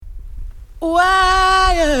Why?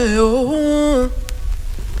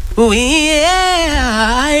 Oh, yeah.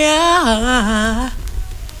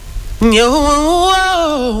 Yo,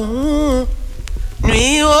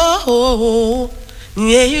 me, oh,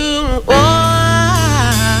 yeah, you, oh,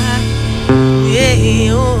 yeah,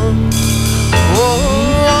 you, oh,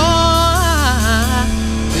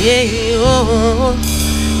 yeah, you,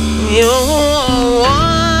 you,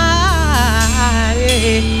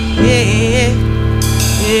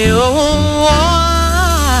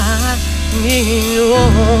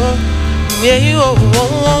 yeah, you,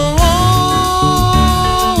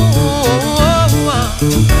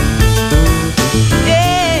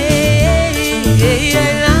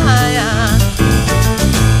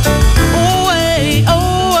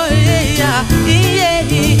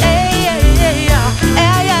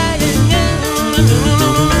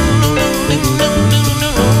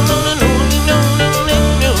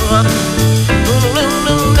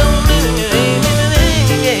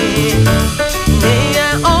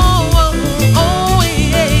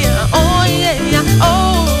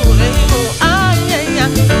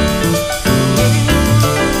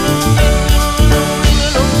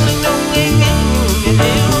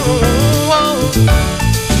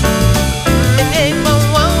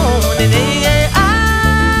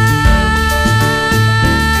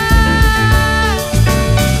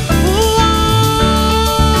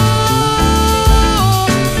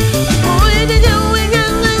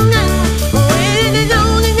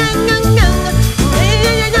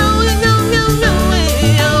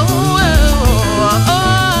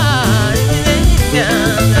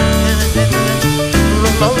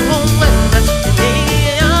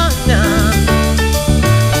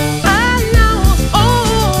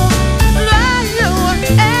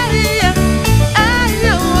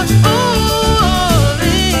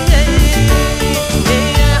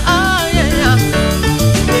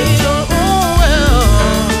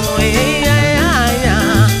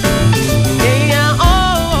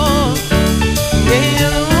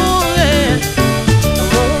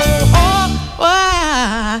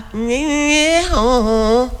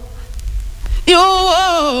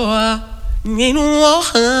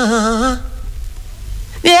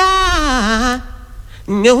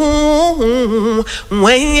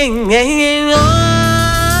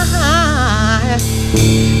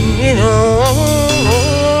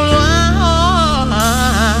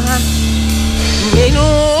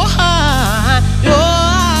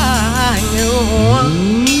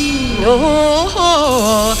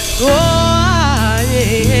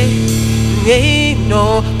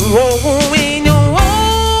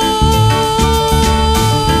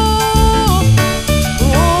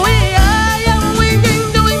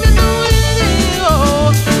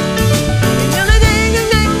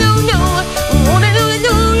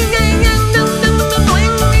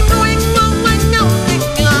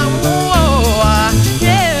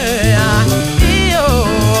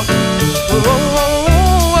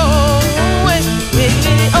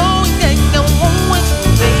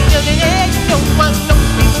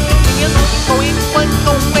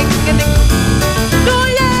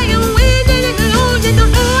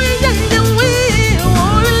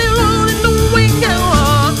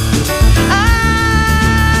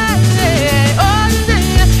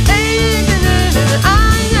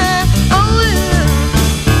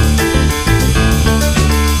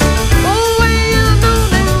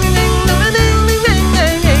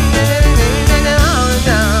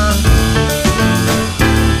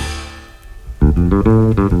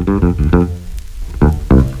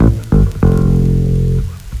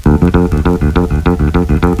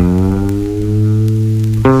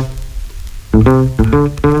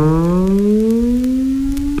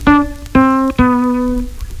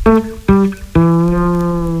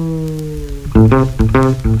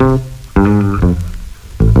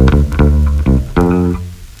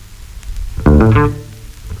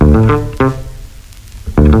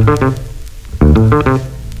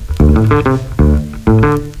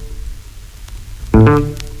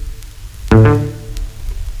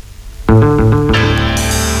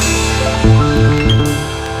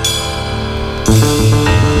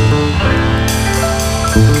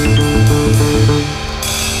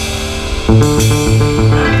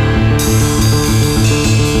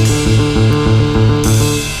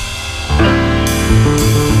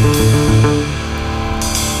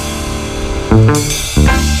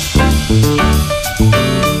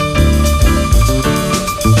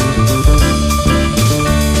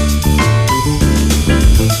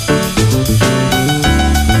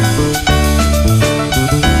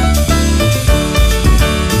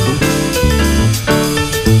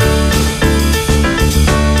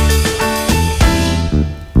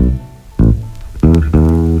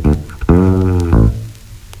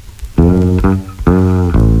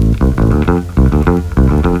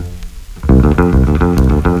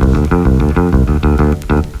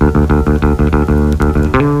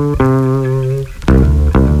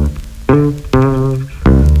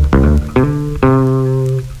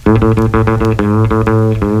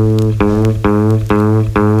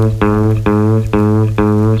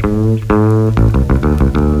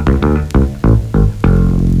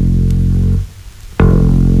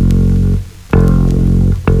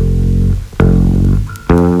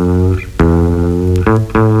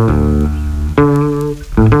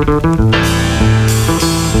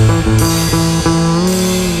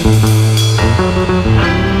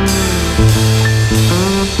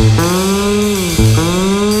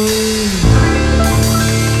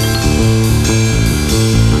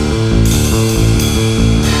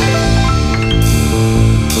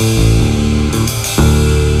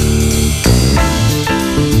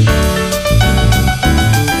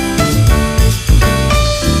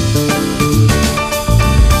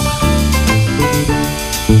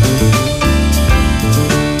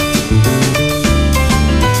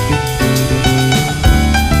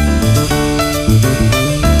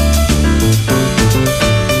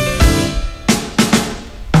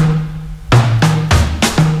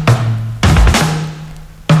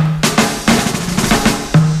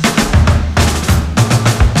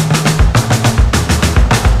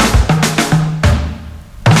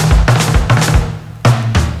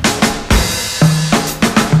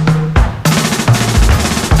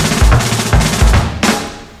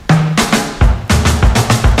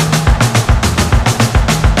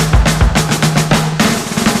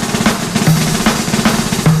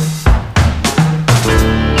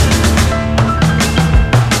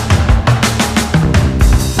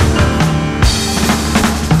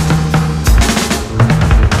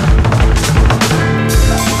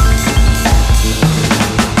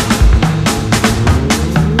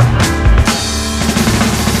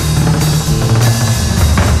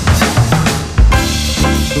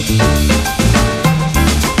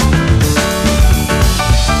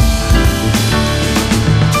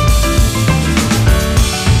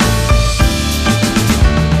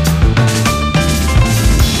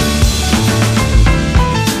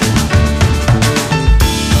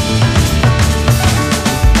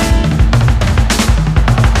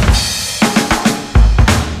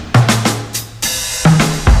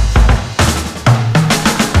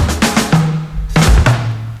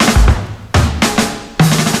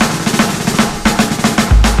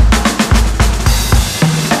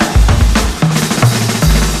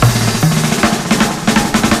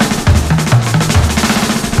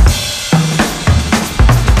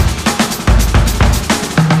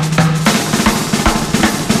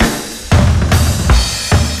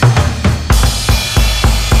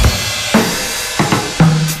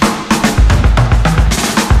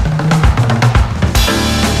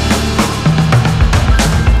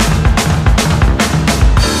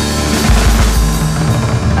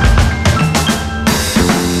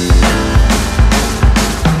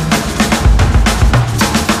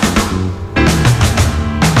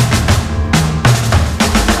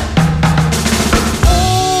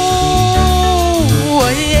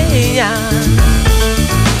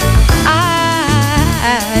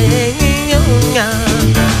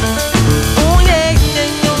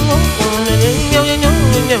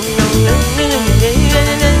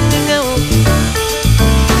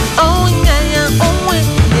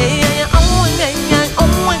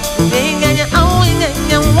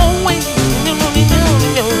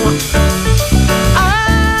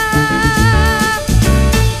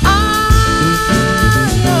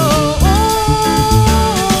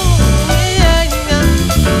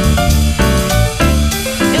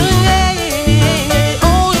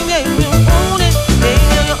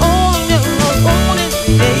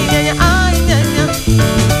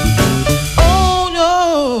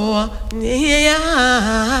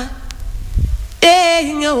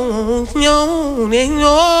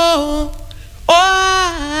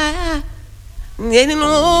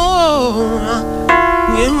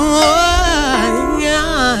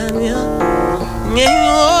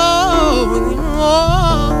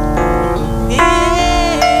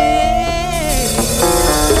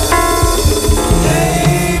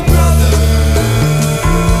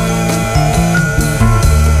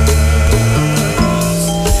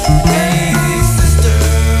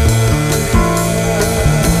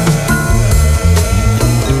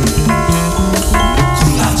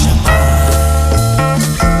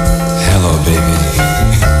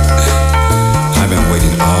 I've been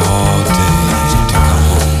waiting all day to come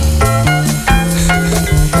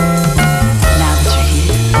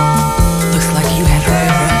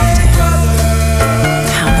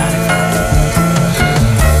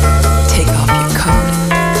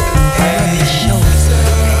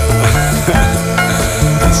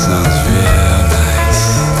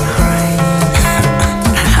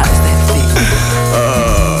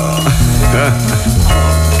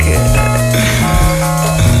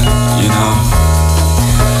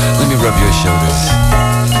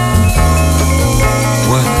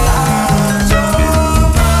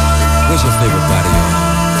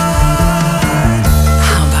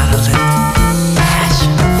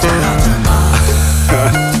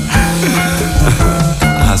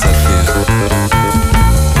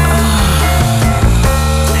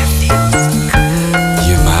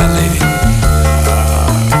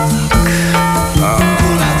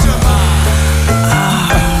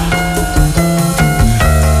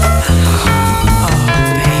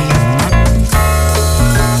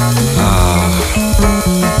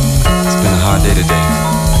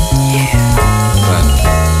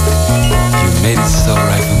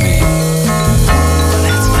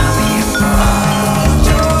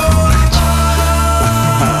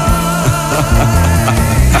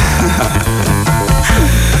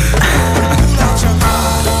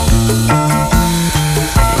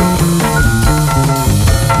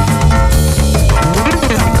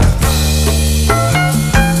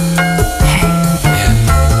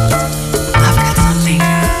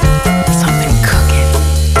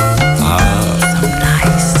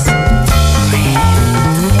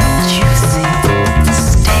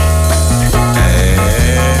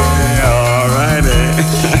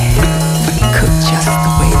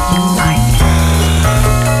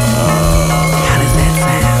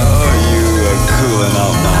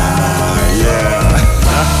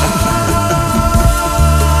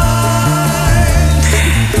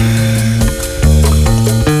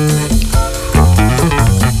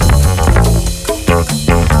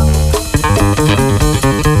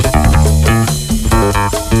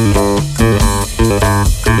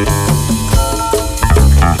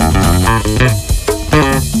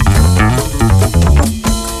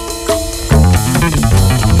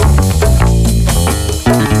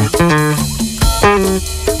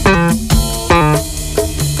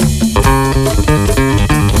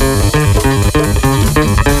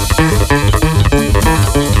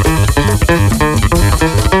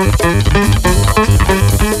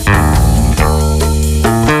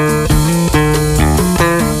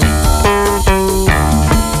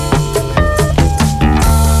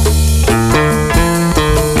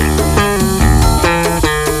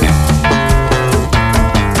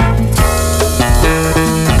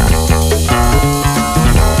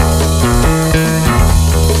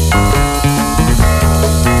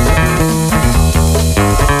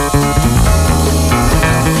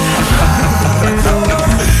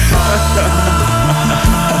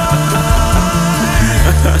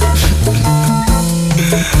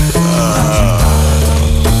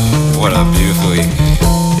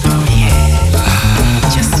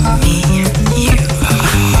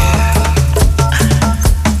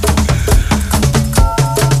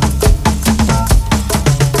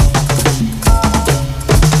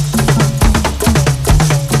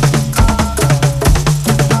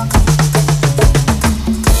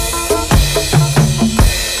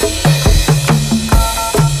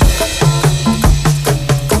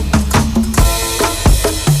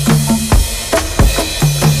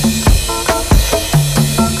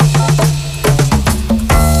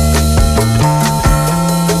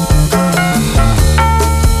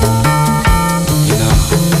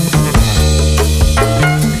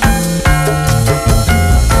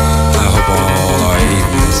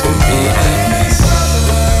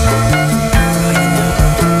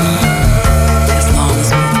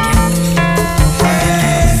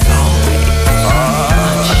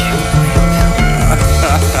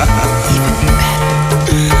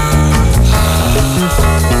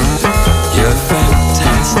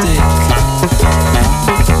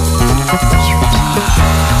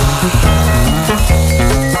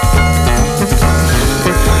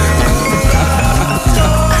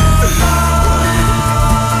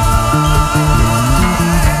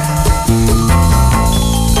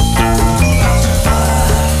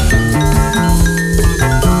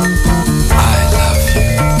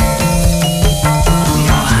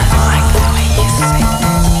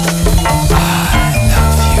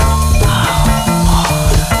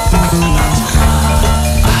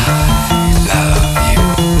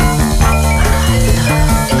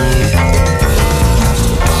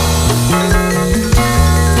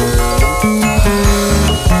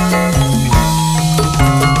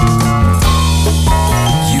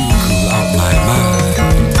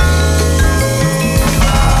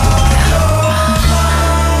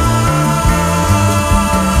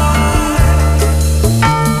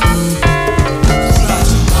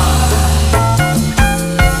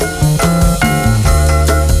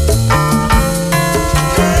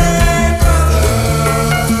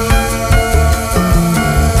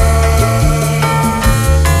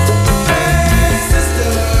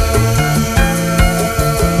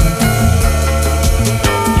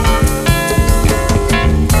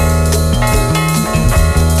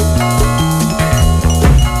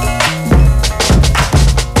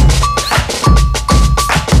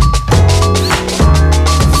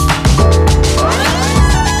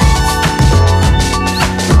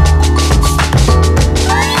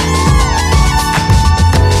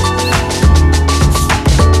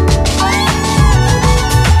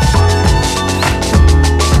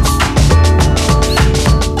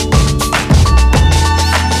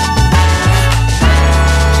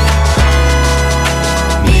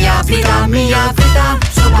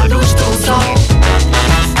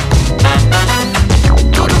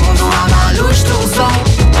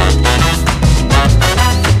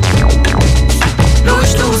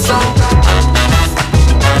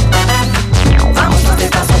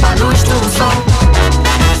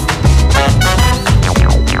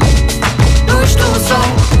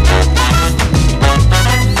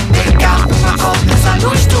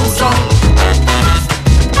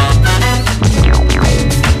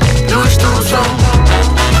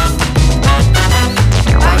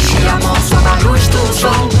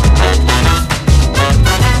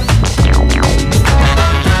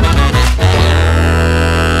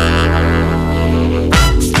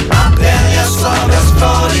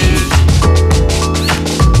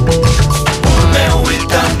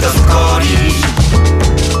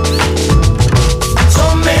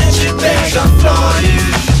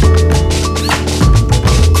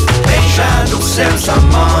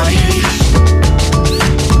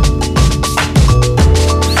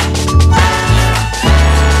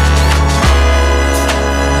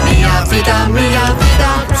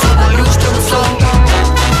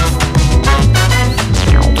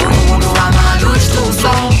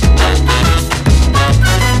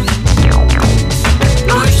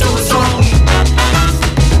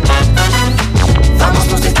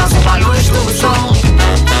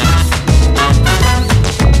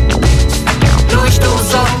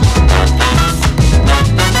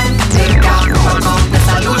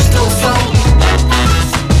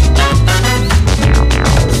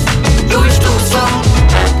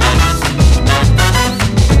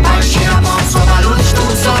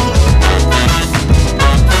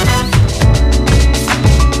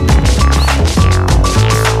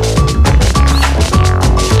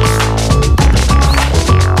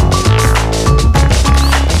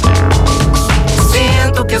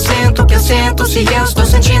sento se eu estou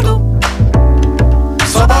sentindo.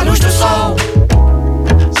 Sob a luz do sol.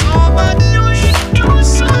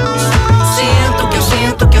 Sinto que eu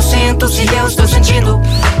sinto que eu sinto se eu estou sentindo.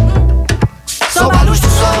 Sob a luz do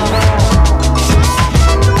sol.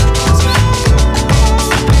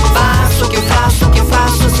 Faço o que eu faço, o que eu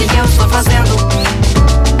faço se eu estou fazendo.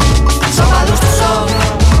 Sob a luz do sol.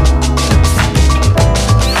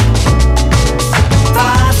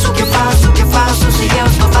 Faço o que eu faço, o que eu faço se eu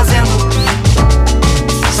estou fazendo.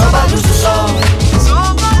 Sob a luz do sol.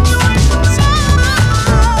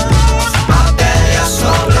 A terra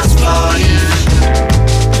sobre as flores.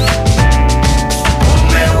 O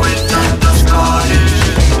meu e tantas cores.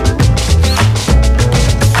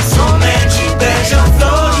 Somente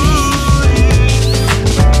beija-flores.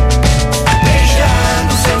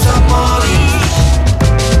 Beijando seus amores.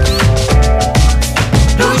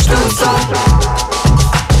 Luz do sol.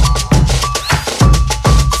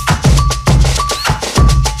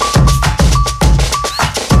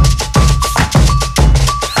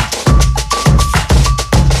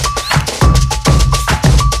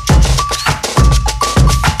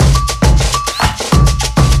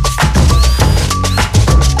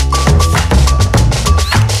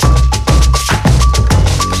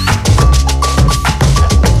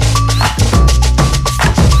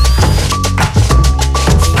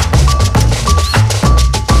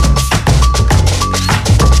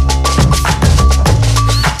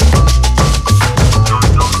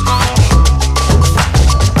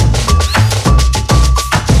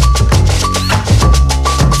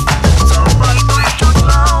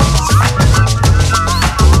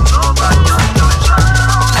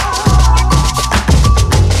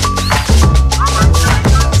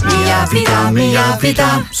 Minha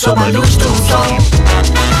vida, sob a luz do sol.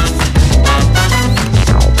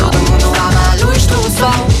 Todo mundo ama a luz do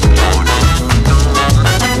sol.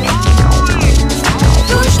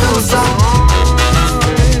 Luz do sol.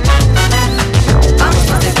 Vamos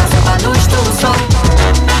fazer sob a luz do sol.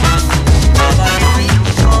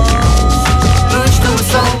 Luz do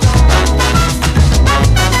sol.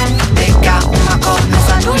 Pegar uma cor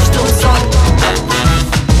nessa luz do sol.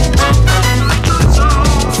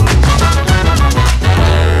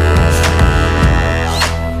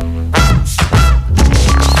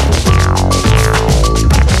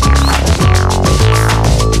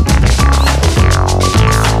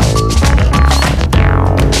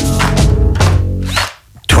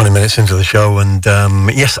 Minutes into the show, and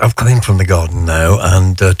yes, I've come in from the garden now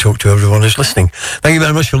and talk to everyone who's listening. Thank you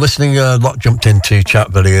very much for listening. A lot jumped into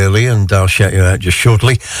chat very early, and I'll shout you out just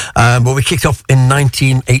shortly. But we kicked off in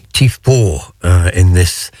 1984 in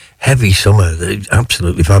this heavy summer.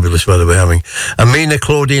 Absolutely fabulous weather we're having. Amina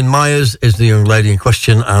Claudine Myers is the young lady in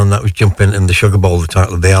question, and that was Jumping in the Sugar Bowl, the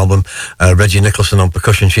title of the album. Reggie Nicholson on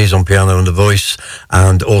percussion, she's on piano and the voice,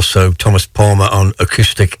 and also Thomas Palmer on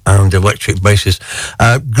acoustic and electric basses.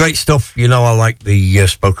 Great stuff. You know, I like the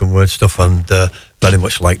spoken word stuff, and very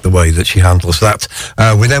much like the way that she handles that.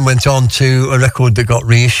 We then went on to a record that got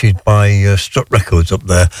reissued by Strut Records up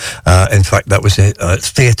there. In fact, that was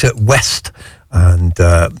Theatre West, and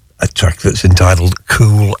a track that's entitled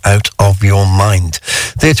Cool Out of Your Mind.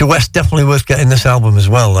 Theatre West, definitely worth getting this album as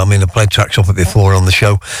well. I mean, I played tracks off it before on the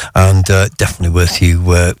show, and definitely worth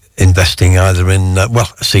you investing either in, a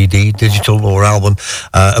CD, digital or album.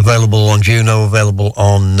 Available on Juno, available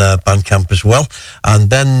on Bandcamp as well.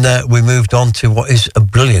 And then we moved on to what is a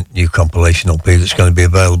brilliant new compilation LP that's going to be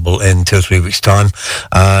available in 2 or 3 weeks' time.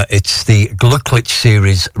 It's the Glucklich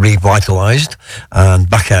series revitalised and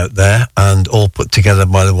back out there, and all put together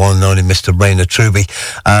by the one and only Mr. Rainer Truby.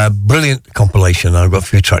 Brilliant compilation. I've got a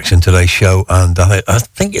few tracks in today's show, and I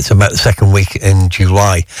think it's about the second week in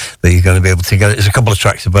July that you're going to be able to get it. There's a couple of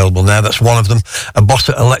tracks available now. That's one of them. A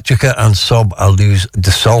Bossa Electrica and Sob a Luz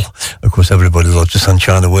de Sol. Of course, everybody loves the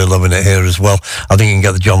Sunshine, and we're loving it here as well. I think you can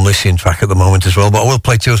get the John Lucian track at the moment as well, but I will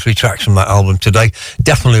play 2 or 3 tracks from that album today.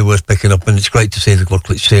 Definitely worth picking up, and it's great to see the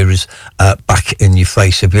Glucklich series back in your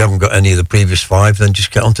face. If you haven't got any of the previous 5, then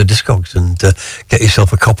just get onto Discogs and get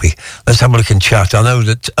yourself a copy. Let's have a look and chat. I know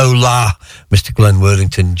that Ola, Mr. Glenn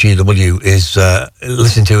Worthington, GW, is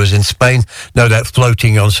listening to us in Spain, no doubt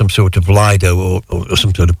floating on some sort of Lido or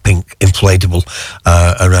some sort of pink inflatable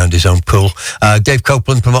around his own pool. Dave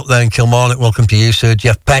Copeland from up there in Kilmarnock, welcome to you, sir.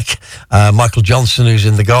 Jeff Peck, Michael Johnson, who's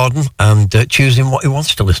in the garden and choosing what he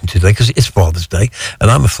wants to listen to today, because it is Father's Day, and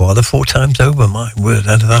I'm a father 4 times over. My word,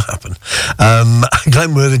 how did that happen?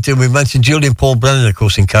 Glenn Worthington, we mentioned Julian Paul Brennan, of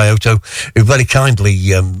course, in Kyoto, who very kindly,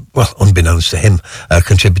 unbeknownst to him,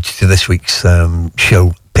 contributed to this week's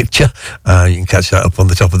show picture. You can catch that up on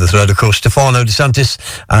the top of the thread. Of course, Stefano DeSantis,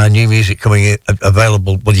 new music coming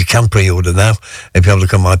available. Well, you can pre-order now if you have a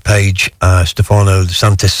look on my page. Stefano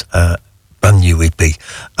DeSantis, brand new EP,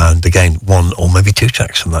 and again, one or maybe two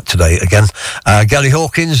tracks from that today. Again, Gary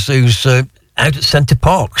Hawkins, who's out at Centre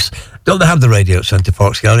Parks. Don't they have the radio at Centre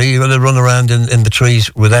Parks, Gary? You're going to run around in the trees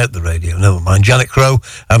without the radio. Never mind. Janet Crow,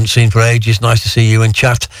 haven't seen for ages. Nice to see you in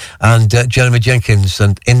chat. And Jeremy Jenkins,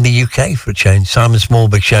 and in the UK for a change. Simon Small,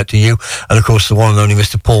 big shout to you. And of course, the one and only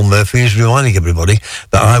Mr. Paul Murphy is reminding everybody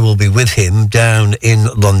that I will be with him down in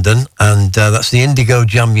London. And that's the Indigo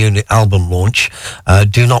Jam Unit album launch.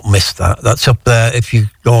 Do not miss that. That's up there. If you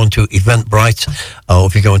go on to Eventbrite, or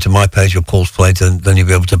if you go onto my page or Paul's page, then you'll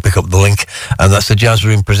be able to pick up the link. And that's the Jazz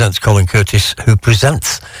Room Presents Colin Curtis, who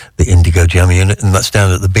presents the Indigo Jam Unit, and that's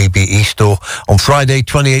down at the BBE store on Friday,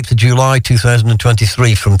 28th of July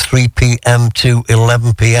 2023 from 3 p.m. to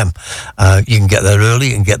 11 p.m. You can get there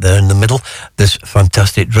early and get there in the middle. There's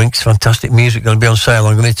fantastic drinks, fantastic music going to be on sale.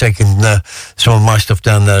 I'm going to be taking some of my stuff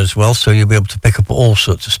down there as well, so you'll be able to pick up all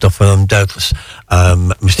sorts of stuff, and doubtless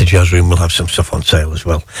Mr. Jazz Room will have some stuff on sale as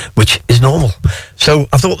well, which is normal. So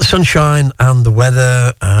I thought the sunshine and the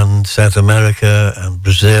weather and South America and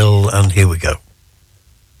Brazil, and here we go.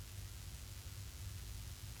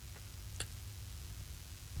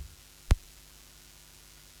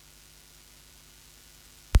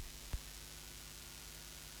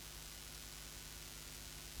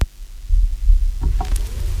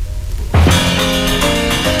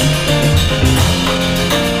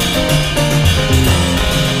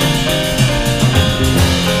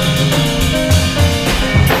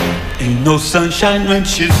 No sunshine when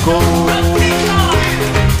she's gone.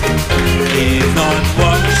 It's not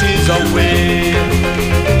warm, she's away.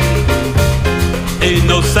 Ain't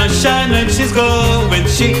no sunshine when she's gone. When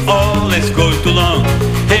she always goes too long.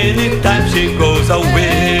 Anytime she goes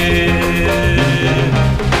away.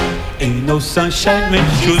 Ain't no sunshine when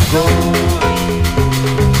she's gone.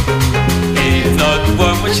 It's not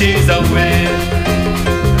warm when she's away.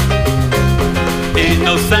 Ain't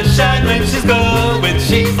no sunshine when she's gone. When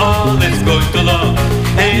she always goes too long.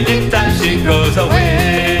 Anytime she goes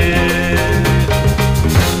away.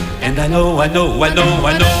 And I know, I know, I know,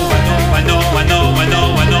 I know, I know, I know, I know, I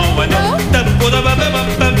know, I know, I know.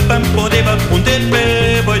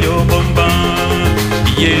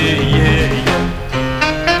 Yeah, yeah.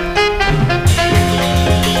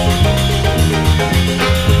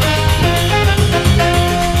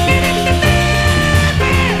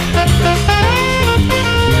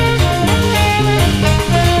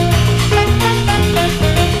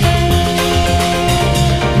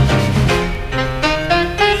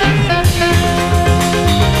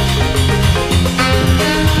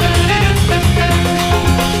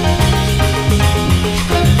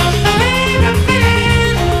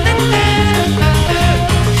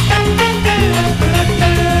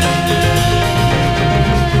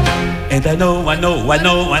 And I know, I know, I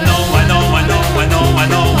know, I know, I know, I know, I know, I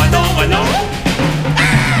know, I know, I know.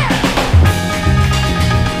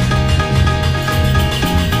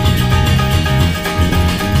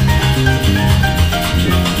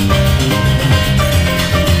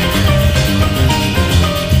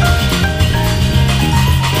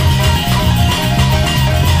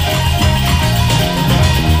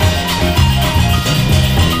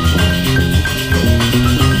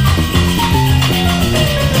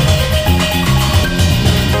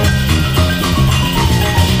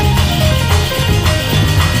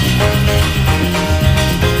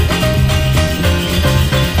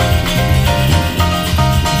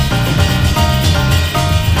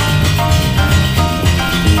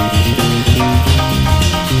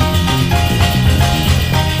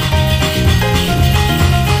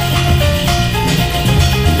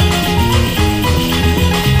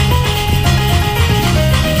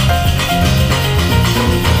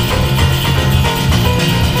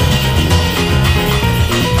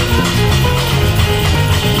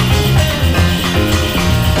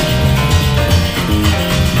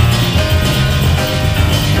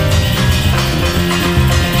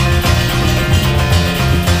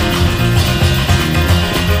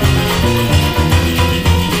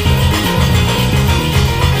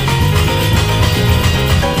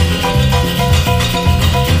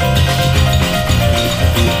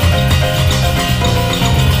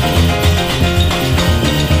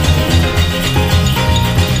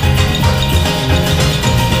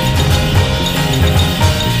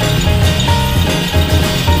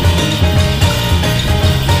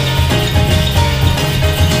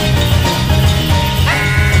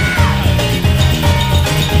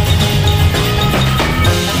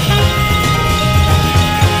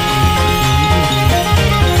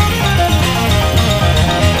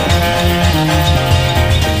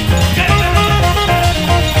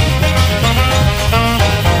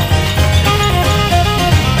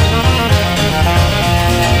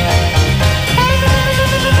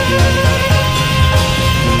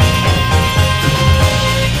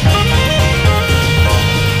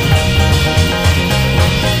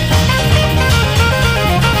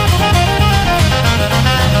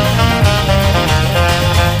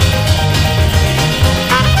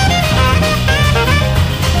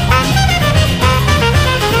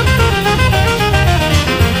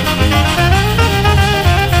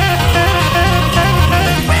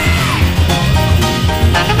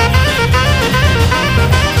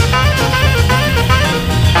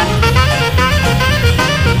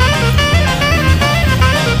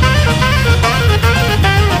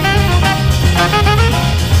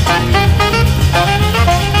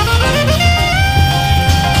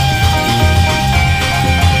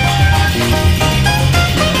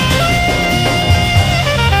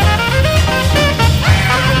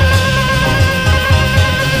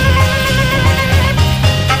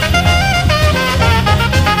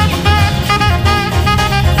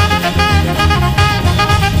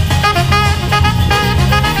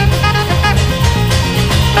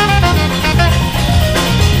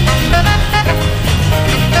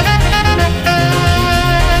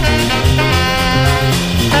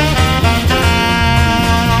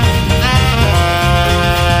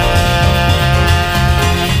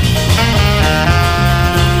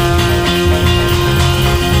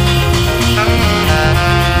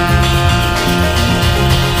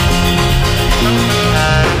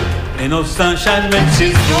 no sunshine when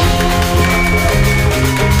she's gone.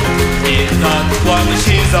 It's not warm when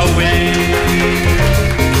she's away.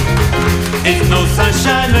 It's no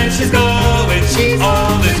sunshine when she's going. She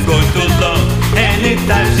always goes too long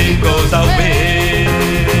anytime she goes away.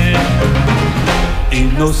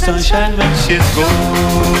 Ain't no sunshine when she's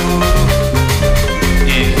gone.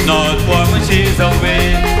 It's not warm when she's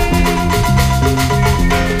away.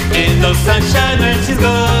 Ain't no sunshine when she's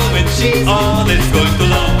going. She always goes too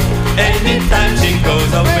long anytime she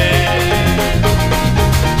goes away.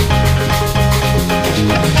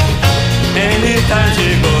 Anytime she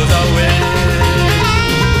goes away.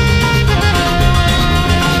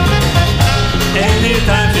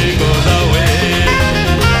 Anytime she goes away.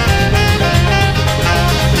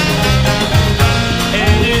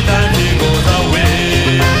 Anytime she goes away.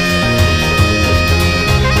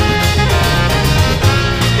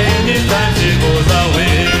 Anytime she goes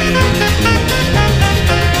away.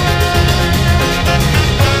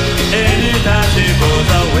 Anytime she goes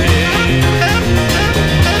away.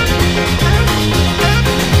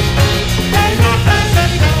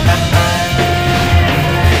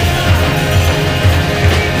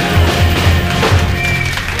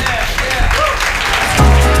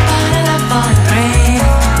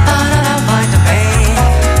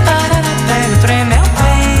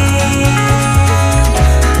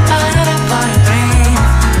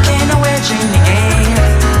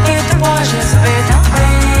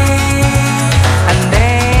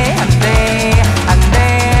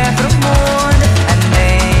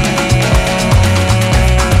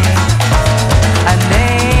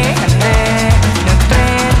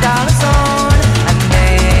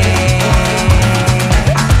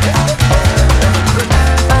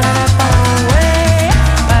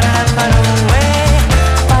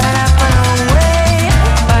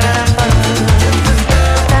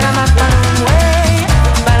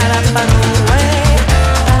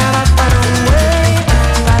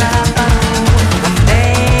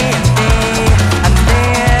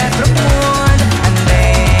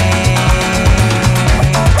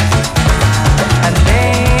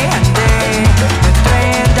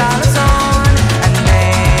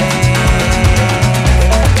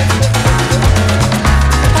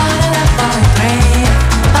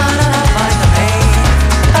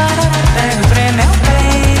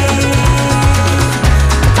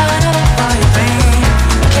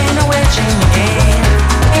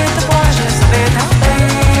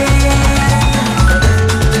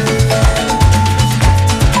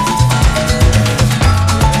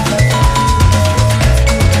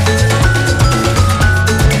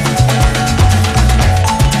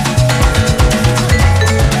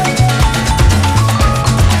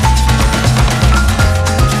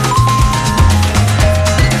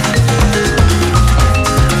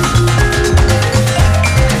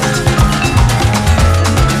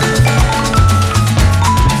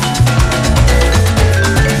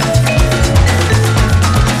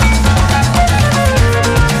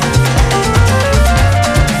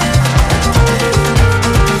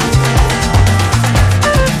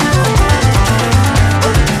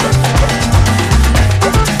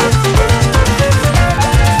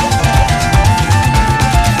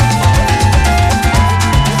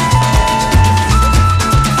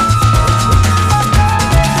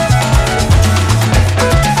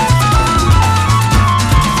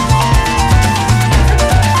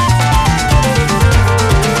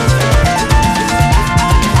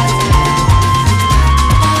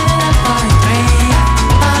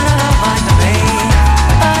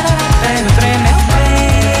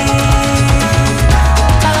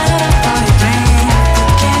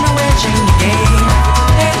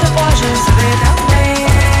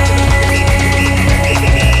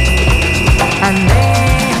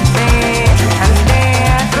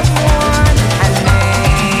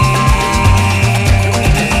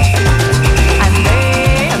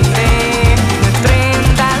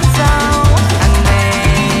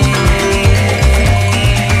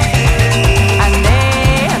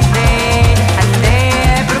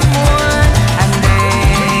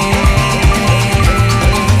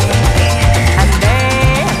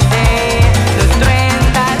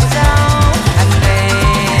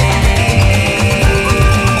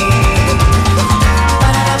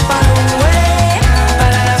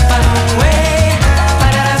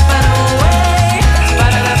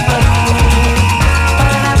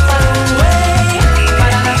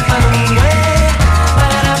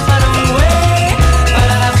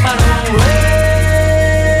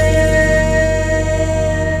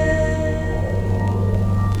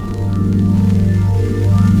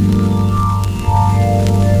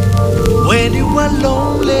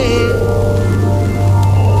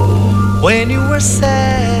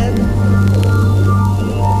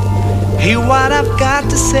 what I've got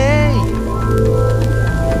to say.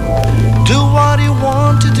 Do what you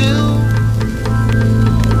want to do.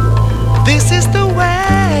 This is the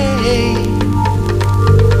way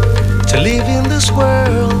to live in this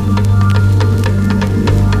world.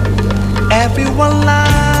 Everyone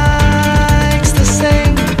likes to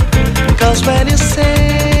sing, 'cause when you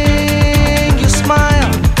sing, you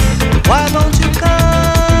smile. Why don't you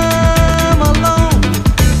come along?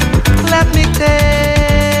 Let me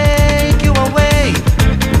take you away.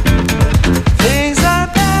 Things are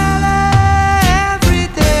better every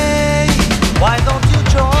day. Why don't you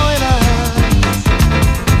join us,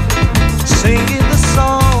 singing the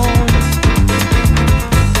song?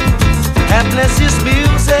 Happiness is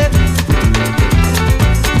music,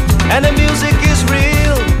 and the music is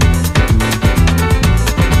real.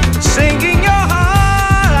 Singing your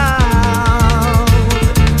heart out,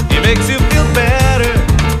 it makes you feel better.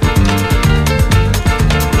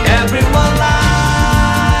 Everyone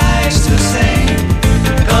likes to sing,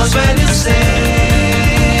 'cause when you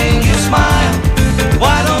sing, you smile.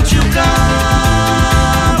 Why don't you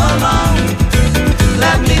come along?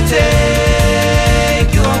 Let me take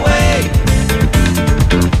you away.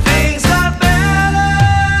 Things are better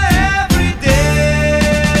every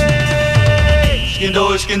day. Skindo,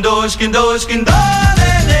 skindo, skindo, skindo,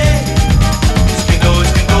 lele. Skindo,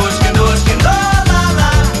 skindo, skindo, skindo, la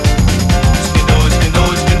la. Skindo, skindo,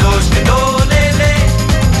 skindo, skindo, lele.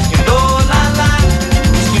 Skindo, la la.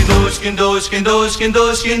 Skindo, skindo, skindo, skindo,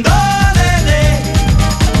 skindo, lele.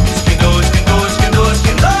 Skindo, skindo, skindo,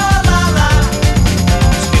 skindo, la la.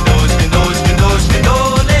 Skindo, skindo, skindo, skindo,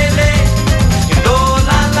 lele. Skindo,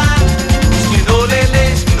 la la. Skindo, lele,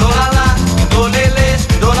 skindo, la la. Skindo, lele,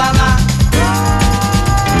 skindo, la la.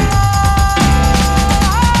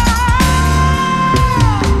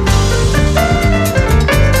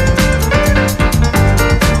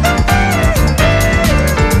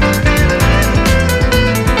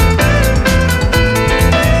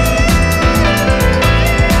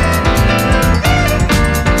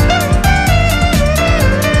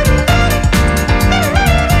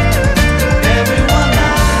 Everyone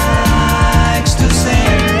likes to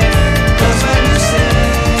sing, 'cause when you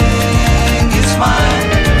sing, you smile.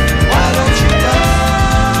 Why don't you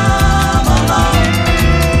come along?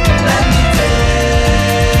 Let me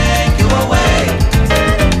take you away.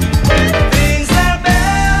 Things are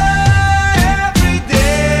better every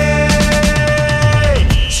day.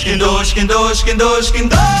 Skindo, skindo, skindo,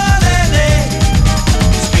 skindo, lele.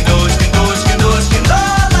 Skindo, skindo, skindo, skindo,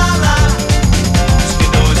 la la.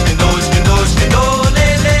 Skindo, skindo, skindo, skindo,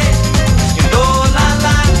 lele. Skindo, la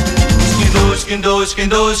la. Skindo, skindo,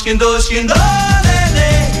 skindo, skindo, skindo, lele.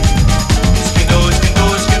 Skindo, skindo,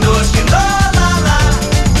 skindo, skindo, la la.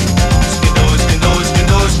 Skindo, skindo,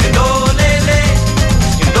 skindo, skindo, lele.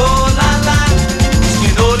 Skindo, la la.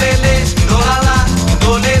 Skindo, lele, skindo, la la.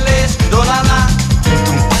 Skindo, lele, skindo, la la.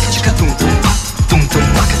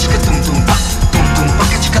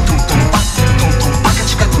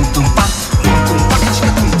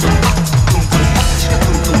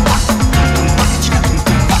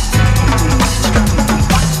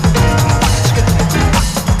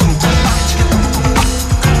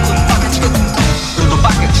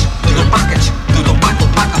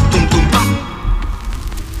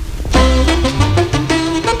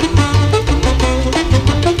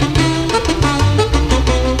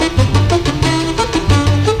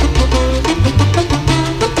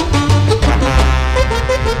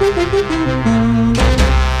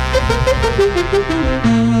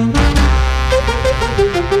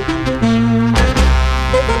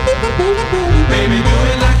 Baby, do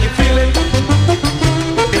it like you feel it.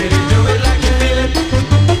 Baby, do it like you feel it.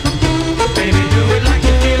 Baby, do it like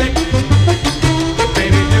you feel it.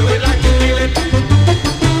 Baby, do it like you feel it.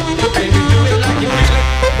 Baby, do it like you feel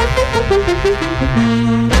it.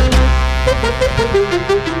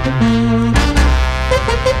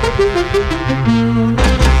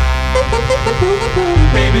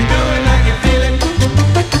 Baby, do it like you feel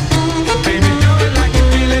it.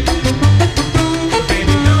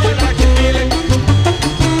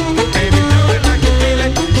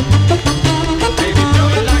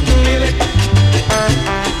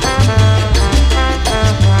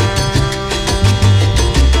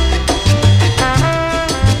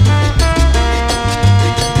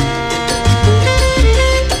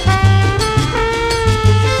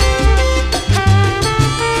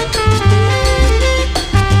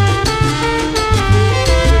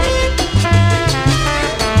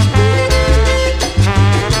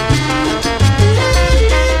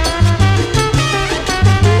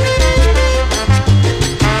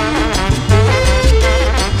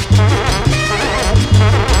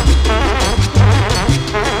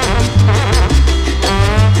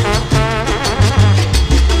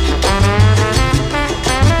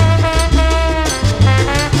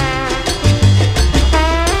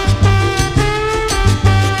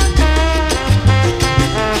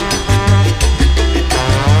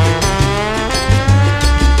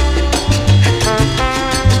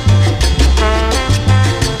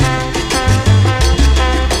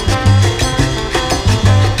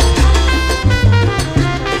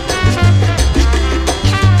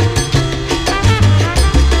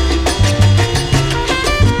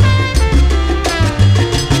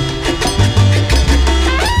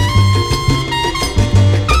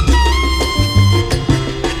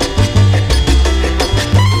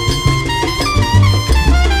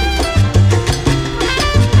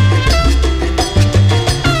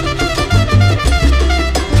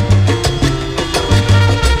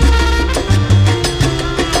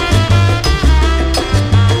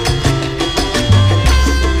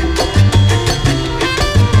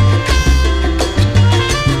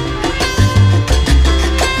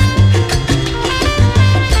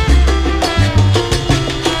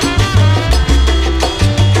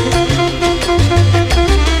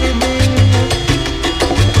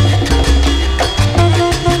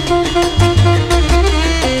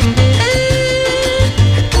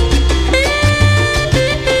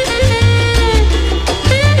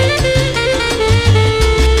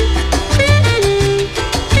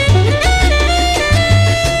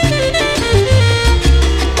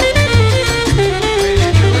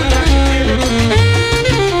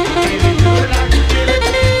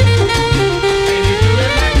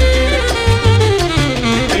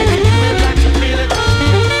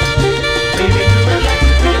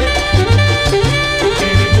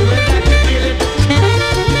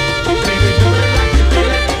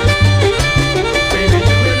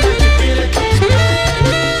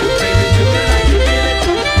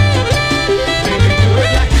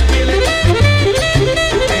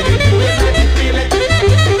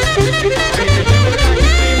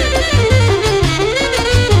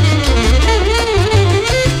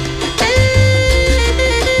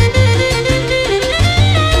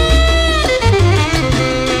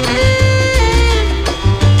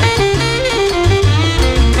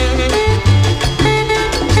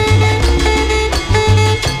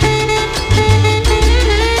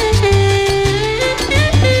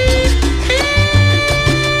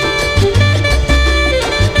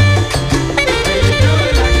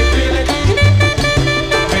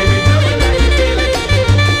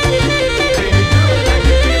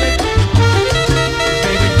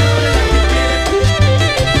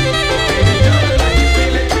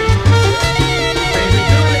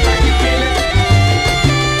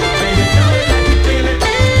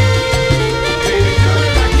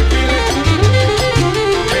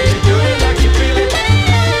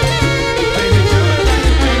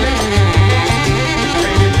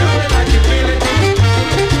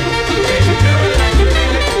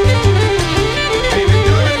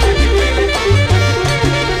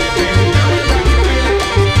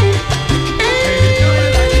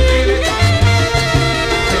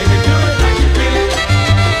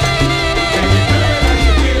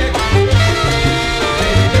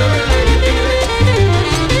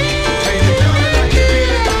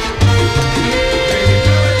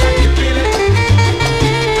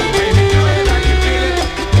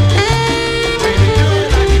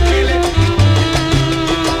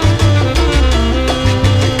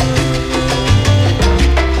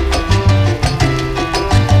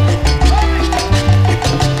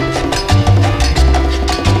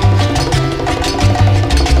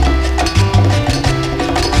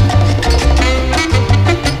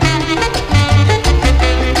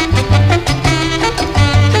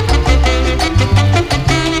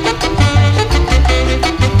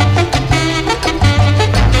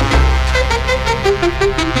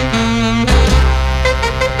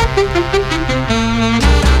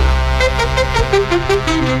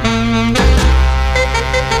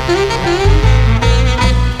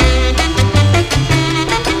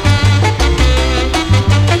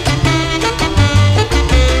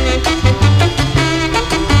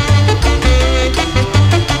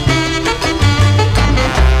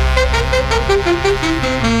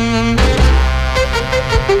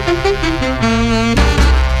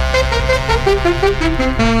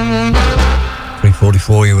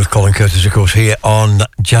 for you with Colin Curtis, of course, here on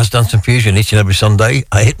Jazz Dance and Fusion each and every Sunday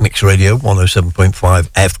at Hitmix Radio 107.5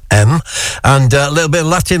 FM. And a little bit of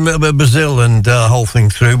Latin, a little bit of Brazil, and the whole thing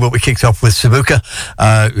through. But we kicked off with Sabuca,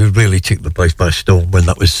 who really took the place by storm when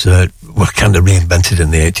that was kind of reinvented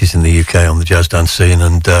in the 80s in the UK on the jazz dance scene.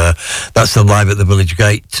 And that's the Live at the Village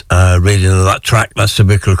Gate reading of that track. That's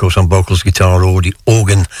Sabuca, of course, on vocals, guitar,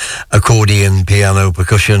 organ, accordion, piano,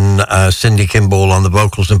 percussion, Cindy Kimball on the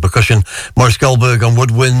vocals and percussion, Maurice Goldberg on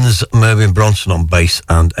woodwinds, Mervyn Bronson on bass,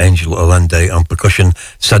 and Angel Allende on percussion,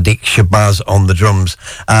 Sadiq Shabazz on the drums.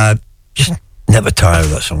 Just never tire of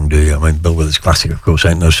that song, do you? I mean, Bill Withers' classic, of course,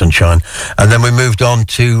 Ain't No Sunshine. And then we moved on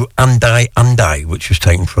to Andai Andai, which was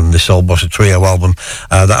taken from the Soul Bossa Trio album.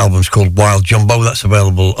 That album's called Wild Jumbo. That's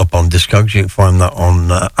available up on Discogs. You can find that on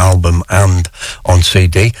album and on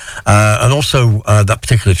CD. And also, that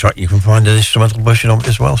particular track, you can find an instrumental version of it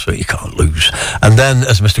as well, so you can't lose. And then,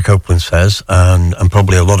 as Mr. Copeland says, and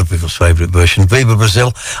probably a lot of people's favourite version, Viva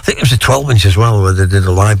Brazil. I think it was a 12-inch as well, where they did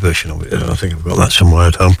a live version of it. I think I've got that somewhere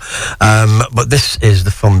at home. But this is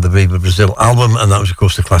from the Viva Brazil album, and that was, of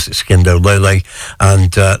course, the classic Skindo Lele,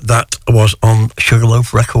 and that was on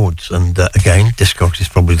Sugarloaf Records. And again, Discogs is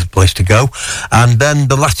probably the place to go. And then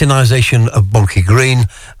the Latinization of Bunky Green,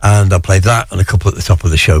 and I played that and a couple at the top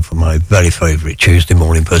of the show for my very favourite Tuesday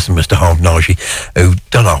morning person, Mr. Harv Nagy, who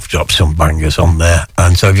done half drop some bangers on there.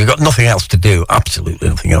 And so if you've got nothing else to do, absolutely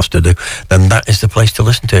nothing else to do, then that is the place to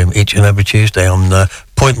listen to him each and every Tuesday on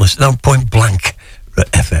Point Blank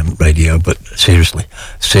FM radio. But seriously,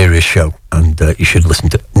 serious show, and you should listen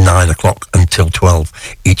to 9 o'clock until 12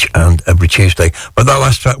 each and every Tuesday. But that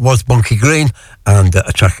last track was Bunky Green, and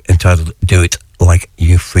a track entitled Do It Like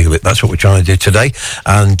You Feel It. That's what we're trying to do today.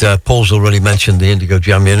 And Paul's already mentioned the Indigo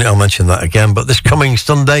Jam Unit. I'll mention that again. But this coming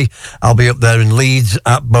Sunday, I'll be up there in Leeds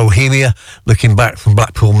at Bohemia, looking back from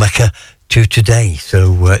Blackpool Mecca to today.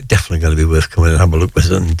 So definitely going to be worth coming and have a look with.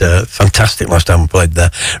 And fantastic last time I played there.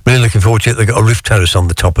 Really looking forward to it. They've got a roof terrace on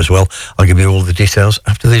the top as well. I'll give you all the details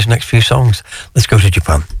after these next few songs. Let's go to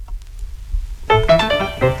Japan.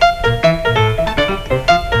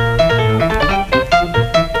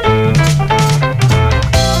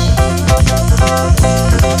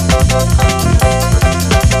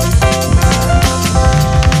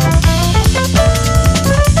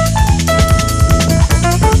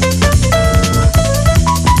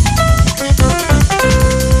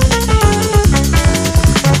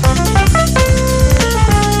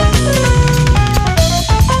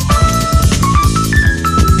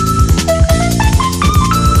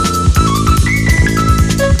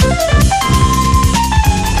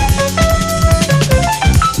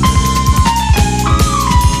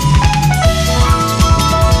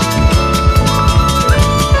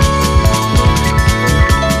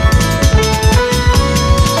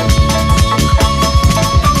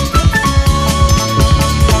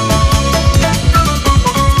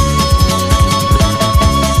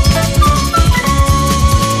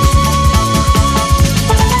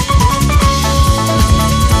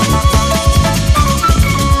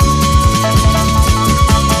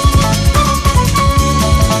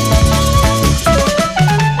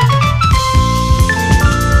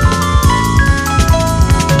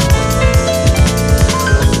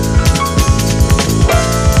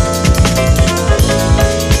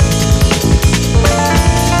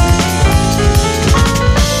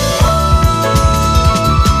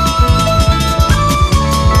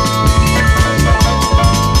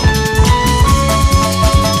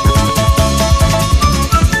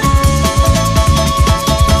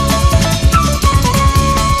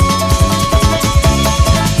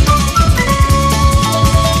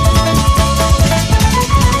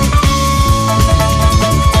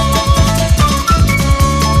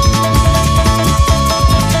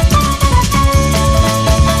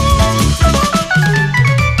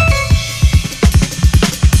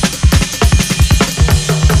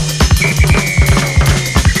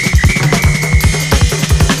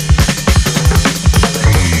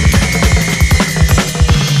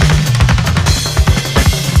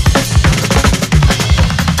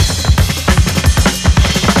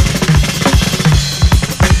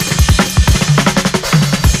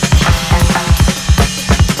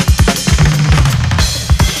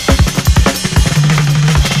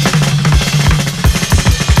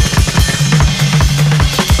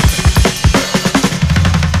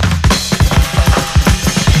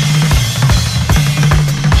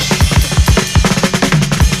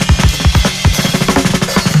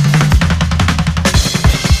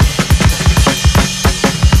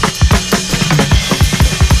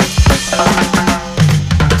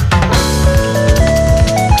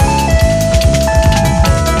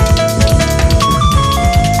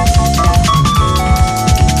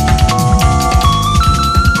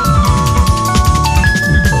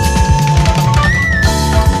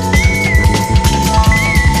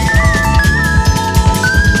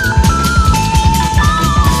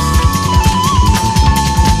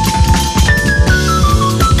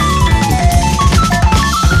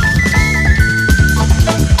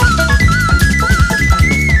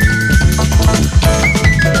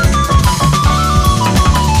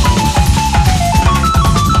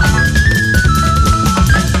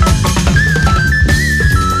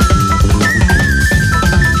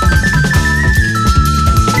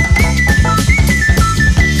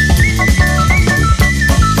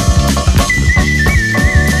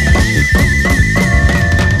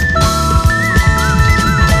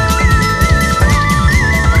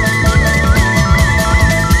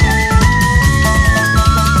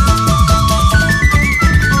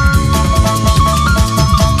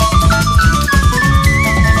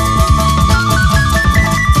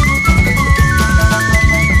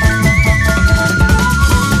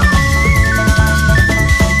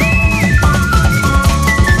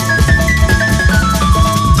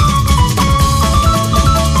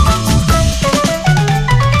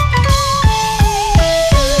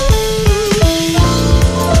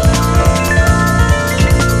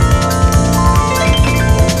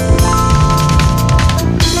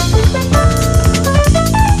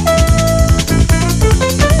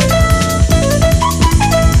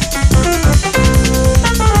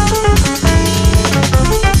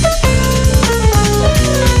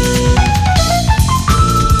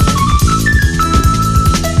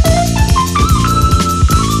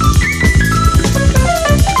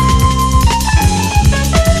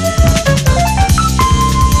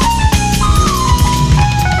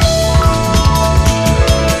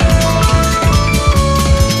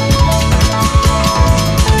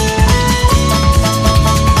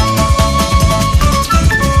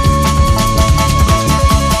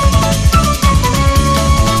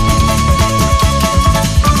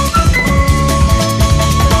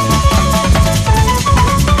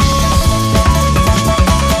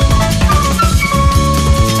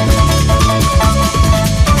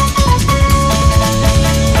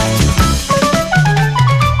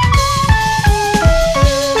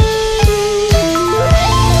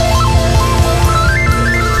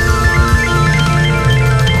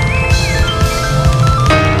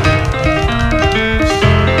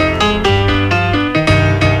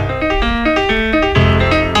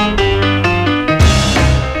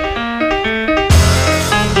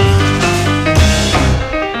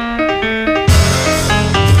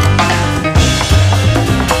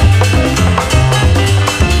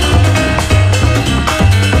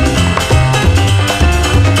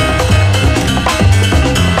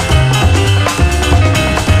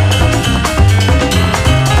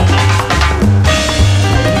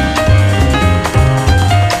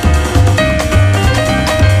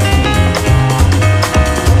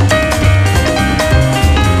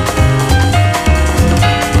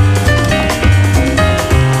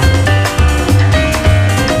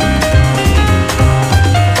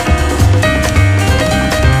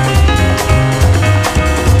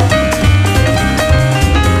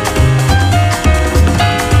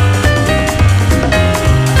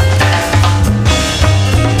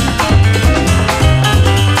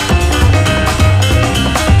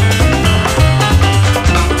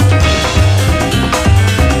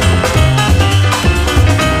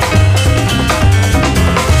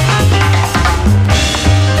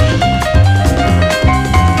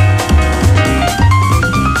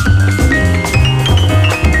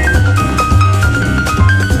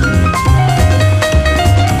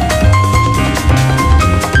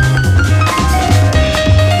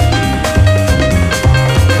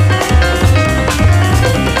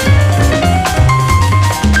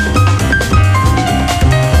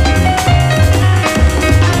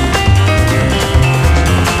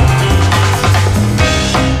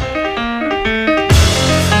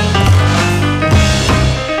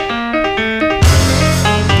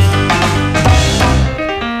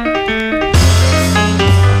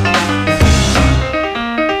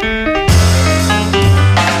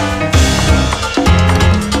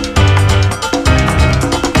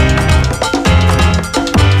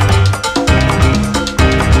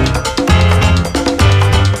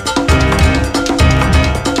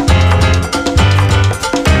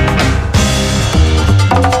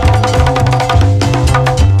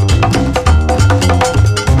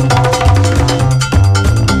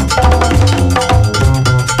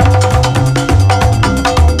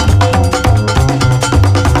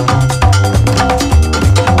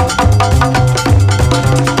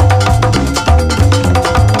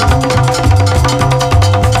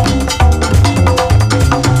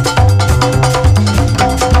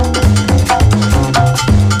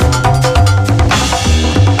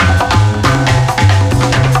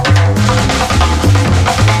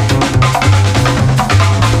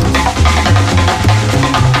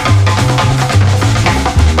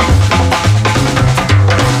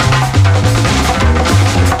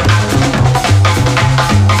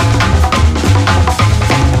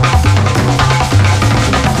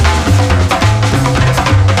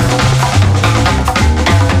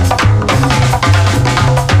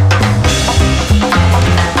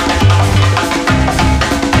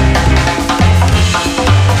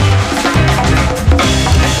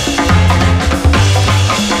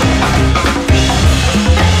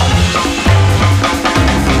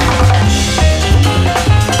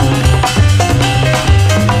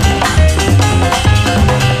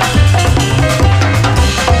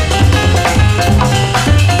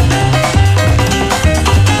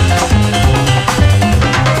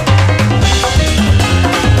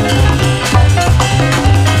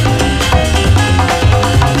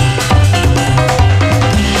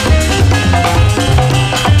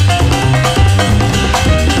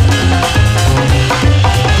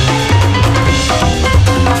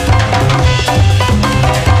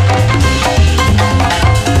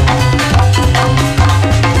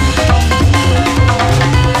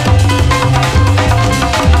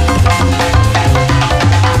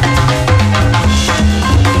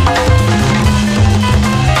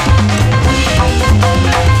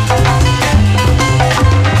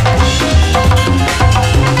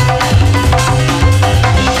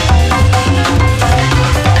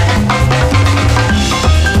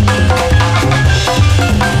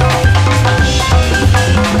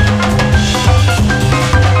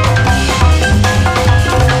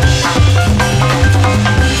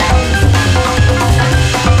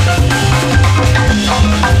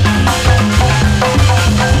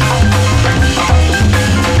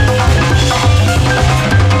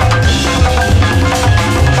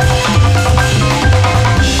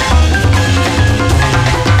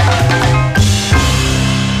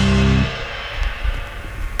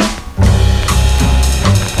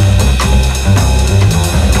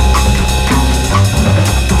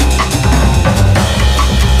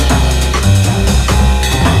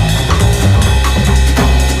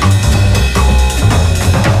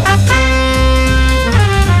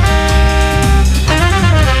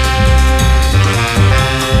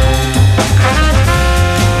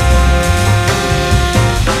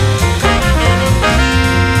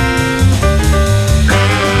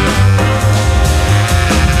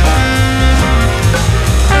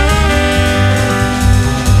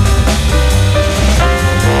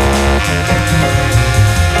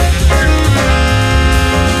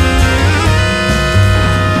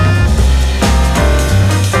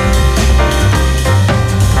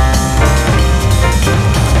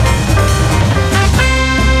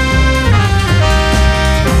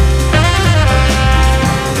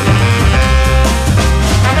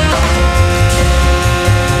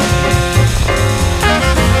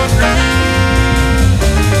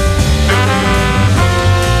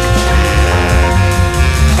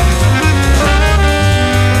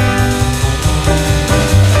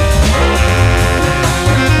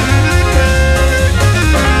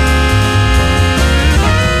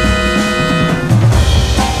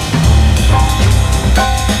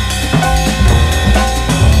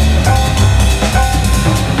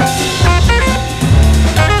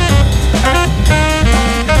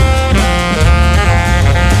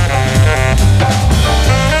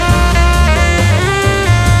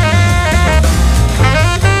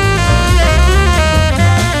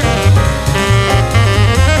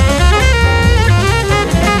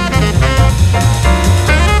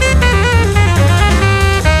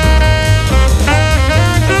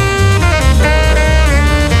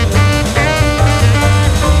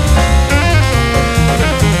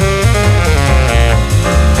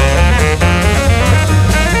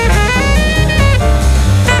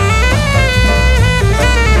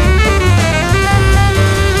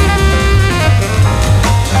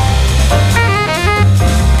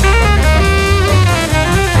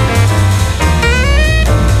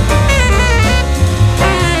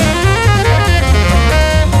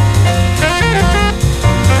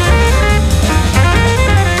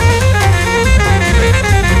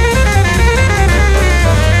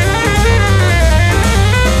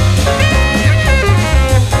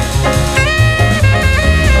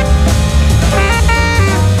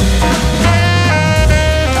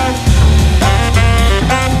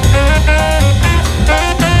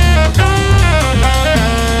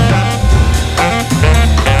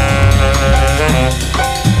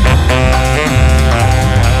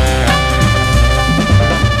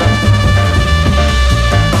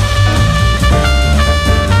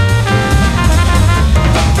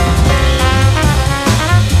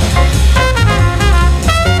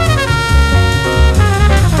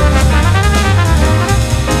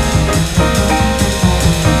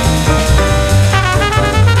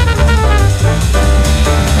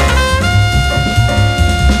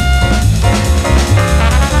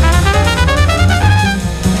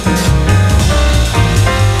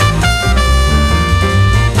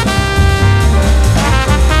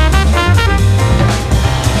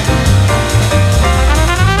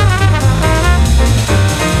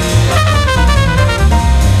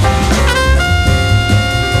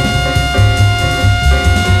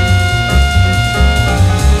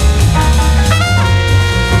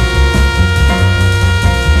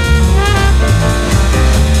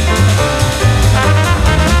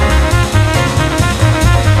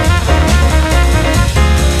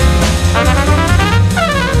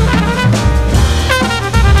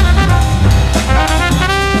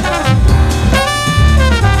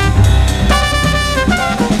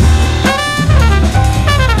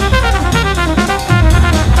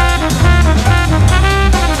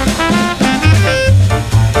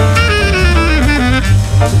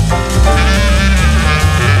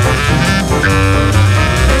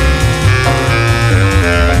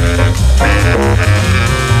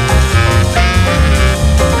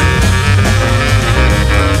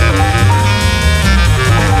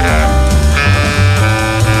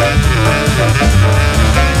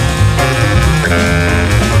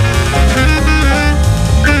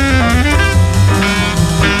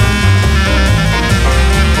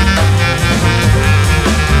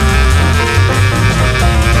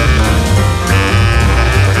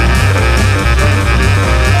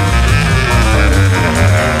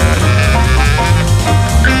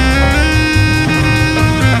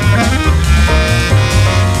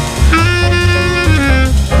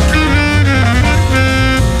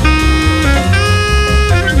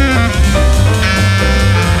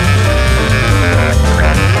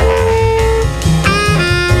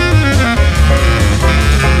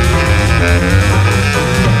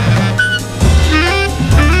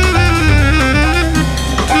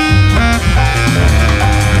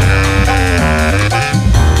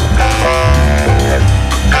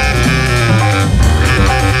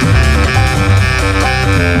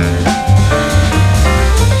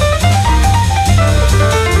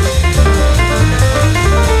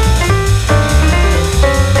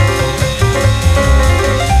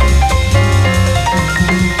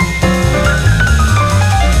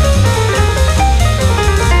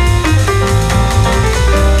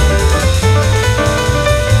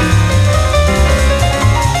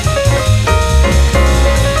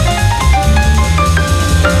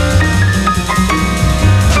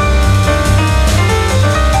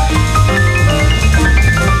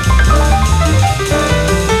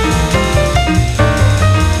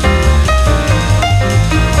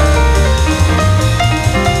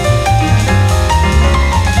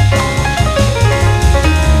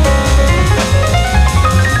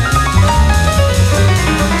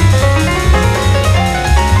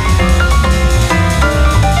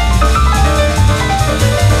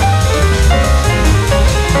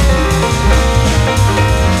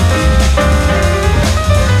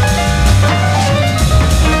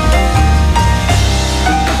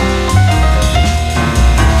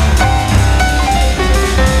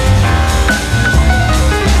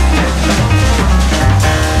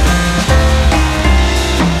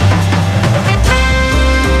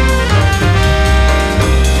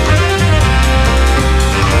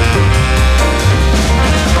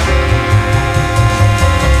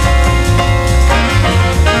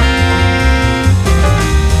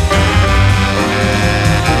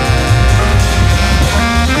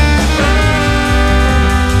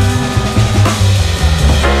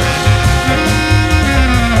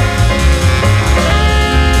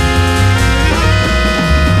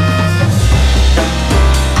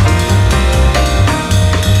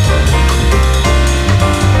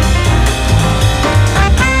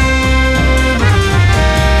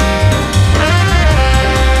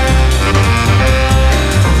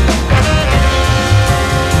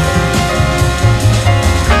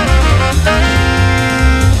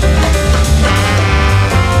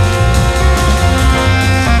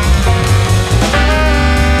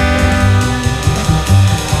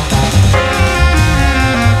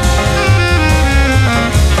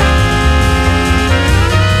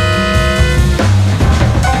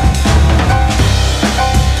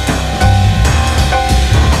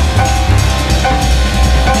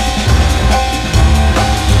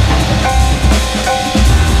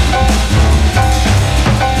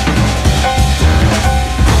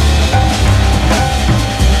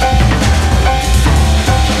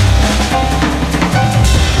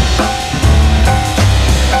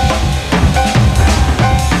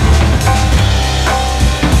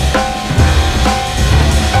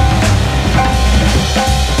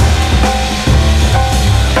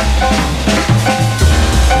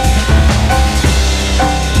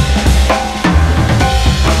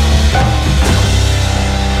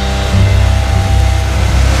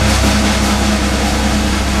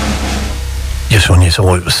 this one, you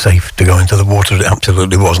thought it was safe to go into the water. It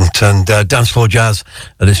absolutely wasn't. And dance floor jazz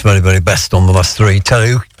at its very, very best on the last three.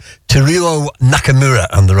 Teruo Nakamura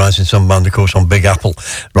and the Rising Sun Band, of course, on Big Apple,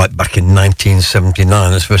 right back in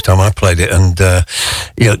 1979. That's the first time I played it. And,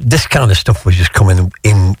 this kind of stuff was just coming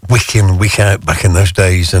in week out back in those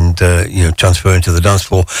days and, transferring to the dance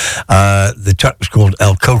floor. The track was called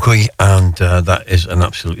El Kokoi, and that is an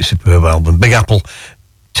absolutely superb album. Big Apple,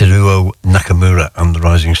 Teruo Nakamura and the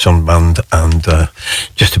Rising Sun Band, and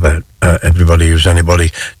just about everybody who's anybody.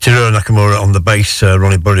 Teruo Nakamura on the bass,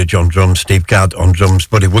 Ronnie Burridge on drums, Steve Gadd on drums,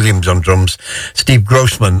 Buddy Williams on drums, Steve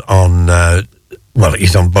Grossman on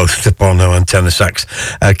he's on both the porno and tenor sax.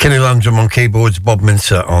 Kenny Landrum on keyboards, Bob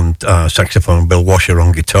Mincer on saxophone, Bill Washer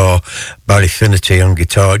on guitar, Barry Finnerty on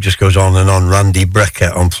guitar. It just goes on and on. Randy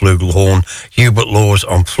Brecker on flugelhorn, Hubert Laws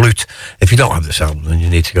on flute. If you don't have this album, then you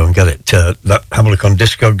need to go and get it. Have a look on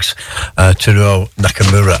Discogs, Teruo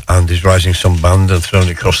Nakamura and his Rising Sun Band, and thrown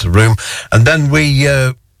it across the room. And then we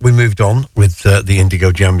moved on with the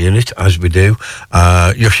Indigo Jam Unit, as we do.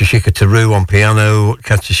 Yoshishika Teru on piano,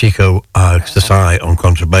 Katsushiko Sasai on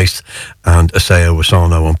contrabass, and Aseo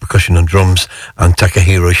Asano on percussion and drums, and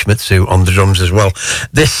Takahiro Shimizu on the drums as well.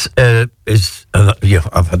 This is,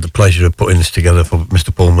 I've had the pleasure of putting this together for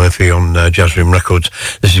Mr. Paul Murphy on Jazz Room Records.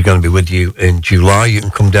 This is going to be with you in July. You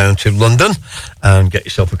can come down to London and get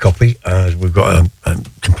yourself a copy. We've got a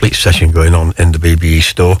complete session going on in the BBE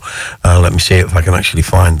store. Let me see if I can actually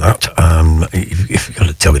find that. If you've got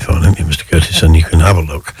a telephone, haven't you, Mr. Curtis, and you can have a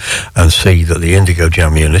look and see that the Indigo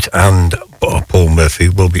Jam Unit and Paul Murphy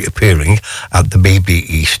will be appearing at the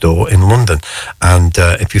BBE store in London. And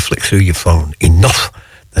if you flick through your phone enough,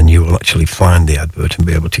 then you will actually find the advert and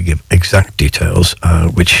be able to give exact details,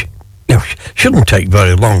 which shouldn't take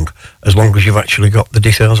very long as you've actually got the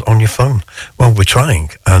details on your phone. Well, we're trying.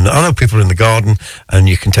 And I know people are in the garden, and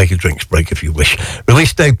you can take a drinks break if you wish.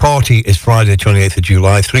 Release day party is Friday, 28th of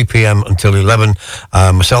July, 3 p.m. until 11.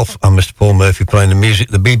 Myself and Mr. Paul Murphy playing the music.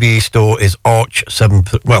 The BBE store is Arch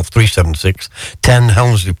 376, 10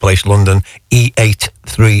 Helmsley Place, London, E8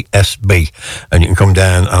 3SB. And you can come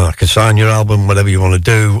down and I can sign your album, whatever you want to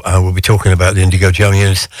do. We'll be talking about the Indigo Jam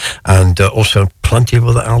Units, and also plenty of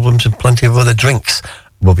other albums and plenty of other drinks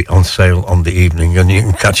will be on sale on the evening, and you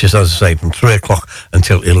can catch us, as I say, from 3 o'clock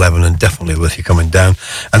until 11, and definitely worth you coming down.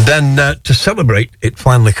 And then to celebrate it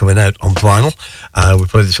finally coming out on vinyl, we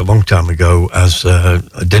played this a long time ago as a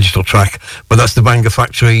digital track, but that's the Banger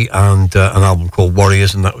Factory and an album called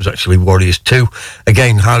Warriors, and that was actually Warriors 2.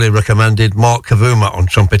 Again, highly recommended. Mark Kavuma on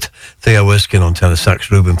trumpet, Theo Erskine on tenor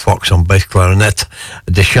sax, Ruben Fox on bass clarinet,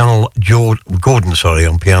 Deschanel Gordon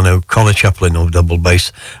on piano, Connor Chaplin on double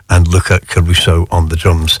bass, and Luca Caruso on the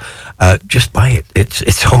drums. Just buy it.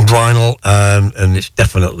 It's on vinyl, and it's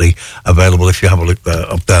definitely available if you have a look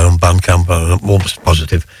up there on Bandcamp. I'm almost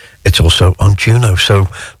positive it's also on Juno. So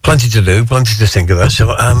plenty to do, plenty to think about.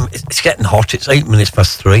 So it's getting hot. It's 8 minutes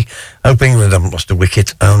past 3. Hope England haven't lost a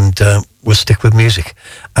wicket, and we'll stick with music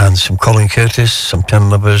and some Colin Curtis, some Ten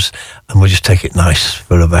Lovers, and we'll just take it nice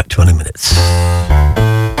for about 20 minutes.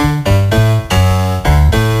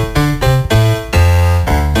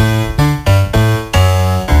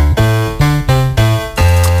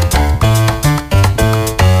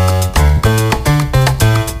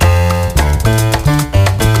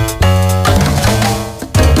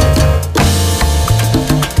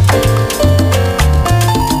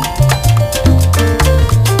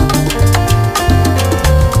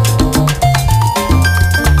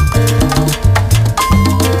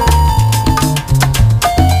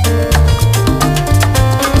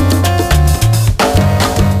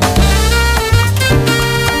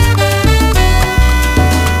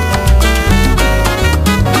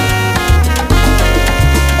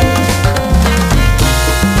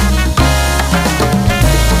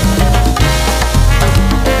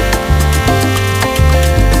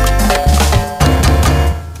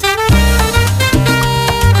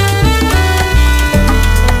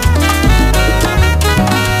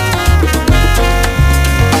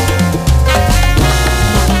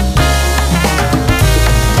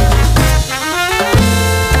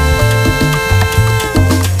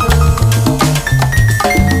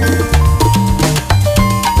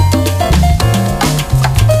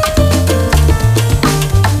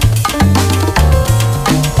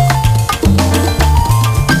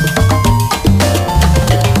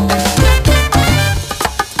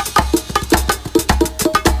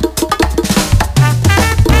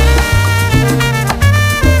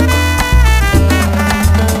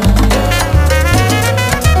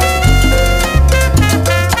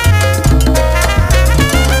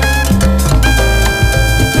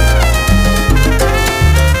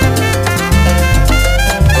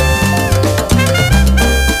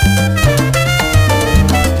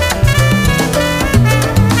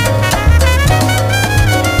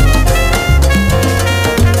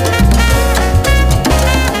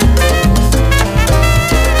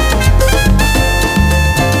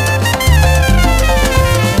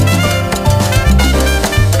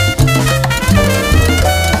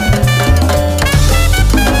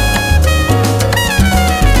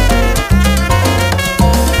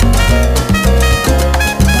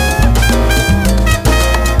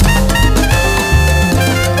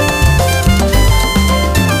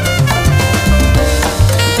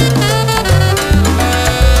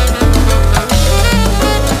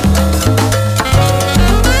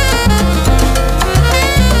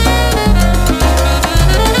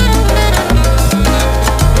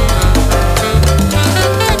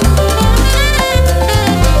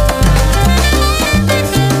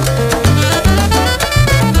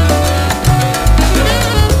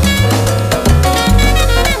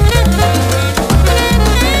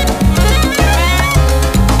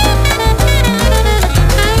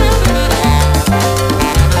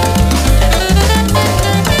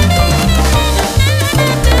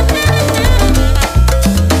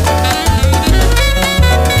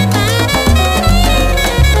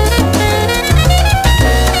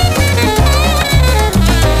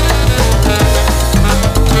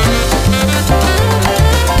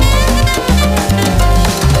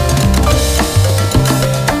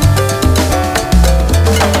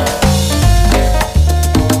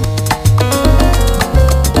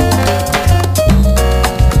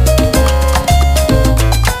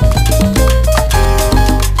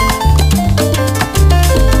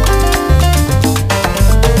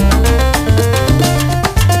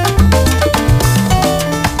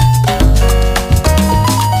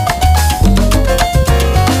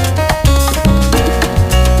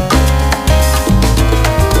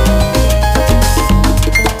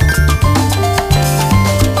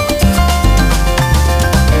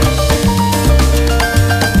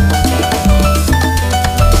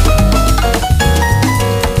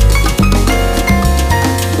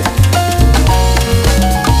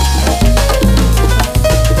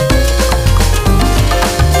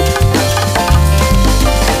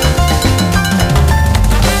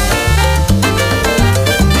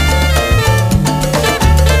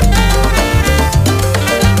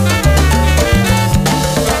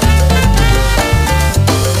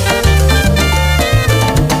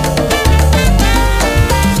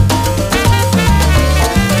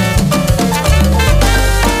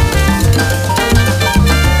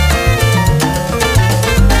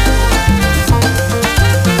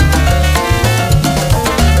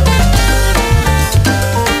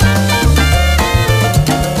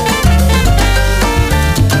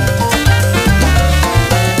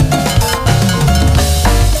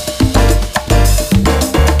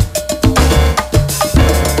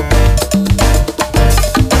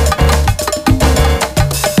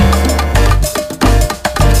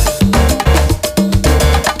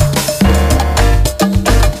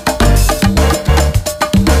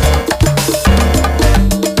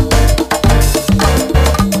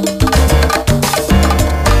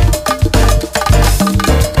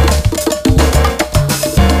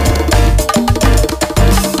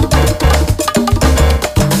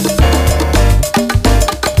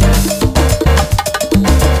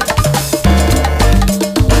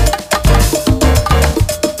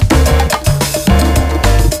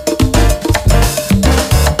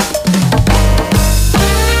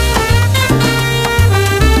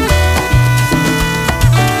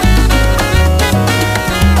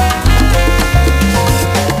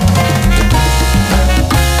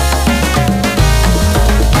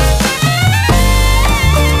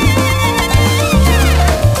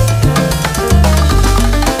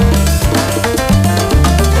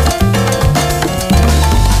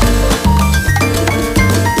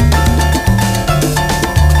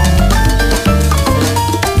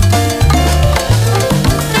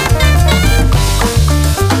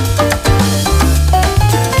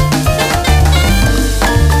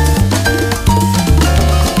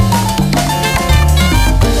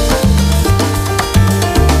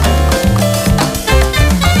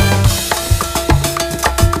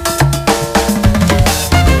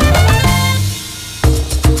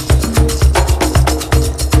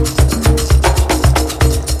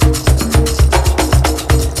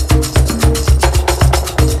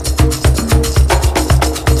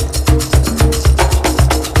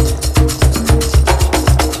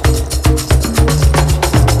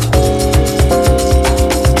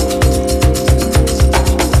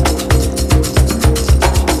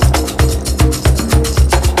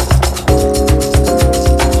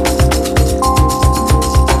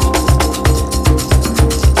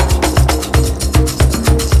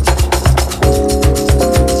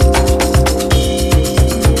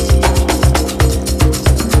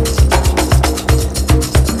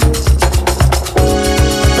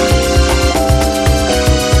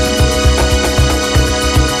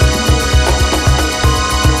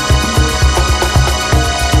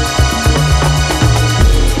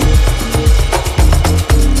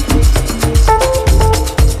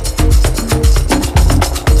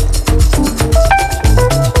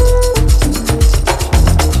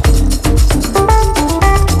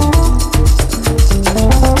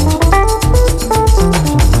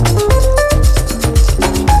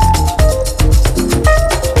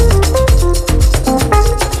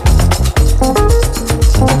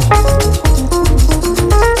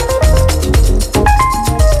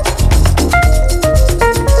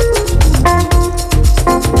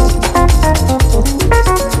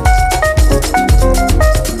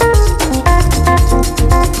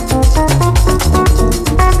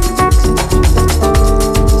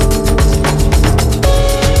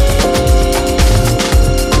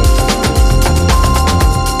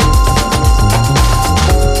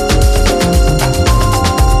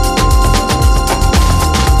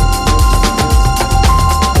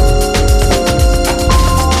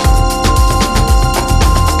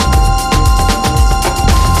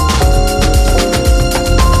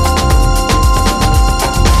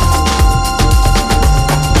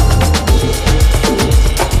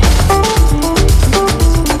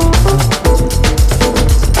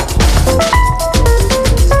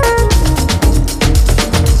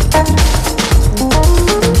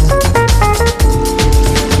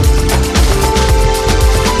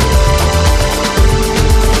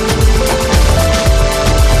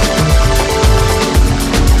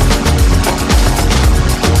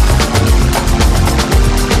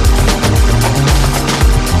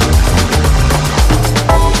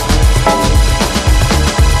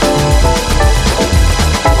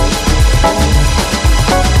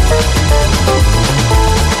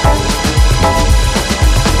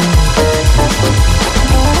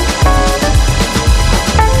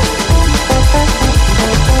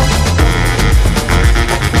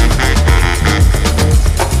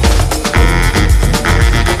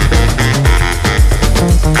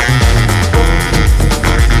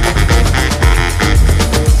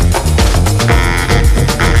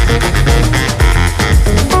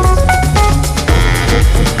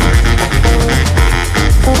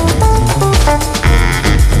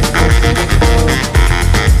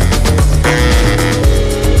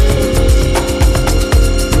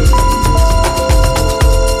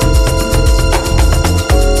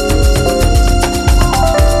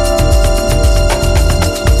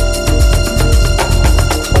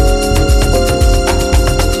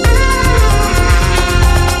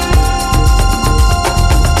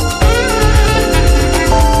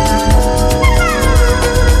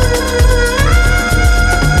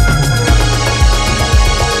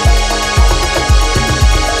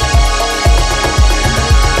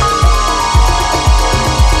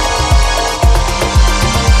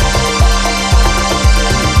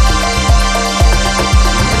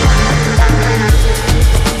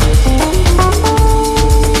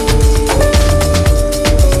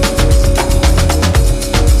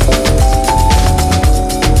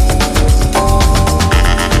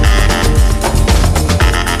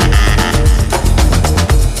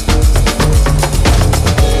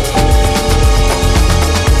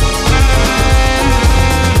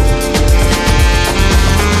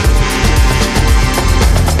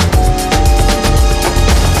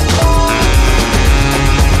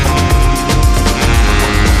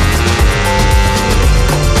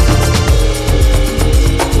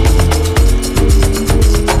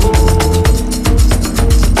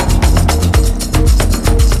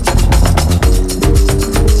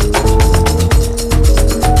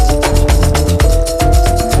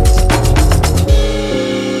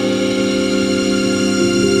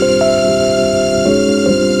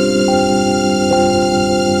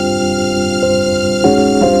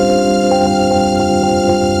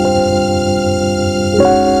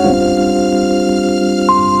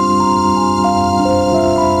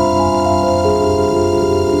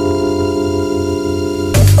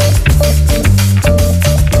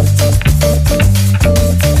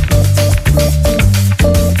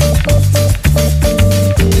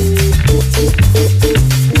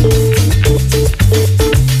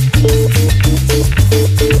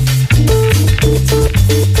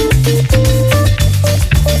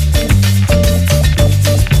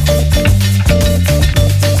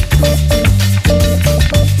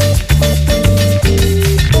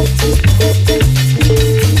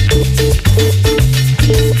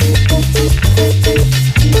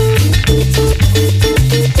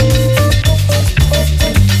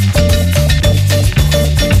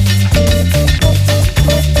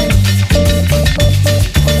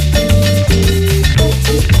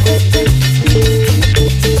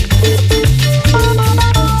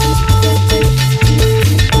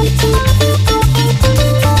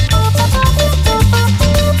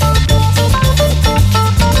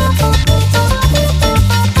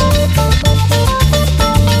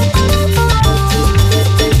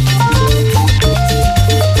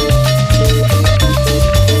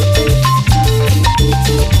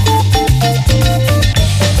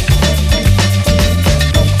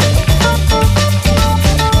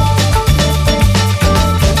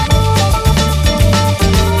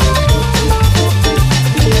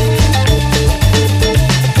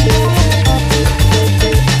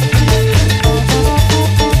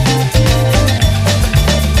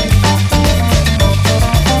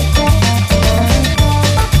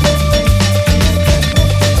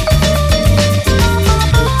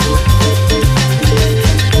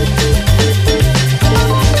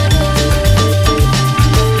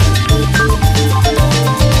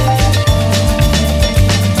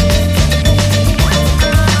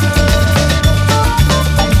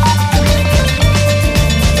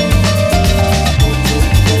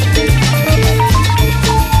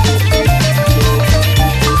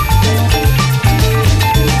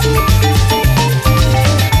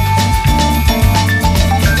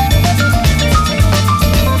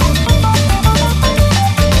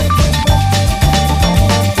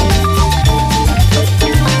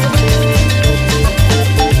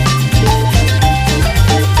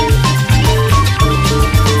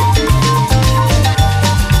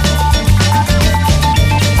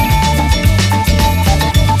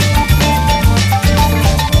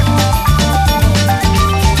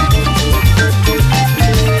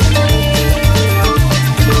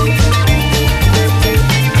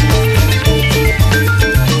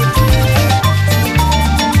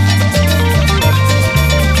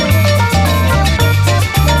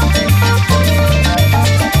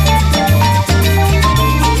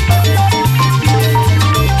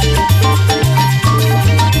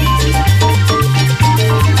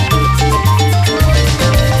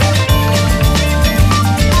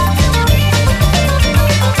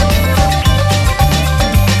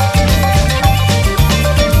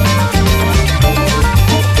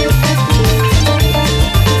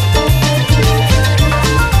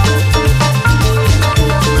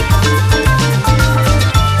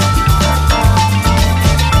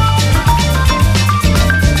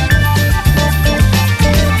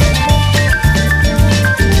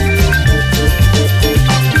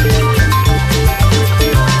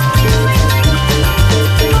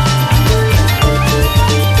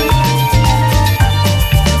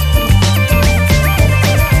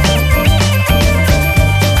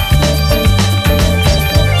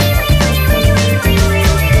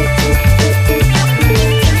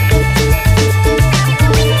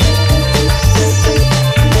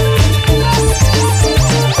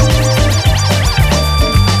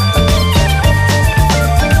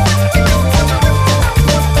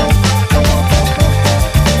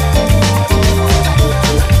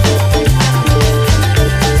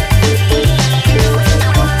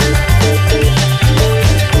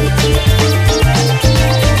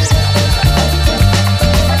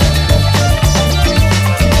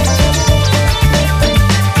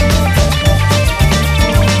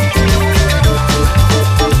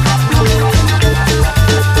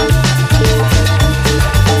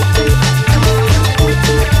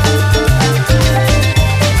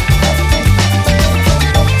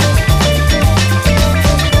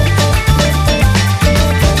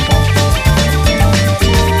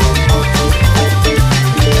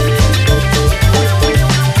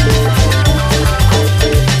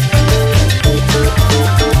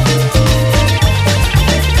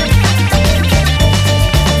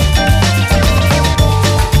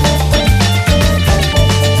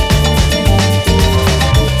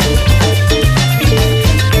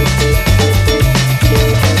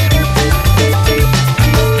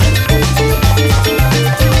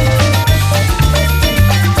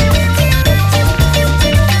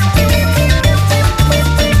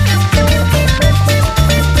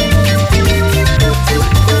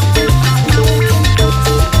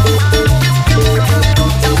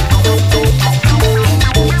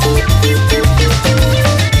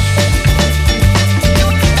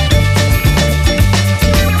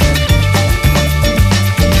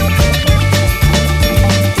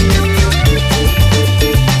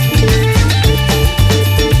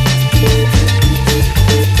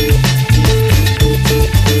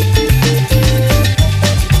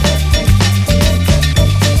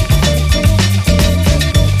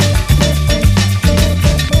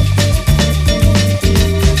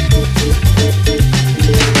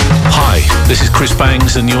 Chris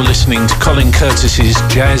Bangs, and you're listening to Colin Curtis's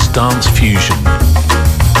Jazz Dance Fusion.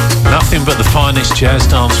 Nothing but the finest jazz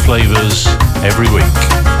dance flavours every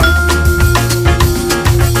week.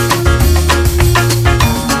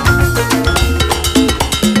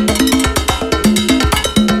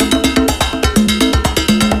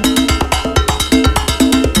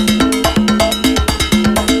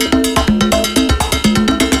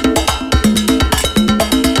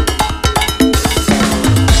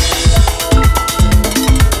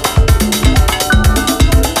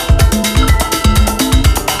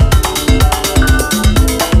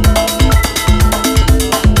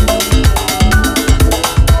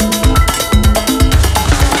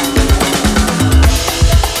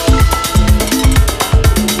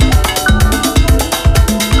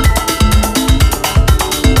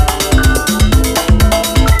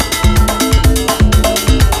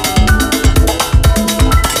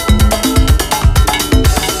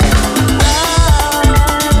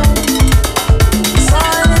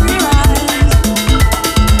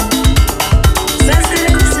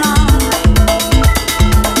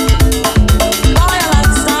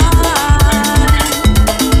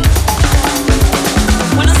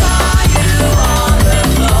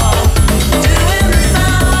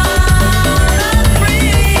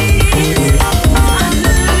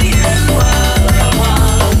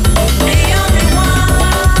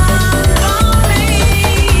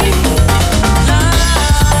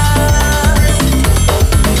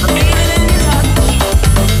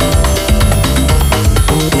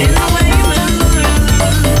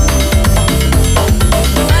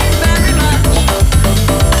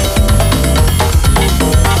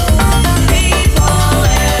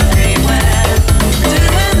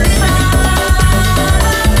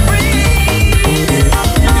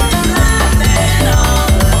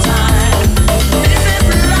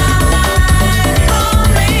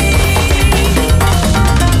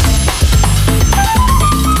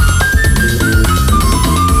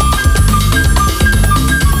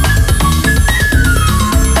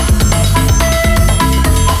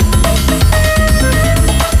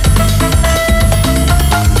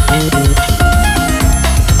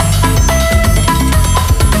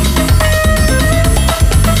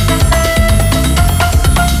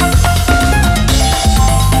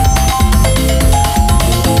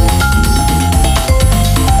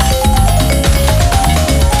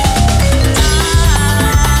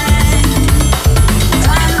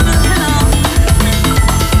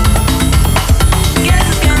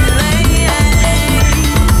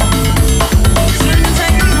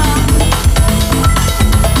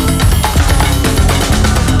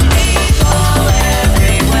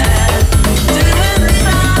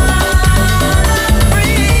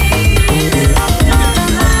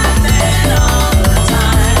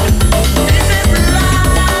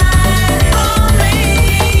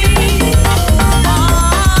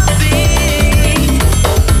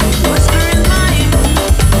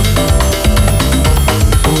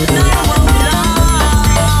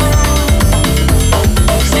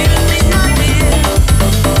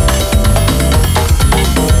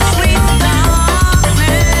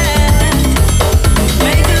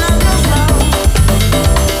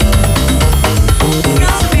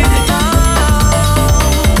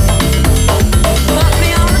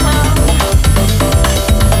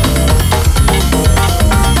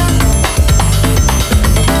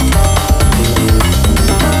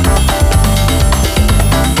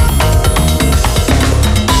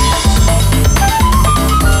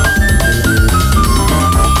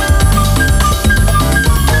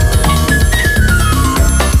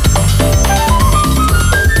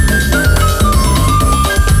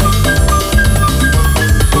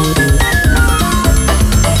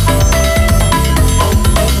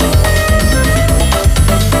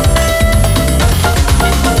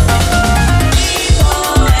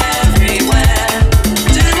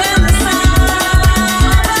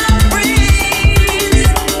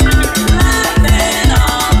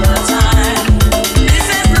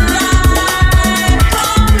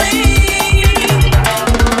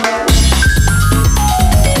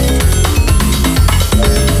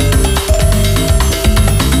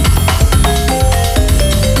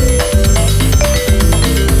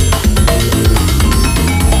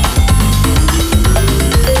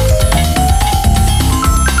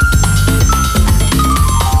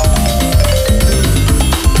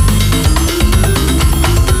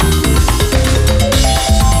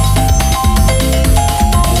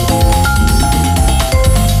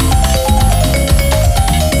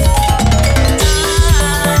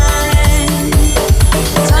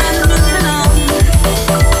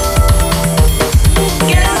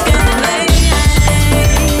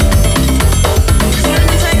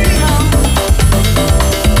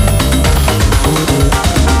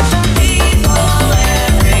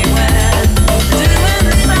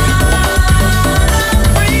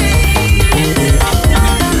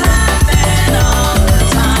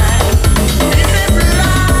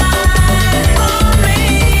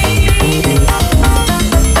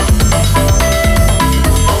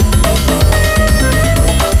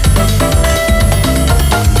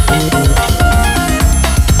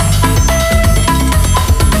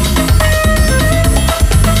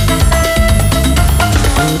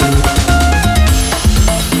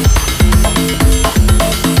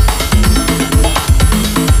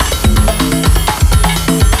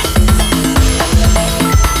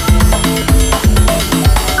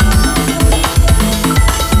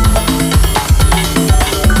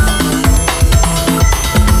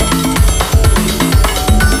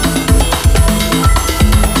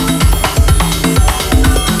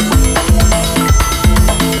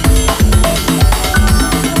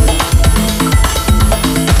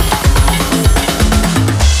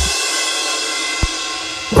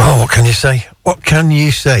 Oh, what can you say? What can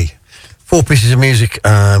you say? 4 pieces of music,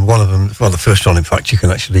 one of them, well, the first one, in fact, you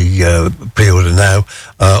can actually pre-order now,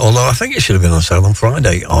 although I think it should have been on sale on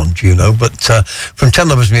Friday on Juno, but from 10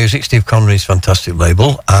 Lovers Music, Steve Connery's fantastic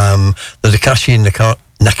label, the Takashi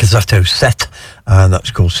Nakazato set, and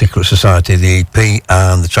that's called Secret Society, the EP,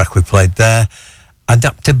 and the track we played there,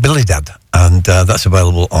 Adaptabilidad, and that's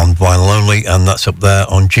available on vinyl only, and that's up there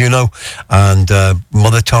on Juno and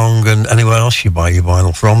Mother Tongue and anywhere else you buy your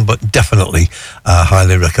vinyl from, but definitely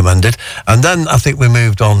highly recommended. And then I think we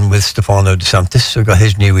moved on with Stefano De Santis, who got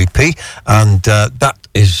his new EP, and that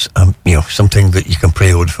is something that you can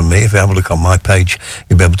pre-order from me. If you have a look on my page,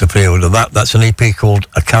 you'll be able to pre-order that. That's an EP called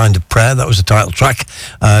A Kind of Prayer. That was the title track.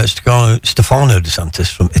 Stefano De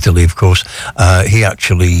Santis from Italy, of course. He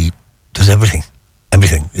actually does everything.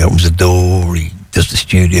 He opens the door, he does the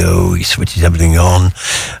studio, he switches everything on,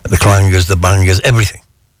 the clangers, the bangers, everything,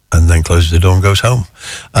 and then closes the door and goes home.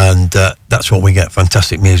 And that's what we get,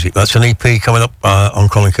 fantastic music. That's an EP coming up on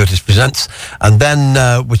Colin Curtis Presents, and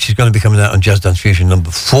then which is going to be coming out on Jazz Dance Fusion number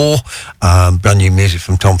 4, brand new music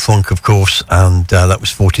from Tom Funk, of course, and that was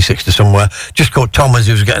 46 to Somewhere. Just caught Tom as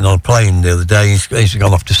he was getting on a plane the other day. He's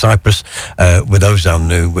gone off to Cyprus with Ozan,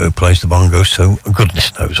 who plays the bongos, so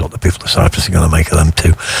goodness knows what the people of Cyprus are going to make of them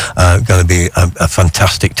too. Going to be a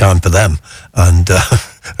fantastic time for them, and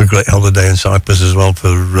a great holiday in Cyprus as well for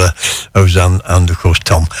Ozan and, of course,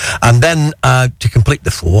 Tom. And then to complete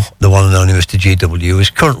the 4, the one and only Mr. GW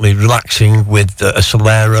is currently relaxing with a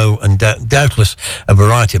Solero and doubtless a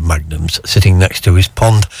variety of Magnums sitting next to his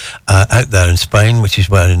pond out there in Spain, which is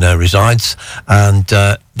where he now resides. And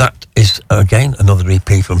that is, again, another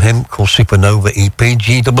EP from him called Supernova EP.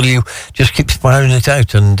 GW just keeps firing it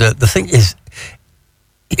out. And the thing is,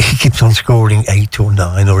 he keeps on scoring 8 or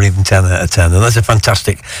 9 or even 10 out of 10. And that's a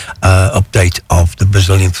fantastic update of the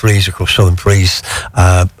Brazilian Freeze. Of course, Southern Freeze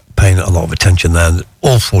paying a lot of attention there.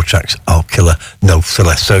 All 4 tracks are killer, no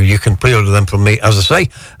filler. So you can pre-order them from me, as I say.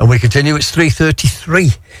 And we continue. It's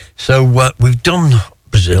 3:33. So we've done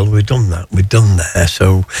Brazil, we've done that, we've done there.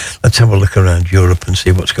 So let's have a look around Europe and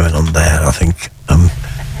see what's going on there, I think.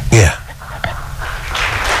 Yeah.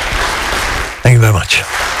 Thank you very much.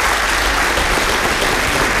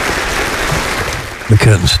 The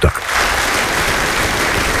curtain's stuck.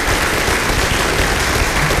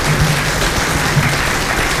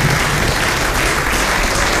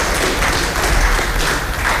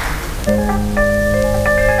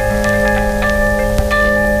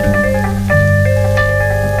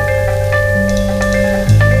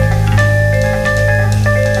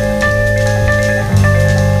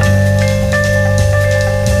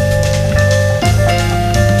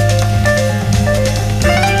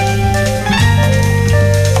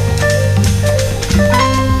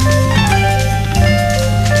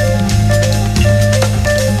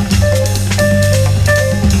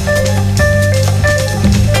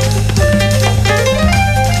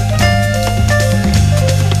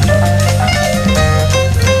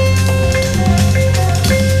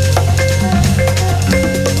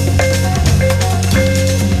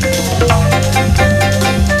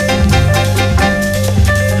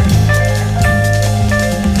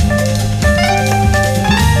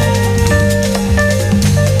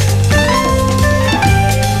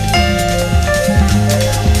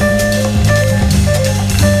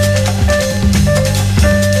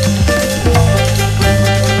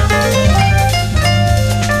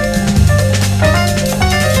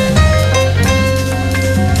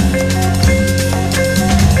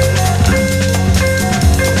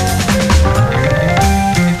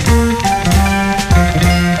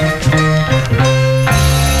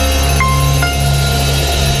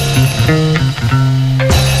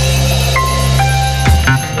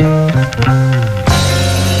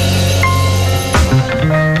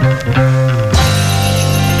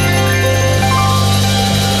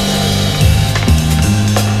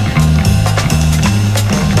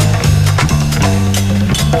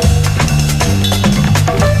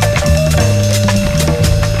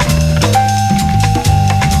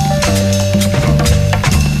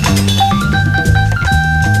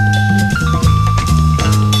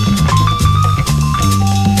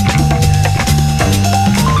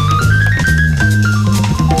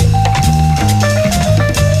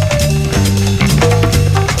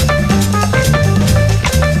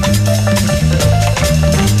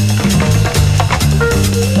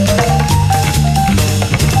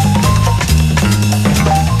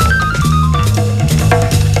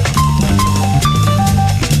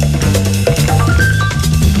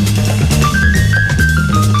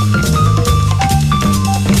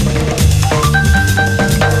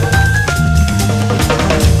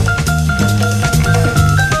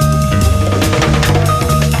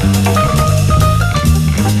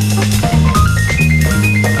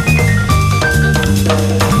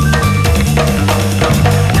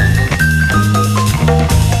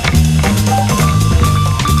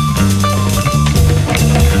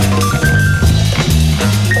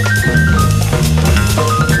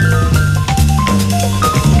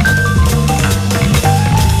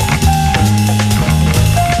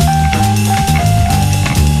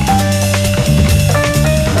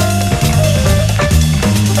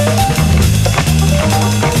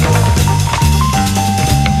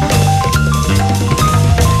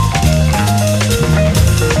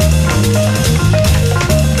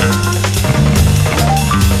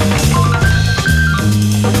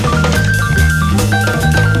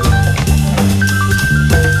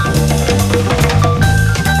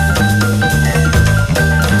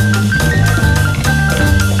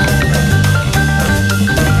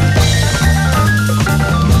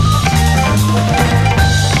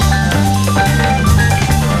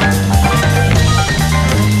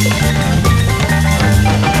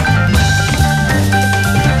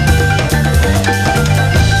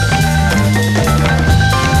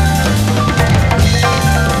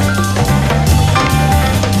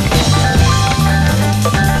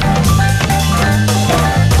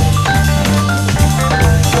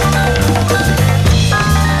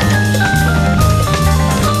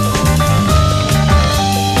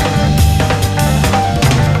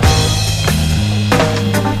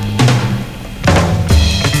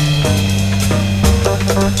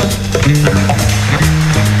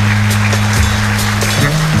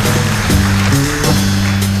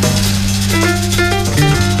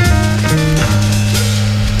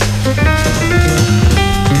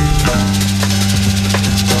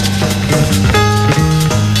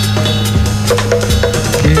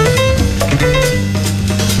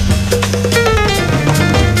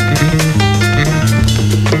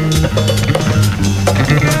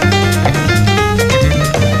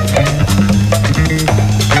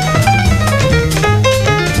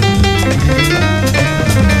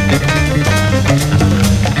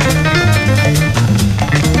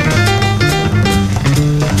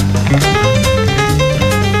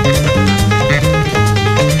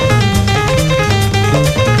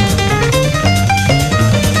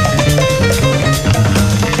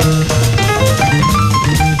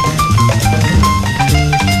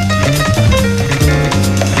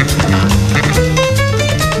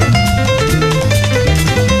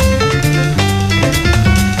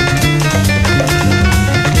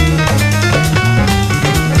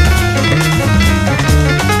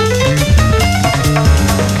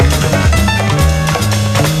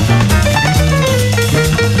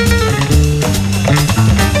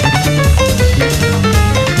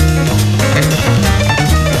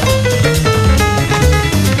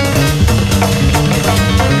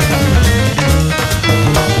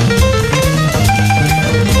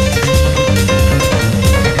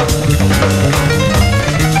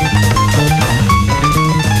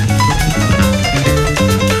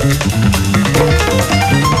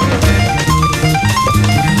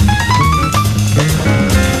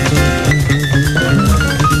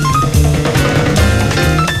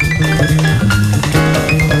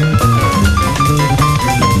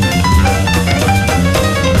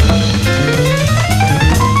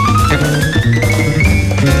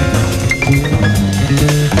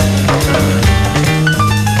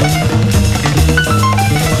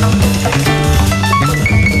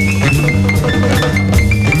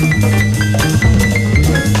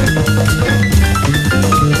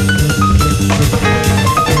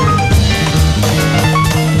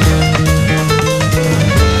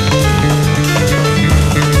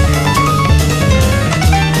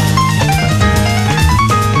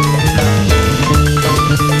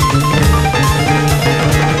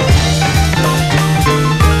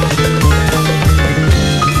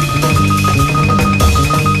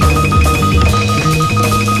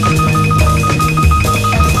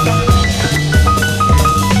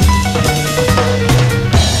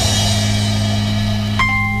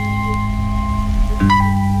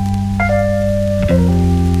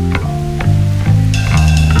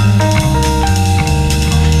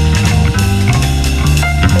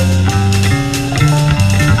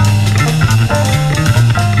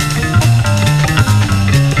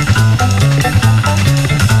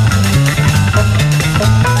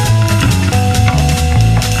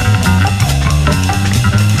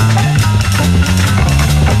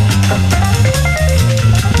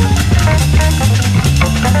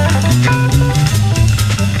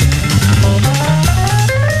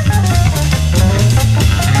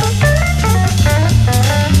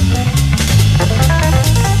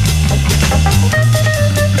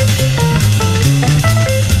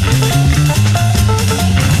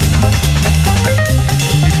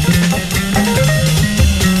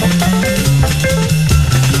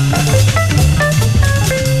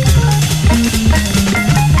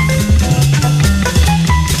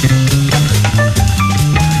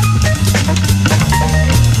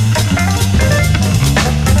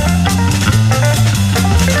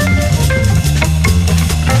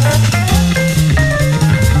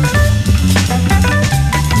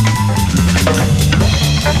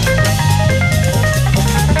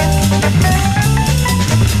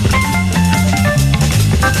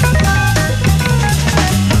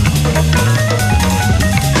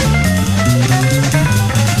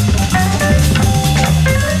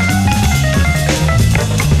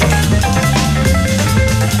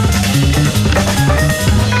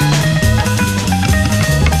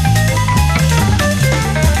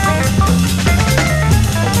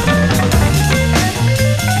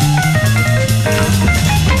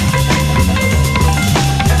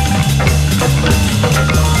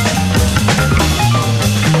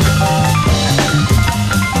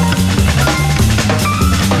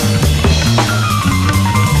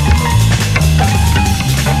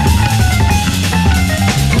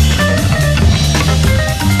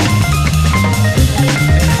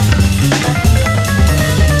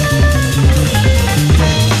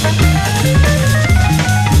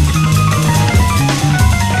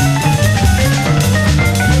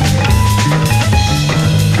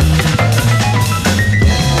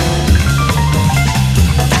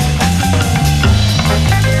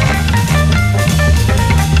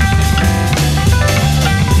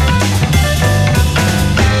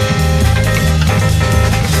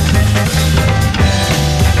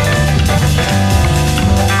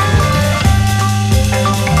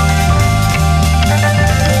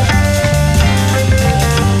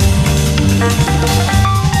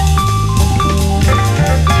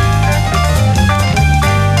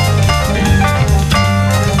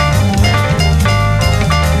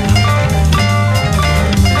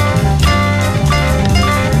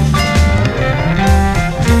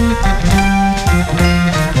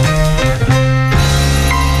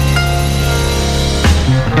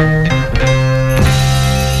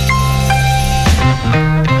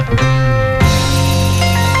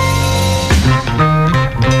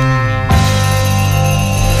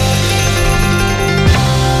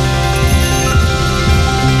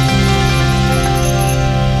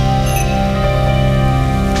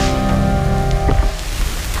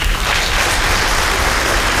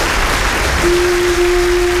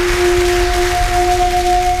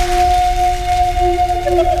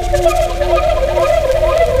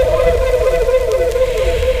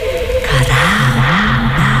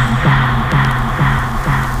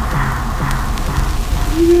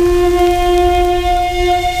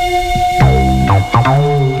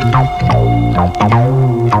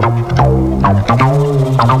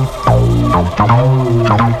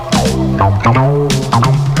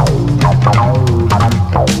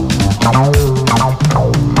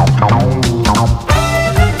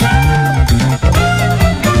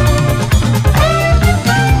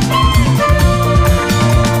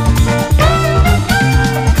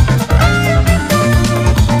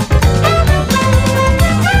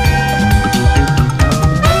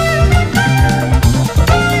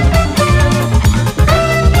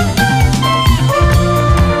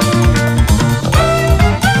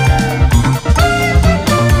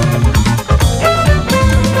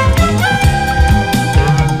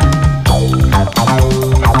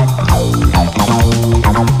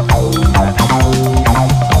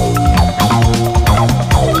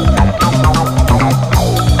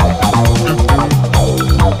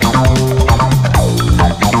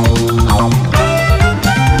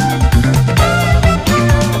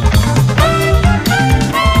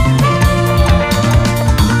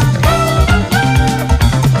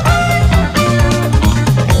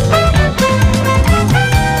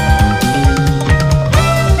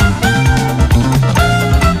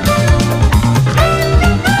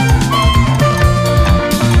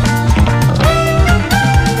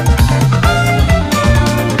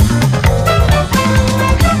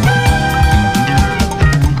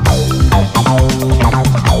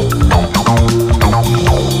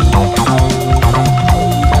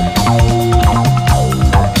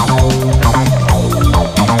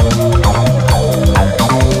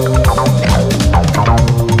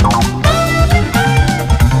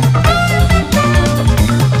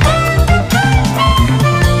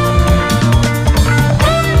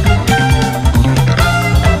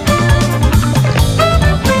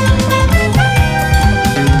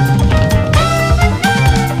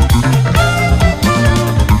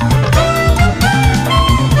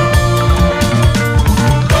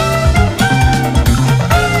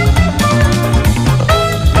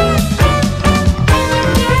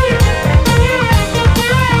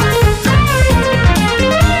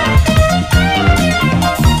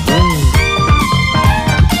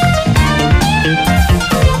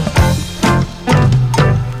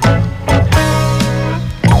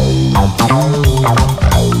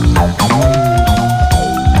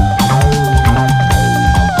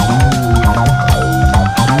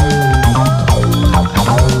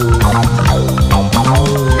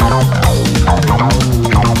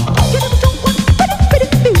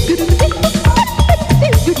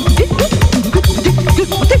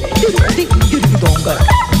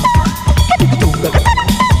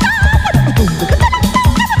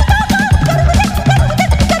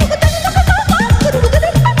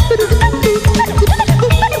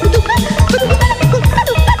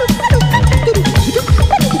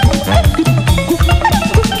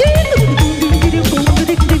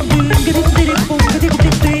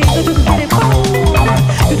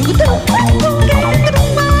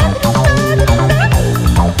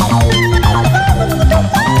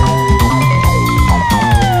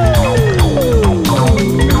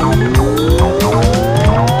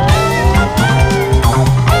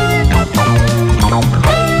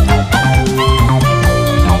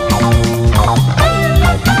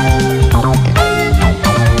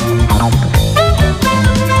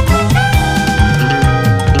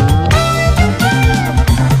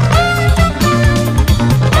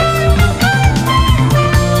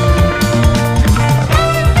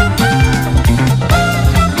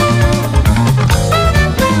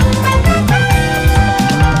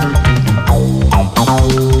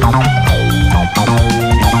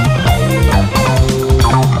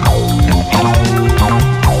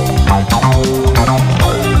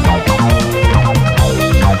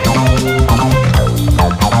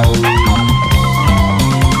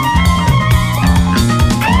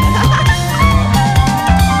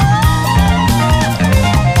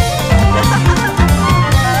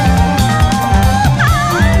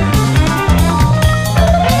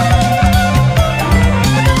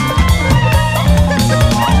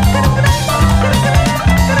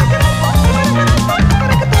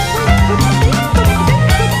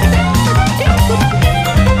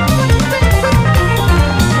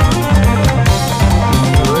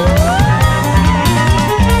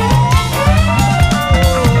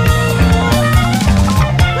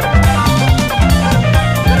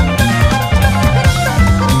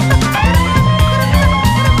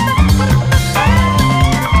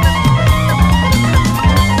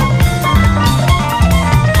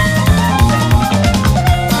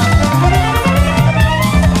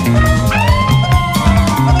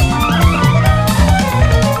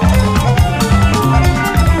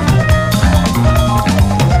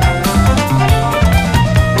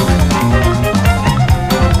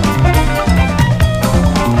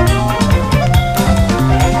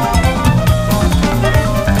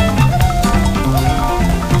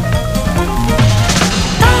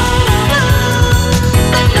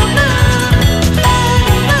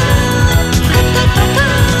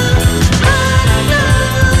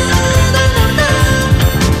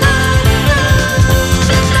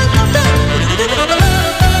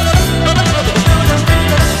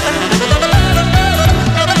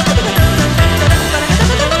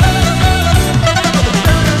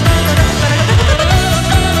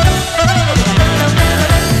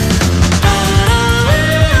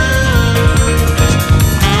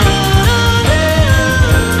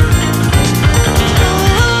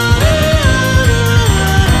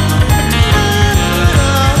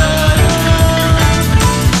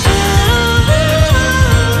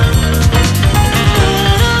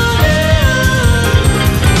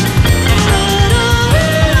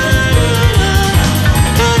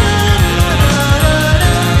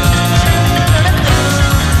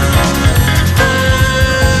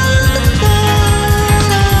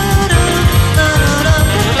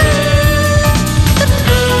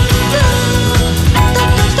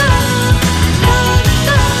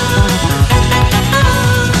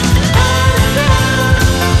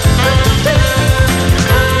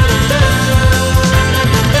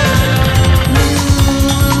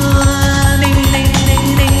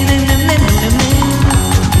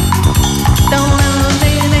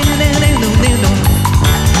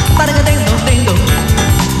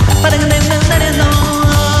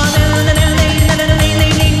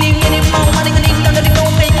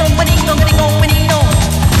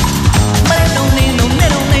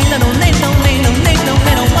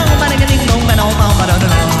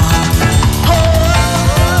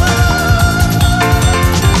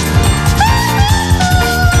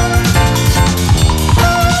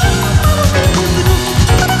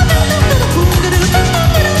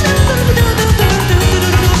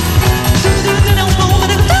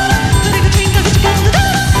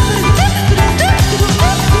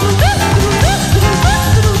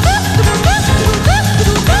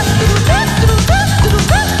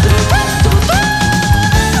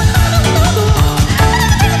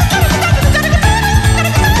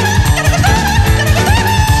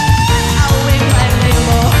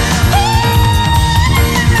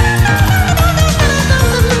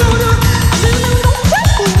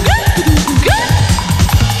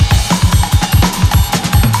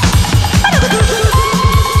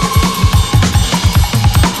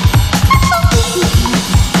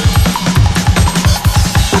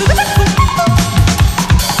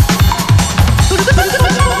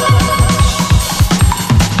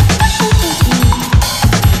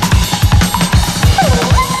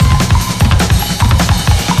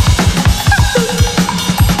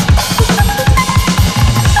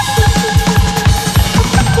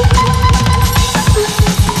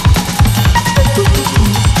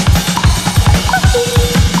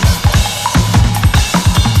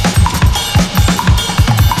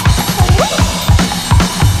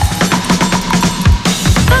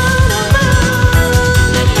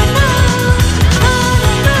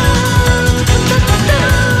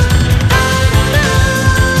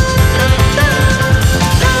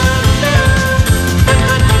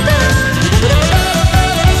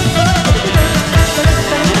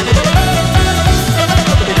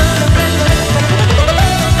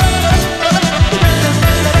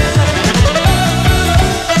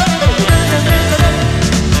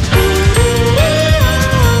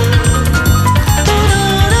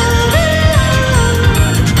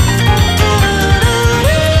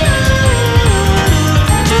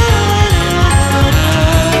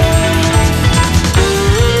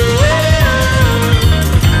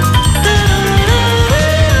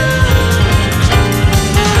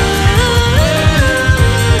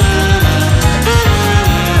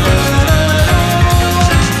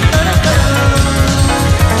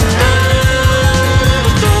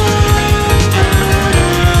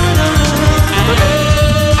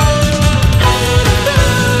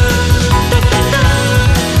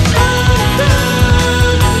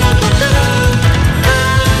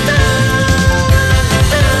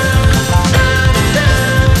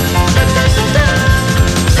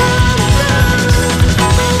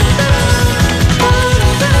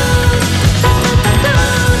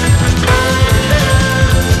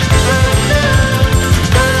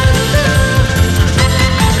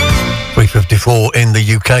 24 in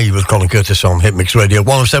the UK with Colin Curtis on Hitmix Radio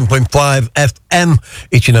 107.5 FM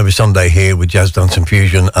each and every Sunday here with Jazz Dance and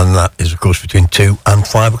Fusion, and that is of course between 2 and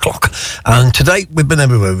 5 o'clock. And today we've been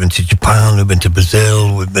everywhere. We've been to Japan, we've been to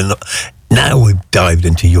Brazil, now we've dived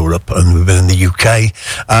into Europe, and we've been in the UK.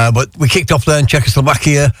 But we kicked off there in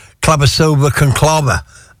Czechoslovakia. Klavesova Konklava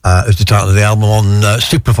is the title of the album on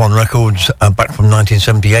Superphone Records back from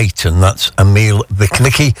 1978, and that's Emil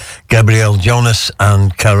Viknicki, Gabriel Jonas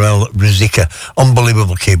and Karel Rizika.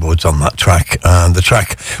 Unbelievable keyboards on that track, and the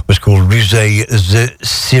track was called Ruse the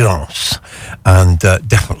Silence, and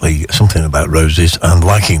definitely something about roses and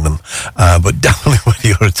liking them, but definitely with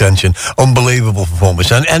your attention. Unbelievable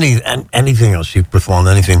performance, and anything else you perform,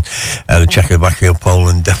 anything Czechoslovakia or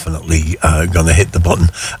Poland, definitely gonna hit the button.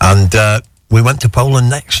 And we went to Poland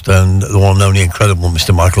next, and the one and only incredible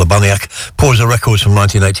Mr. Michael Abaniak. Pausa Records from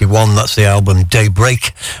 1981, that's the album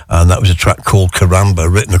Daybreak, and that was a track called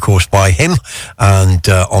Karamba, written of course by him. And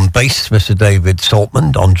on bass, Mr. David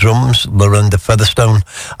Saltman. On drums, Lorenda Featherstone.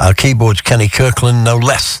 Keyboards, Kenny Kirkland, no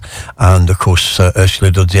less. And of course,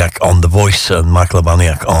 Ursula Dudziak on the voice, and Michael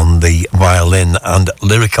Abaniak on the violin and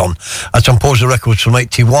lyricon. That's on Pausa Records from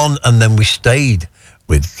 81, and then we stayed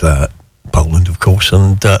with Poland, of course,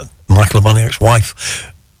 and Michael Abaniak's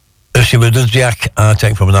wife, Ursula Dudziak,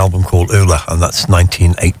 taken from an album called Ula, and that's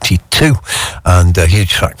 1982. And a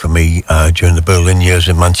huge track for me during the Berlin years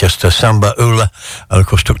in Manchester, Samba Ula, and of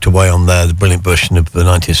course tucked away on there the brilliant version of the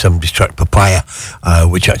 1970s track Papaya,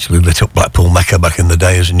 which actually lit up Blackpool Mecca back in the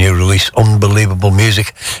day as a new release. Unbelievable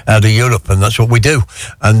music out of Europe, and that's what we do.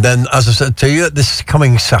 And then, as I said to you, this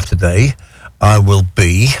coming Saturday, I will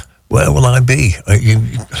be... Where will I be? You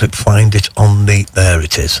find it on the... There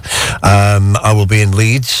it is. I will be in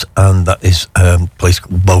Leeds, and that is a place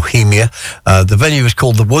called Bohemia. The venue is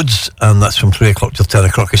called The Woods, and that's from 3 o'clock till 10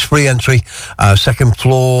 o'clock. It's free entry. Second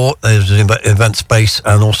floor, there's an event space,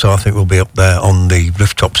 and also I think we'll be up there on the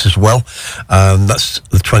rooftops as well. That's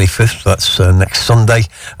the 25th. That's next Sunday.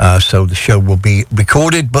 So the show will be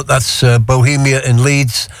recorded, but that's Bohemia in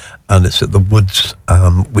Leeds, and it's at The Woods,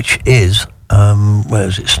 which is... where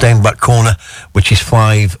is it? Steinbeck Corner, which is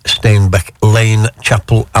 5 Steinbeck Lane,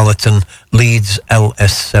 Chapel, Allerton, Leeds,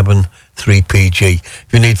 LS7 3PG. If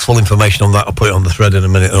you need full information on that, I'll put it on the thread in a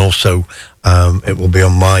minute, and also it will be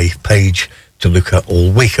on my page to look at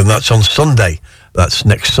all week, and that's on Sunday. That's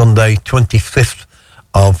next Sunday, 25th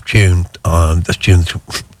of June. That's June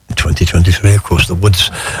 2023, of course, The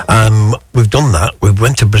Woods. We've done that. We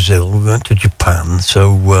went to Brazil, we went to Japan,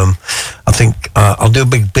 so I think I'll do a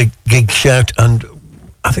big gig shout, and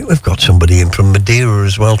I think we've got somebody in from Madeira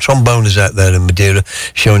as well. Trombone is out there in Madeira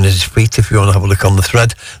showing his feet, if you want to have a look on the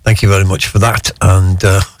thread. Thank you very much for that. And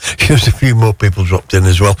there's a few more people dropped in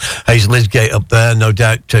as well. Hazel Lisgate up there, no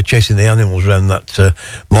doubt, chasing the animals around that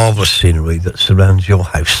marvellous scenery that surrounds your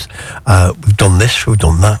house. We've done this, we've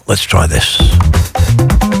done that. Let's try this.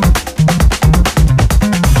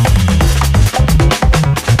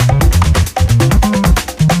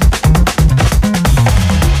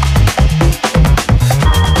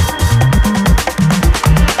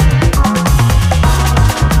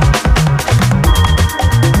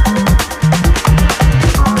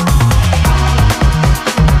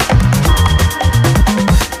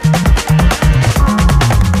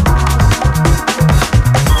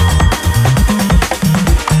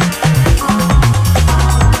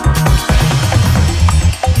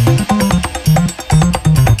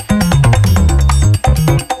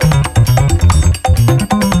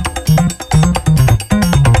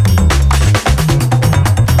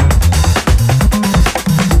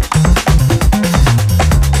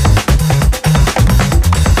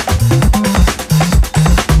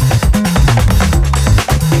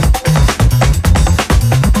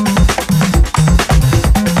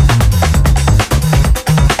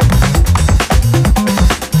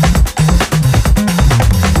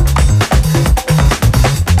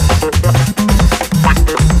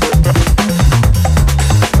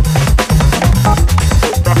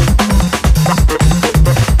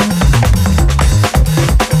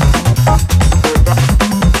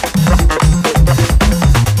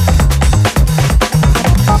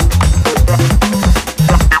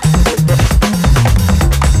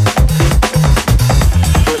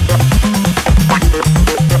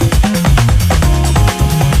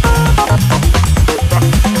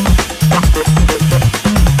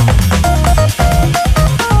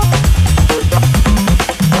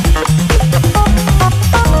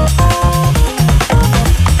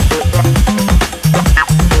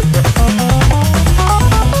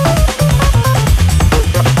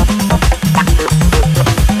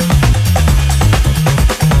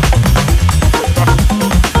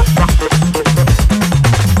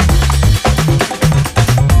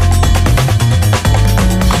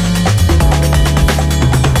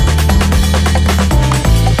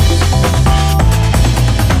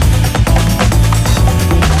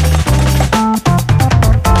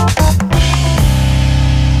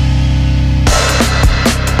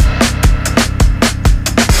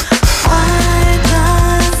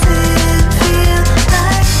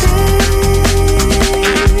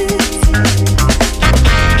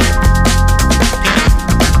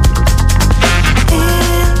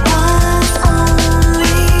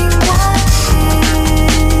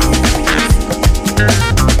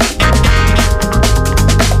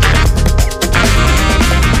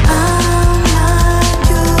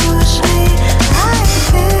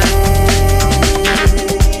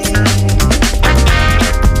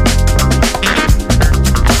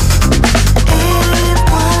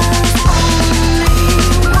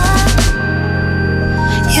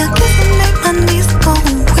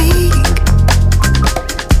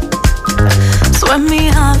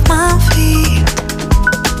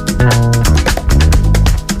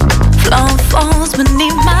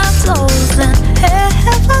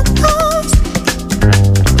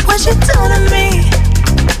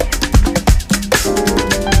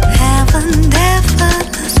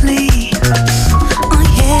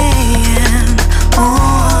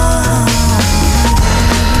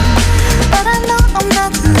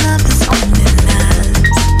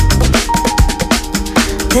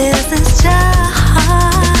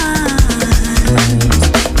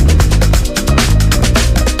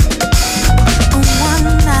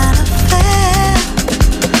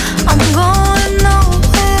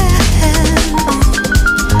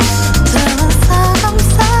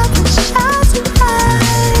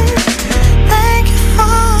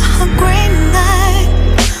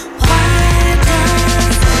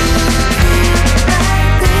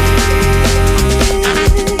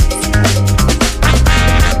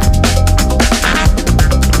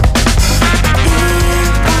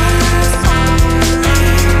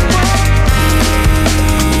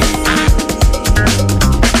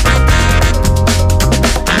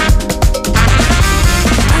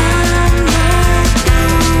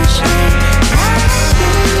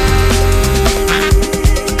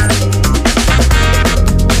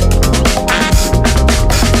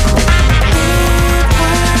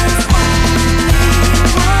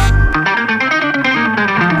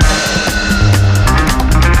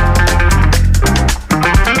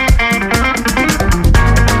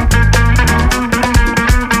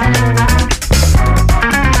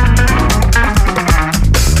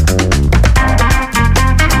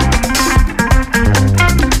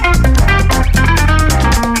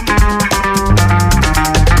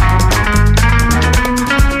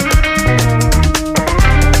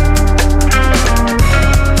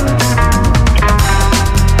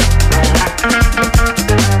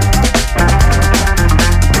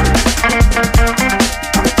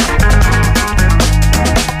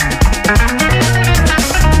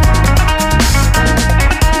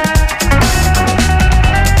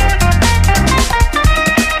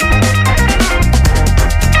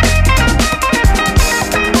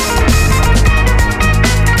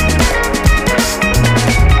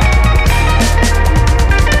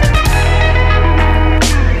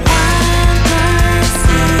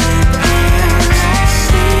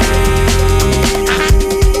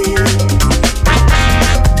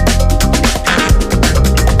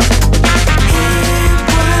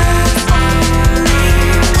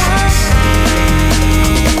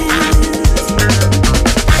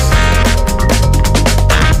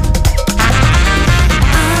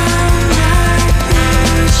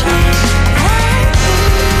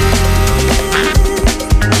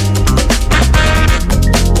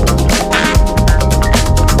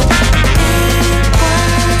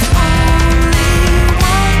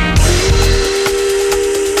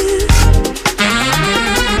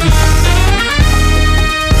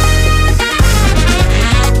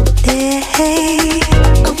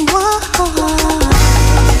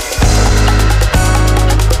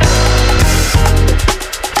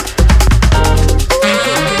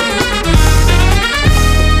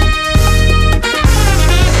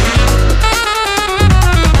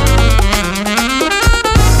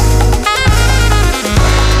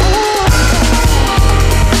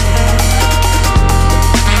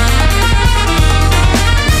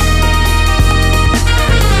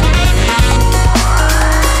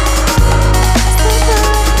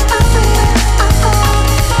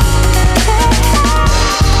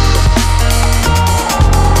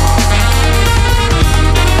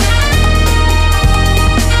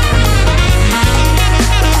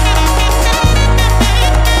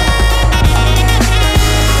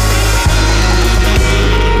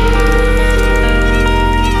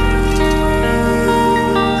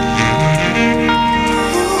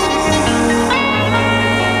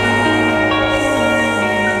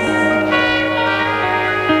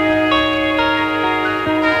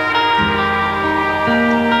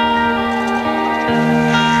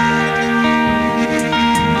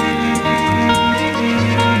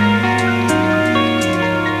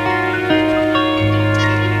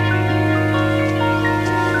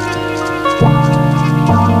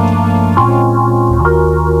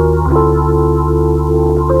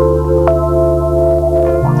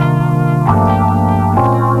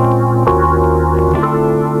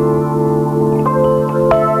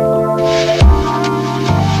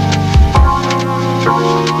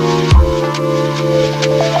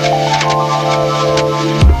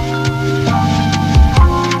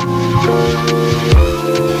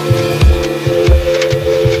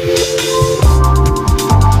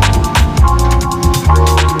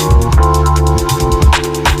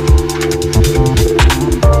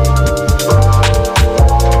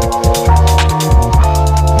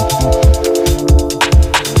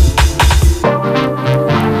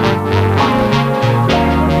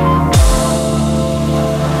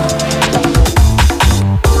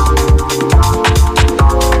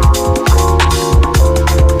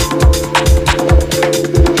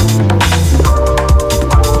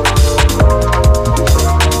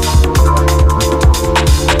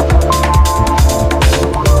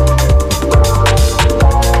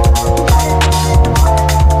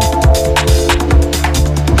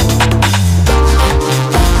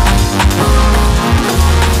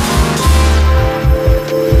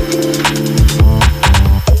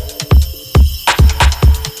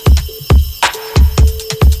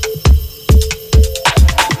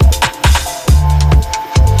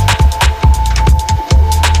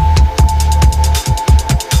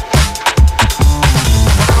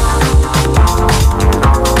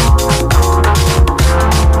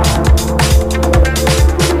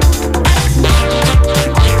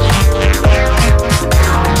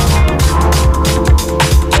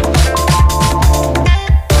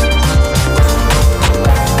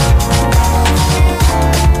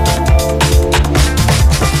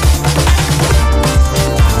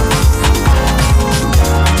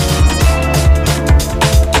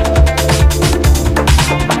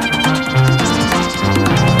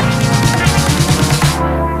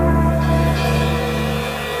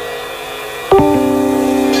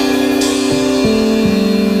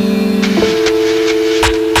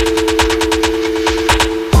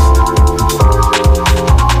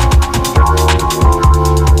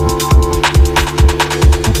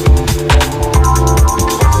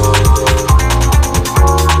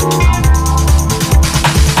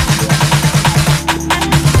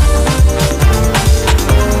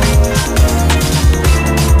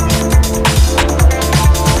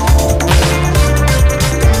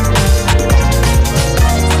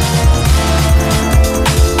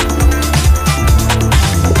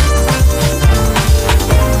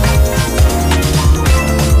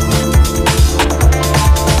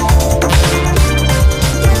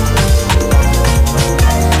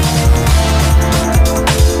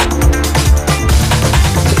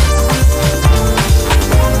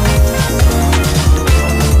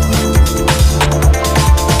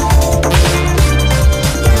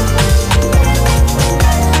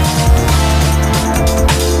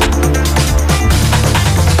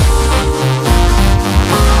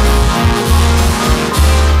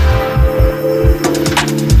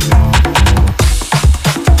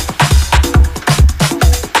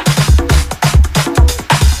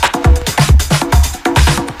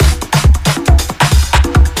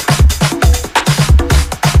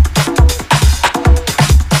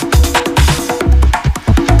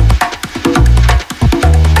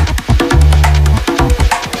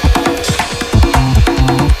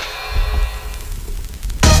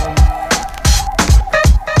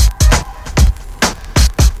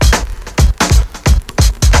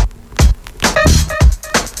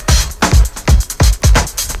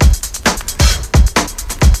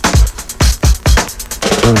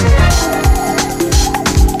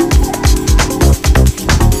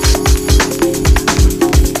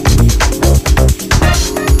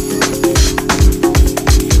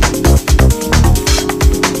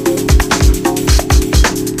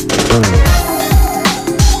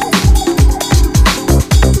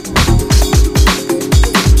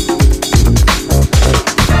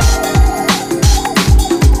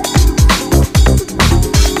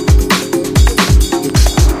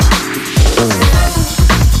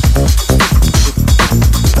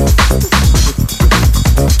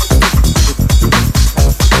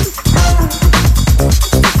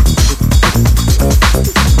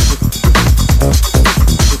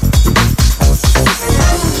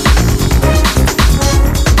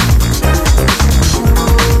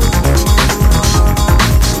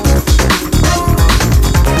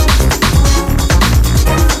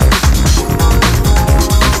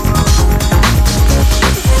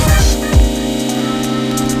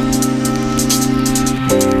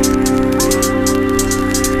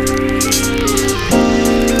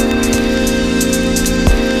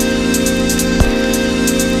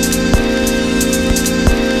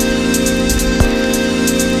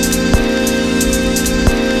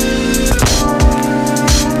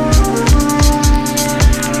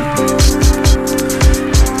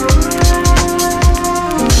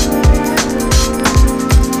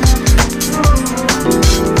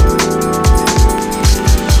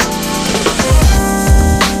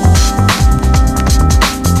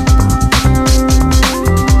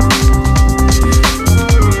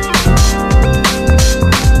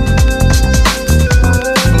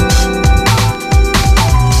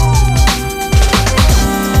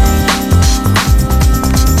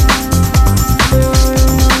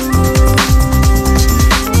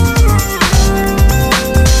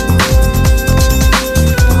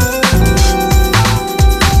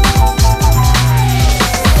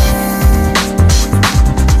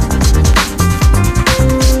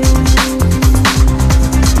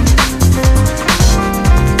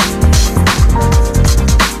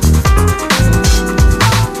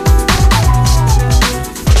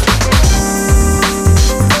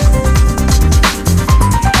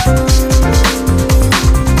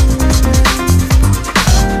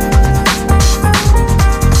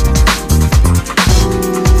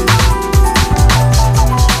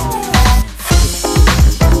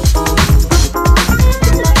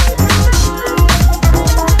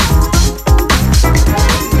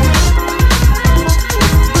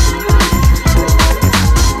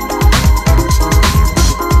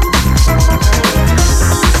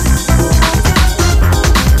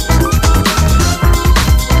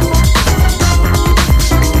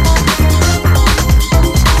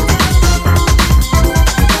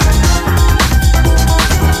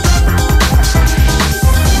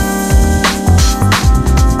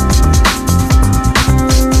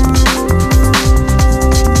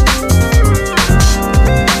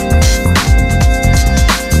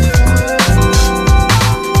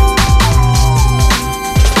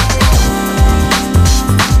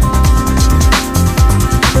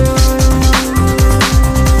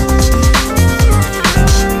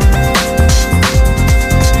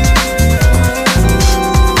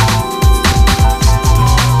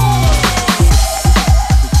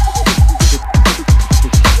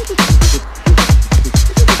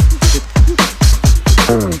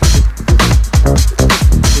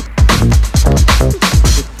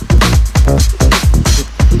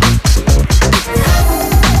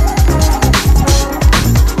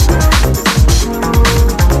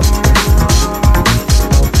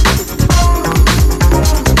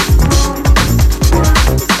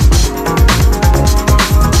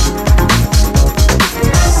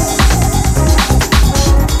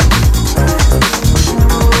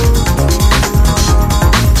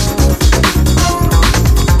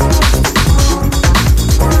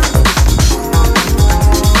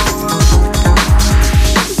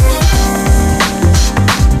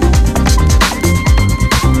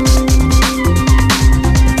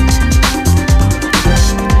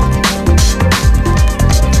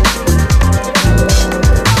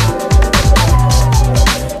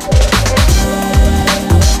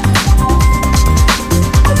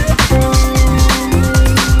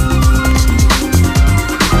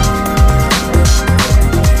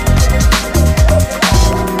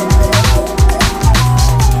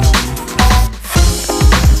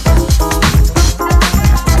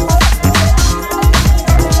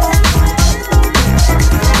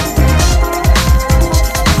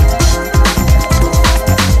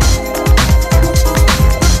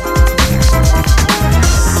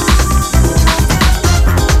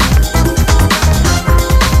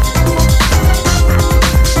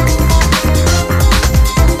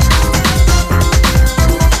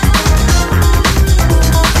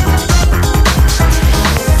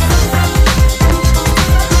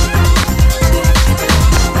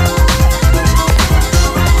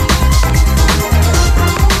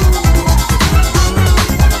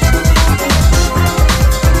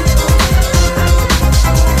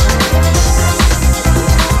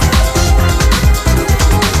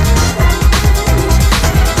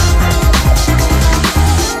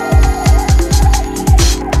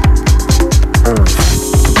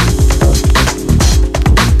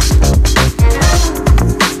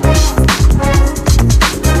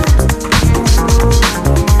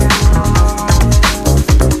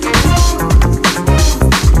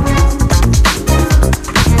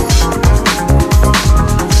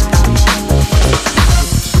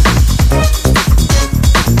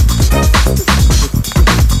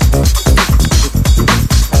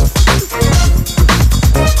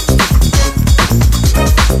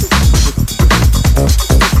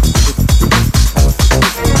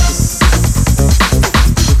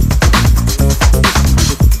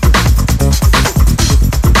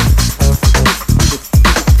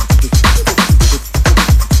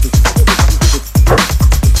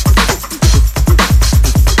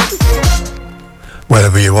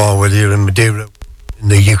 you are, whether you're in Madeira, in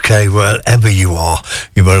the UK, wherever you are,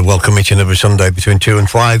 you're very welcome each and every Sunday between 2 and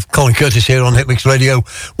 5. Colin Curtis here on Hitmix Radio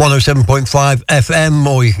 107.5 FM,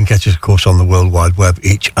 or you can catch us, of course, on the World Wide Web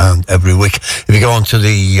each and every week. If you go onto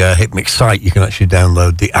the Hitmix site, you can actually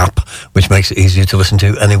download the app, which makes it easier to listen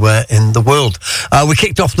to anywhere in the world. We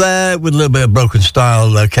kicked off there with a little bit of Broken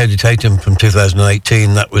Style, Katie Tatum from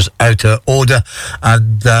 2018. That was Outer Order,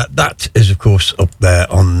 and that is, of course, up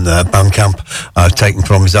there on Bandcamp, taken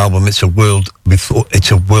from his album It's a World Before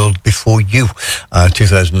You,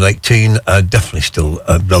 2018. Definitely still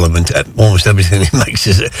relevant. Almost everything he makes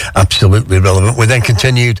is absolutely relevant. We then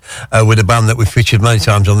continued with a band that we've featured many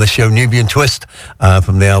times on this show, Nubian Twist,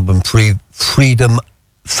 from the album Freedom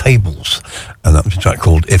Fables, and that was a track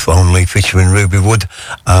called If Only, featuring Ruby Wood.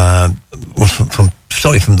 Was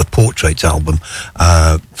from the Portraits album,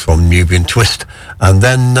 from Nubian Twist. And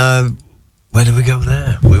then where did we go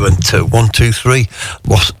there? We went to 1, 2, 3,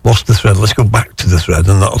 lost the thread. Let's go back to the thread,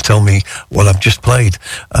 and that'll tell me what I've just played.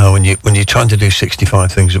 When you're trying to do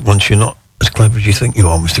 65 things at once, you're not as clever as you think you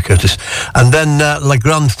are, Mr. Curtis. And then La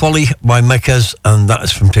Grande Folie by Mekes, and that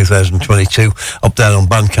is from 2022, up there on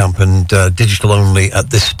Bandcamp and digital only at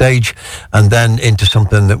this stage. And then into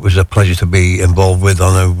something that was a pleasure to be involved with.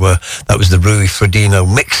 I know that was the Rui Fredino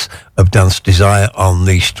mix of Dance Desire on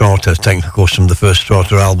the Strata, taken, of course, from the first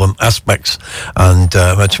Strata album, Aspects, and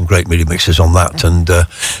I've had some great MIDI mixes on that. And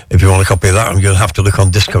if you want a copy of that, I'm going to have to look on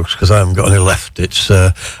Discogs, because I haven't got any left. It's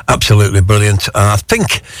absolutely brilliant. I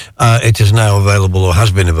think it is now available, or has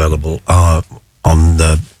been available, on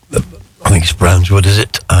I think it's Brownswood, is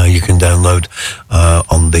it? You can download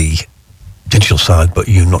on the digital side, but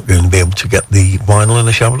you're not going to be able to get the vinyl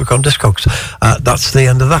unless you have a look on Discogs. That's the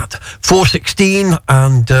end of that. 4:16,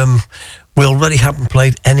 and we already haven't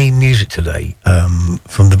played any music today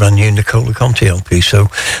from the brand new Nicola Conti LP, so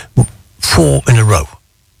 4 in a row,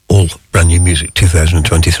 all brand new music,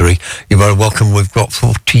 2023. You're very welcome. We've got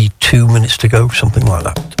 42 minutes to go, something like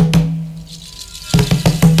that.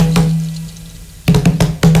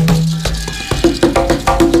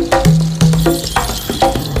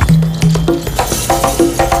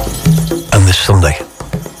 This Sunday,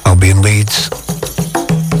 I'll be in Leeds,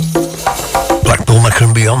 Blackpool, Mecca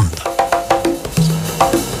and beyond.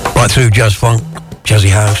 Right through jazz funk, jazzy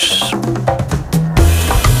house.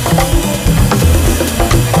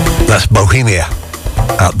 That's Bohemia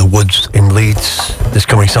at the Woods in Leeds this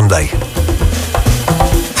coming Sunday.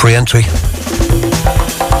 Free entry.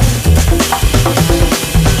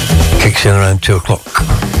 Kicks in around 2 o'clock.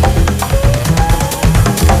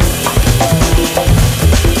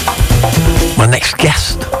 My next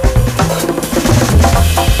guest,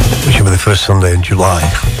 which will be the first Sunday in July,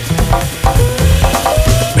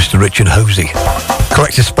 Mr. Richard Hosey,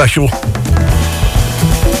 collector special.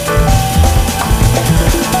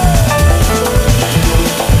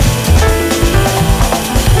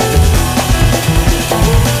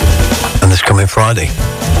 And this coming Friday,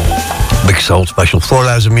 Big Soul special, 4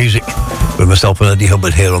 hours of music with myself and Eddie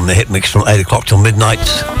Hubbard here on the Hitmix from 8 o'clock till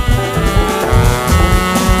midnight.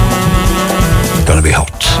 Gonna be hot.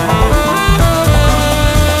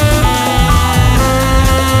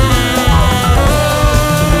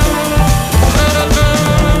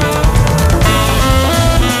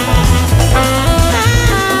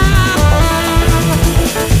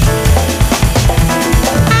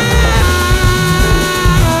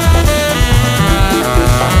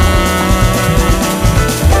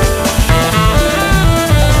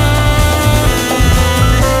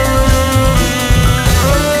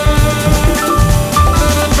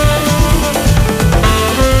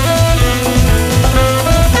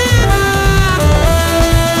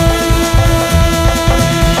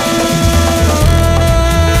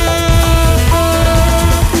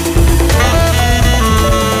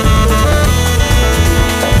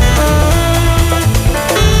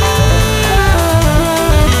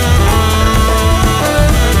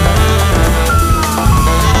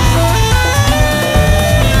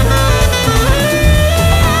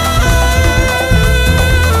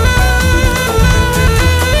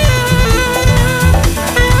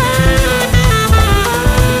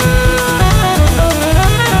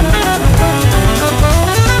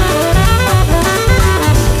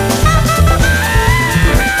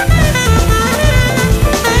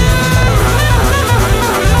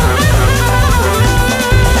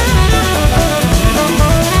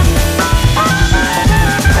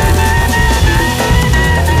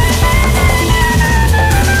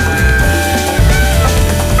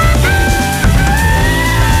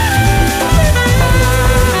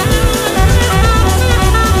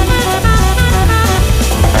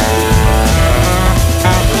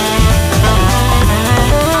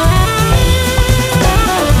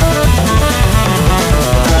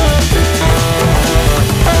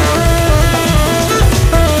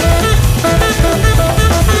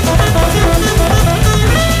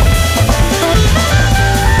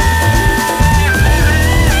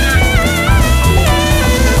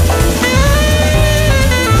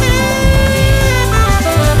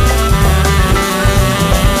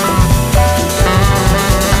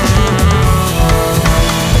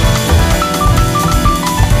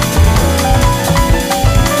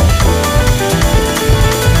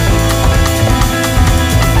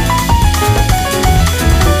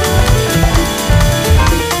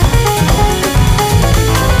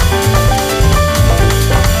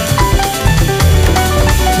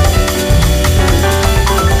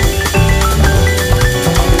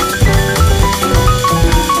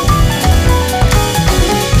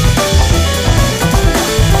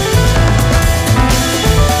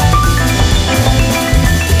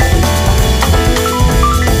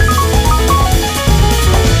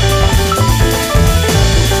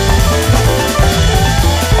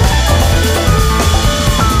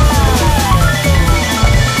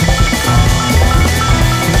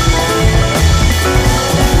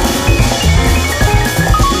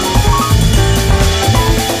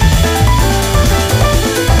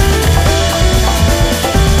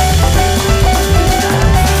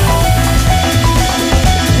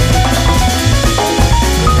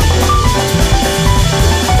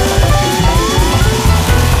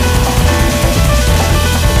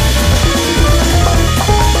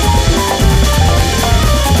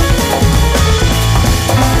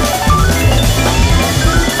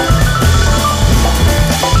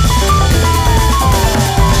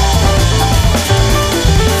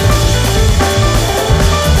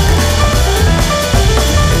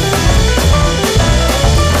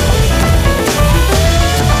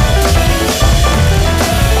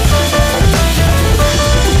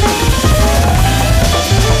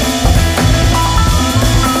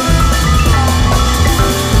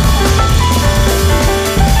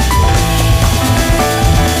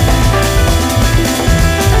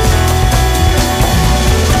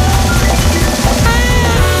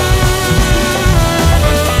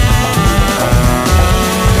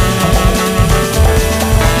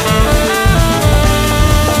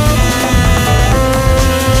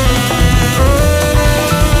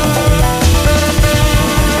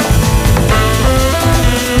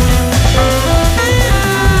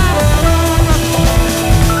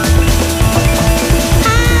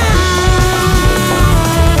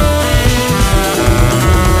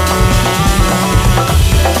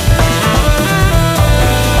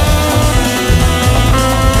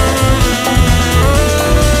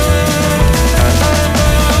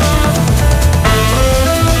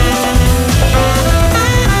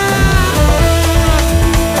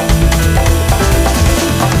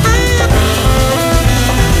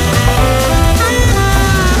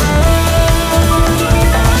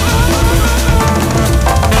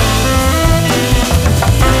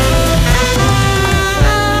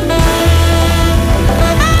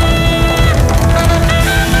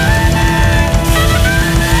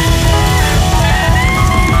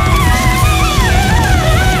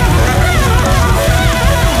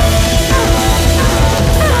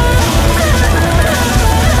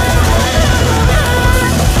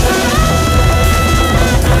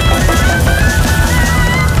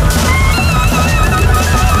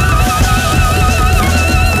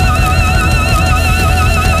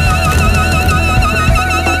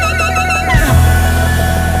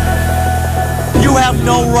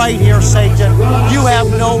 right here, Satan. You have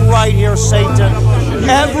no right here, Satan.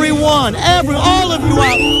 Everyone, all of you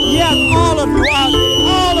out. Yes, all of you out.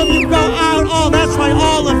 All of you go out. Oh, that's right,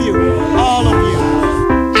 all of you. All of you.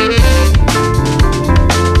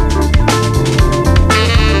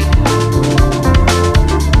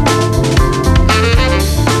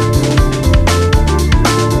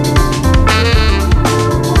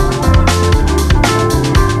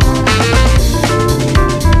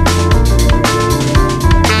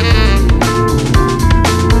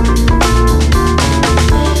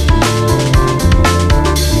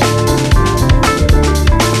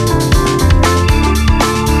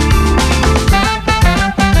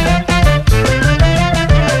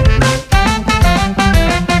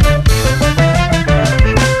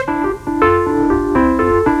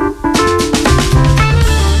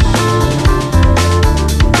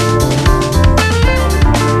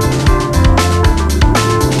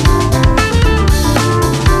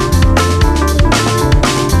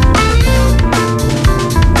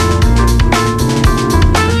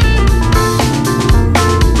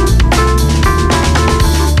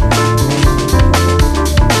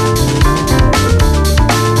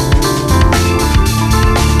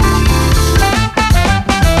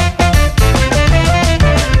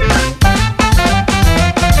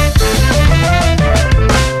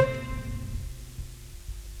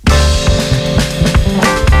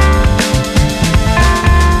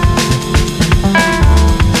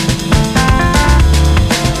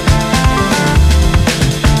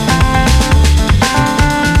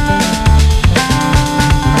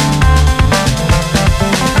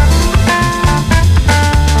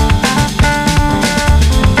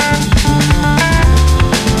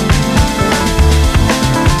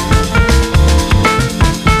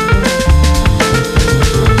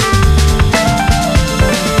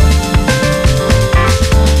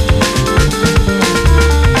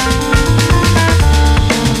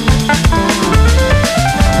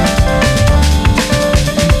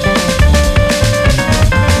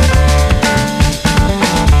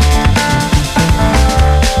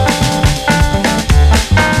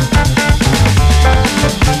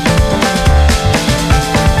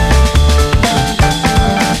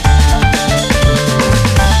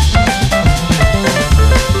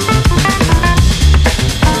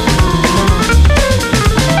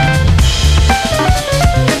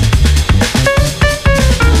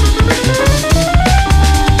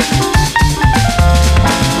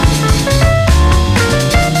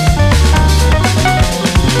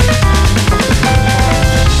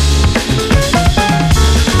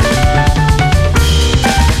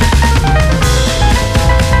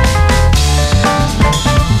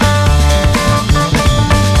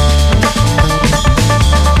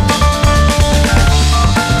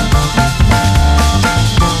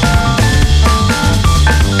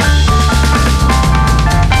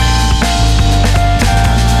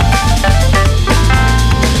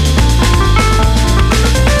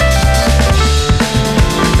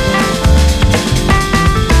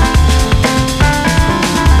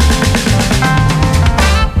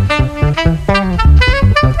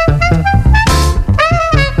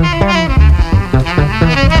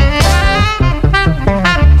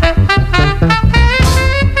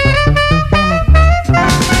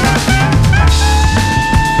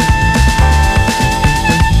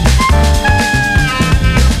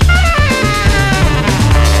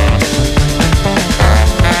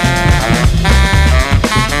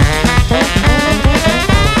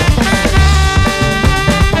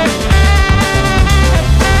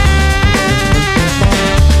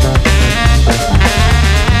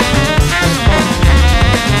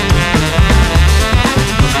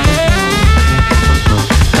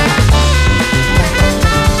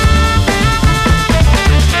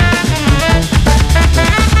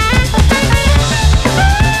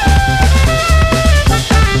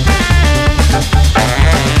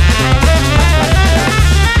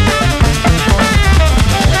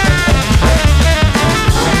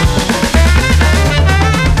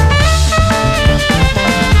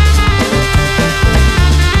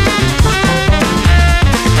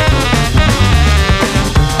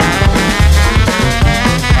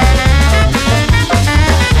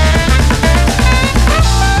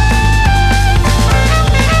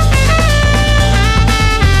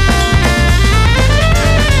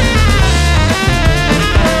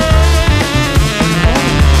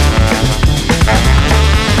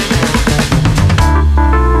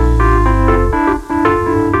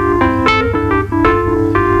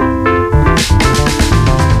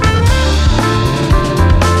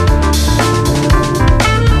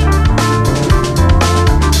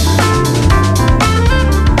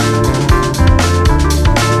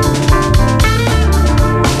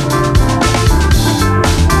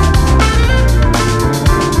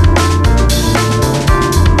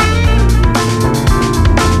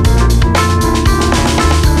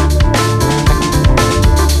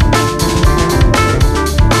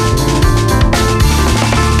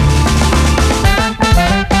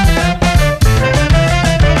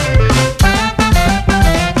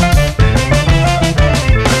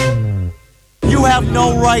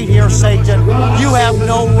 right here, Satan. You have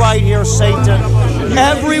no right here, Satan.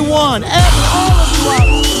 Everyone, all of you out.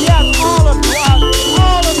 Yes, all of you out.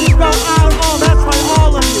 All of you go out. Oh, that's right,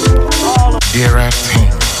 all of you. All of There are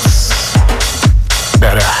things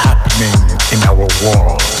that are happening in our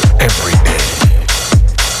world every day.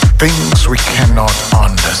 Things we cannot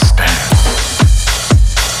understand.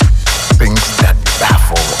 Things that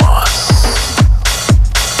baffle us.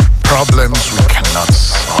 Problems we cannot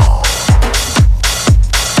solve.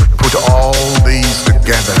 Put all these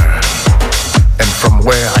together, and from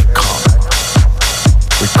where I come,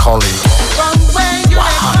 we call it From where you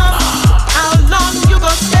may come, how long you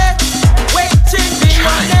gon' stay, waiting be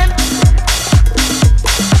your name.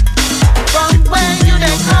 From where you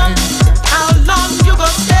may come, how long you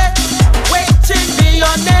gon' stay, waiting be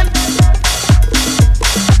your name.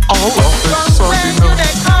 all of a From sudden. where you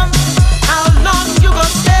may come, how long you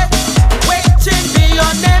gon' stay, waiting be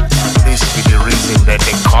your name. This be the reason that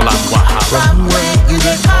they call us Wahab. From where you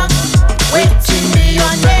may come, waiting be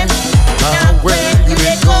your name. Now where you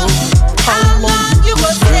may go, how long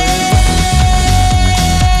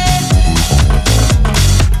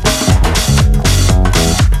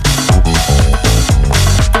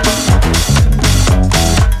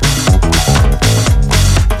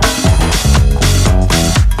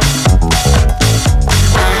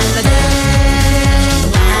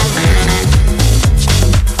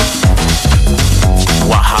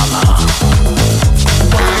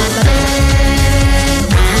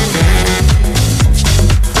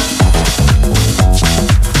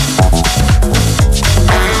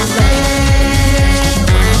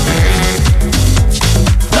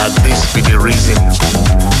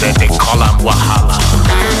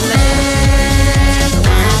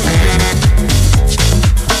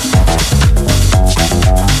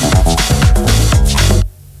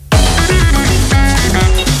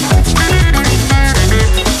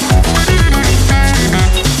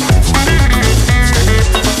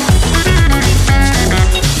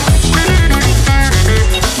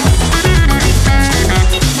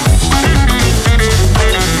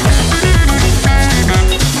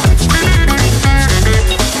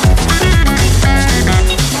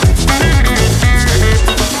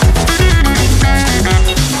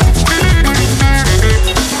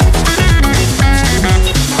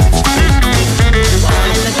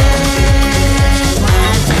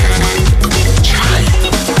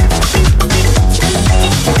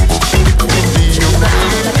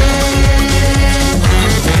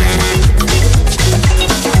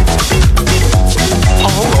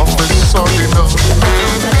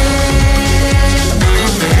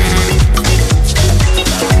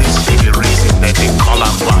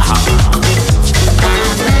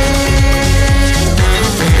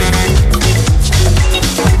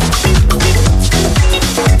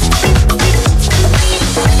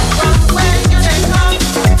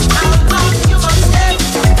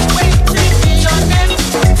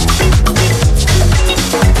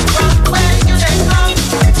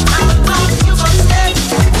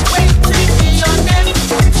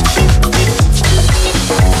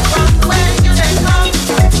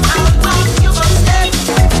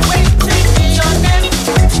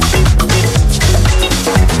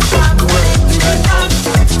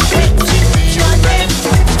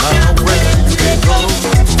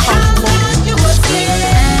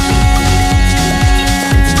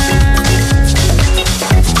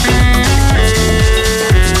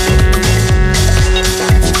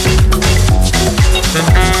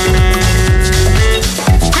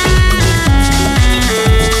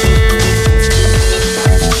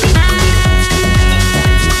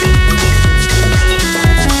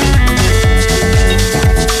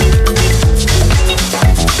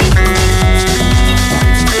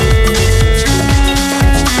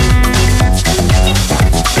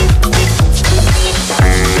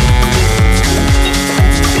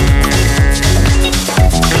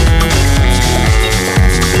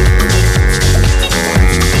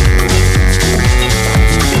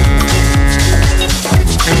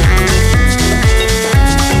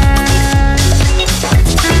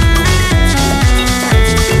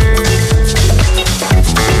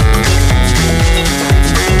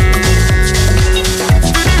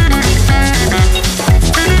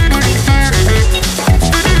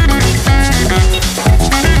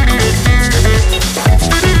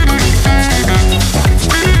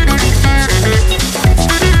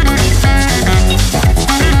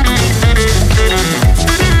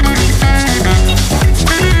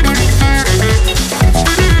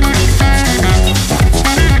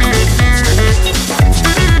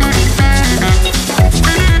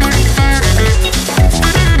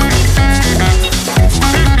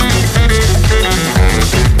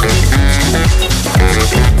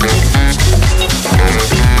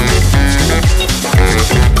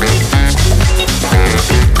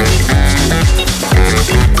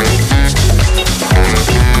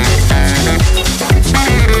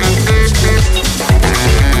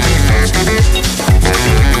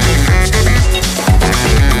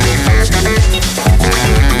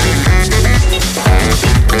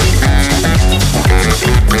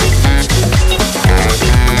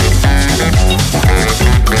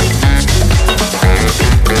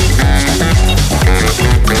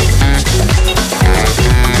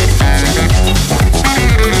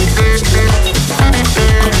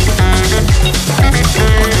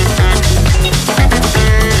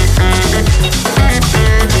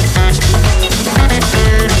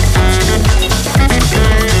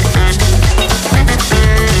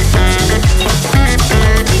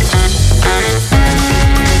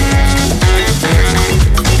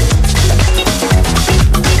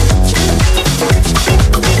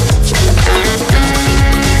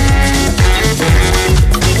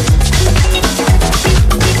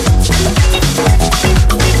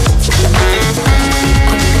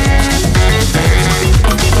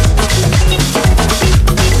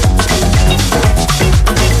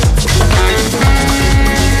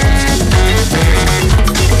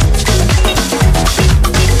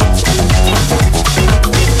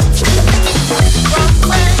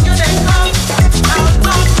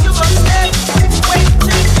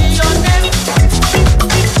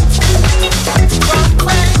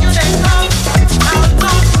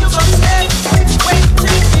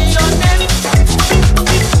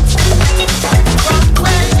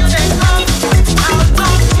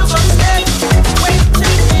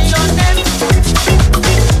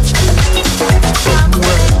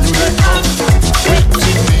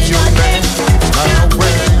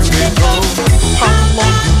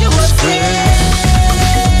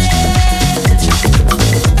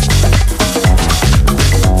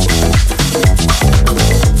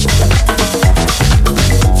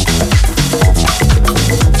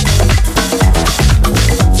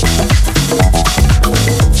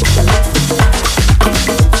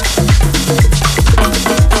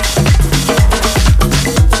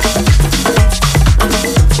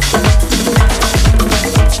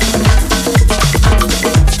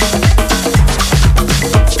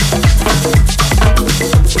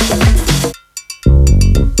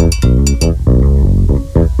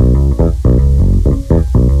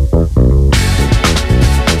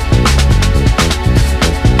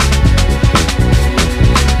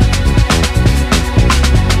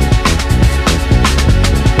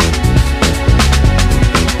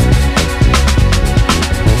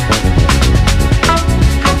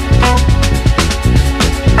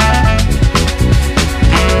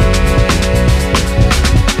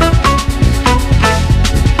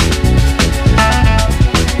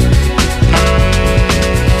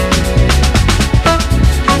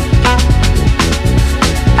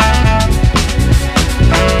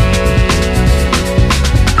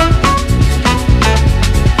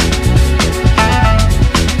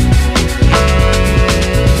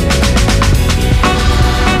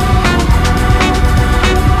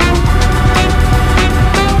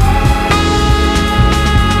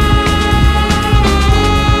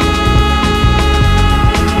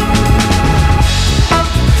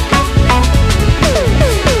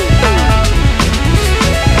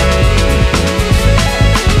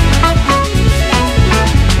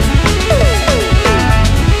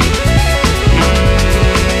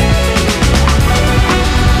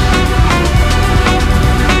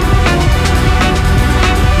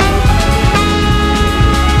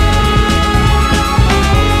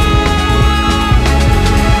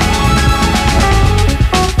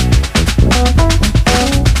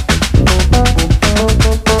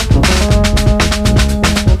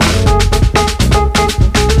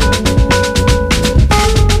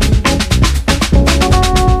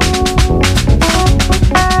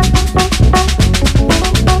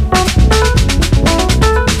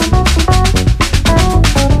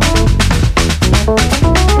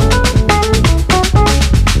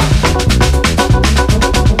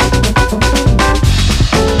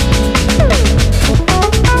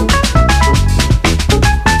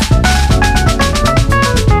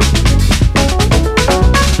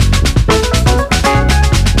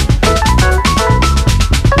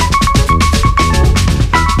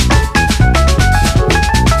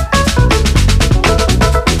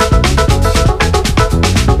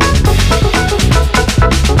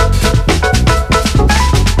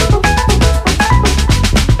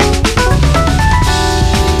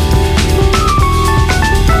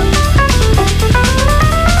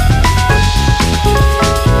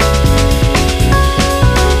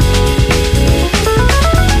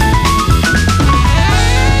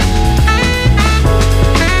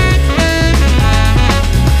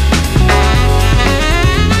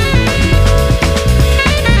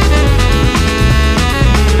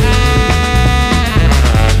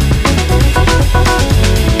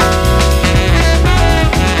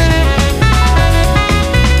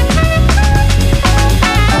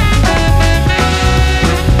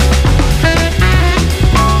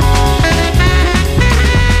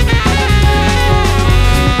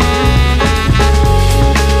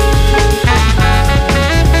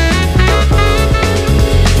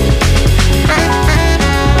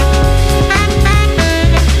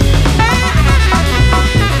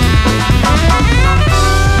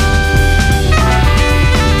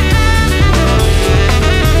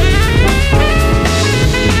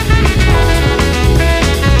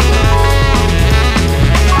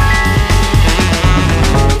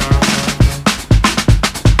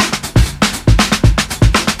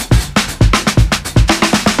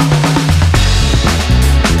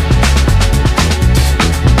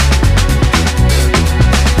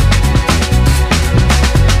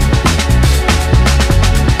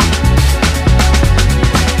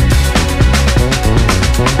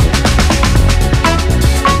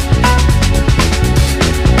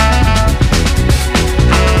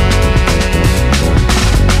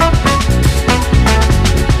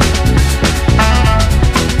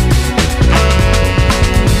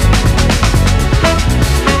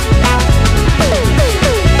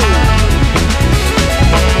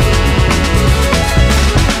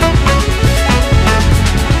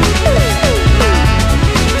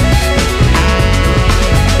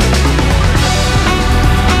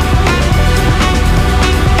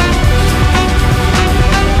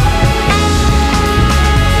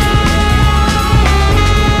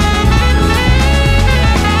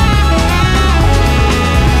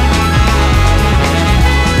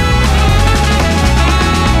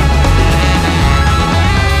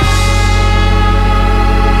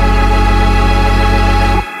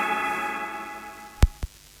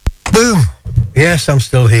Yes, I'm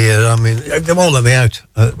still here. I mean, they won't let me out.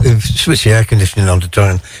 They've switched the air conditioning on to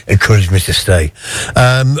try and encourage me to stay.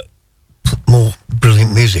 More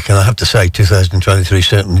brilliant music, and I have to say 2023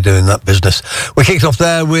 certainly doing that business. We kicked off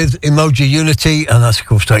there with Emoji Unity, and that's of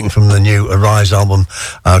course taken from the new Arise album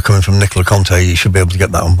coming from Nicola Conte. You should be able to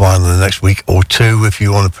get that on vinyl in the next week or two. If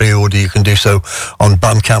you want to pre-order, you can do so on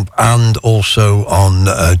Bandcamp and also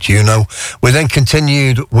on Juno. We then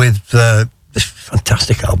continued with this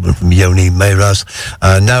fantastic album from Yoni Meiraz,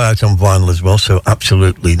 now out on vinyl as well, so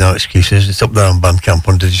absolutely no excuses. It's up there on Bandcamp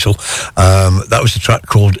on digital. That was a track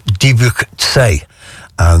called Dibuk Tse,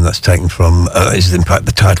 and that's taken from, is in fact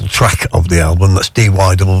the title track of the album. That's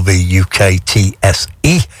DYVUKTSE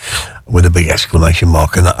with a big exclamation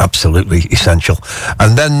mark, and that absolutely essential.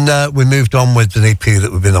 And then we moved on with an EP that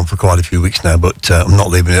we've been on for quite a few weeks now, but I'm not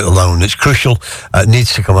leaving it alone. It's crucial. It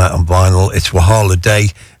needs to come out on vinyl. It's Wahala Day,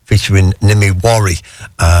 featuring Nimi Wari.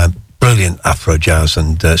 Brilliant Afro jazz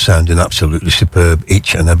and sounding absolutely superb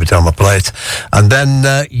each and every time I play it. And then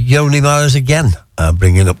Yoni Meiraz again,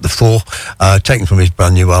 bringing up the four, taken from his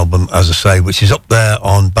brand new album, as I say, which is up there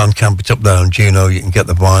on Bandcamp. It's up there on Juno. You can get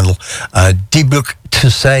the vinyl. Dibuk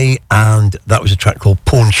Tse, and that was a track called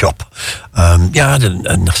Pawn Shop. I had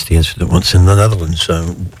a nasty incident once in the Netherlands,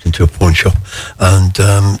 into a pawn shop, and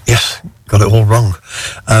yes, got it all wrong.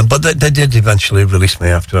 But they did eventually release me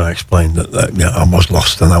after I explained that I was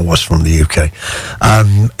lost and I was from the UK.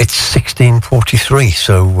 It's 16:43,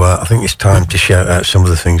 so I think it's time to shout out some of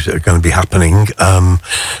the things that are going to be happening,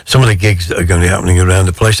 some of the gigs that are going to be happening around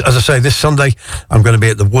the place. As I say, this Sunday I'm going to be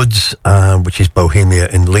at the Woods, which is Bohemia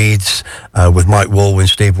in Leeds, with Mike Walwyn,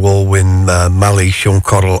 Steve Walwyn, Mally, Sean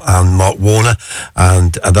Coddle and Mark Warner,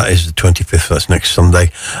 and that is the 25th, that's next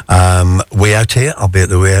Sunday. We Out Here, I'll be at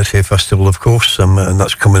the We Out Here Festival, of course, and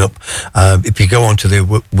that's coming up. If you go onto the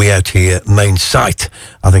We Out Here main site,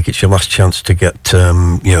 I think it's your last chance to get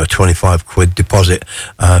a 25 quid deposit,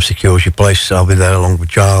 secures your place. I'll be there along with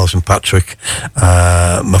Giles and Patrick,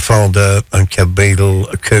 Mafalda and Kev Beadle,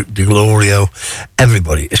 Kirk DeGlorio.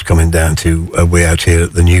 Everybody is coming down to We Out Here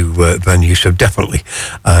at the new venue, so definitely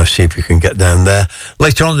see if you can get down there.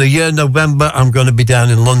 Later on in the year, November, I'm going to be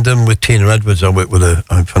down in London with Tina Edwards. I work with a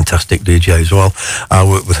fantastic DJ as well. I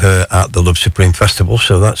work with her at the Love Supreme Festival,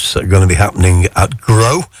 so that's going to be happening at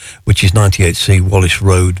Grow, which is 98C Wallace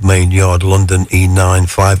Road, Main Yard, London, E9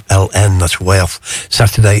 5LN. That's way off.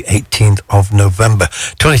 Saturday, 18th of November.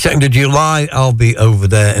 22nd of July, I'll be over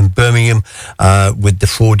there in Birmingham with the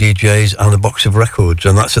 4 DJs and a box of records,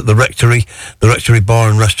 and that's at the Rectory Bar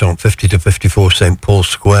and Restaurant, 50 to 54 St Paul's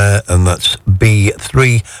Square, and that's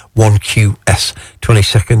B31QS,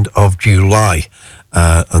 22nd of July.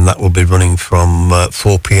 And that will be running from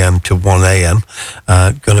 4 p.m. to 1 a.m.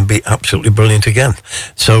 Going to be absolutely brilliant again.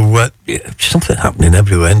 So something happening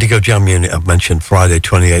everywhere. Indigo Jam Unit, I've mentioned, Friday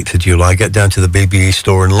 28th of July. Get down to the BBE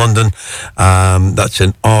store in London. That's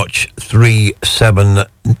in Arch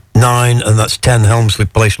 379, and that's 10 Helmsley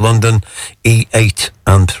Place, London, E8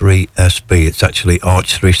 and 3SB. It's actually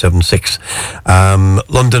Arch 376.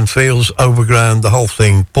 London Fields, Overground, the whole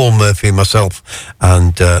thing, Paul Murphy, myself,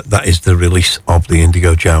 and that is the release of the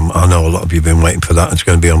Indigo Jam. I know a lot of you have been waiting for that. It's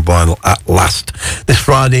going to be on vinyl at last. This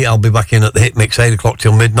Friday, I'll be back in at the Hitmix, 8 o'clock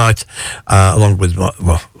till midnight, along with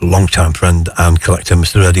my long-time friend and collector,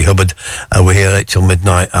 Mr. Eddie Hubbard. We're here 8 till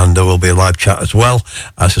midnight, and there will be a live chat as well.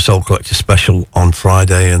 It's a Soul Collector special on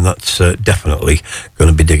Friday, and that's definitely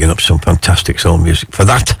going to be digging up some fantastic soul music for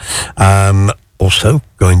that. Also,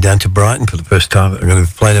 going down to Brighton for the first time. I'm going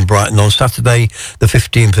to be playing in Brighton on Saturday, the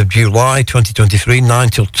 15th of July, 2023, 9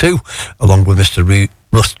 till 2, along with Mr.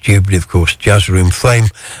 Russ Dewberry, of course, Jazz Room fame.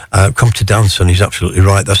 Come to dance, and he's absolutely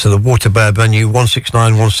right. That's at the Water Bear venue,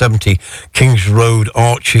 169 170 Kings Road,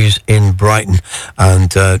 Arches in Brighton, and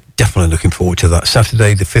definitely looking forward to that.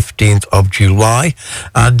 Saturday, the 15th of July.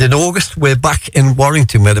 And in August, we're back in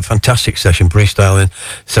Warrington. We had a fantastic session, freestyling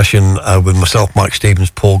session with myself, Mike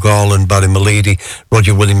Stevens, Paul Garland, Barry Malidi,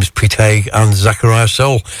 Roger Williams, Pete Haig, and Zachariah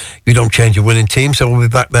Soul. You don't change your winning team, so we'll be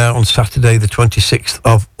back there on Saturday, the 26th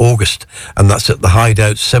of August, and that's at the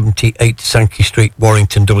Hideout, 78 Sankey Street,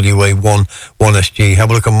 Warrington, WA1 1SG. Have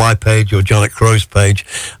a look on my page or John at Crow's page.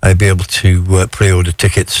 I'll be able to pre-order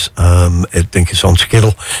tickets. I think it's on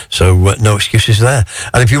Skiddle, so no excuses there.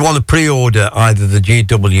 And if you want to pre-order either the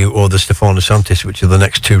GW or the Stefano Santis, which are the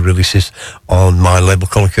next two releases on my label,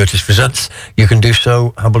 Colin Curtis Presents, you can do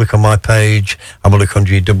so. Have a look on my page, have a look on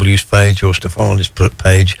GW's page or Stefano's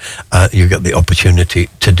page. You get the opportunity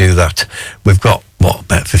to do that. We've got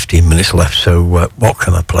about 15 minutes left, so what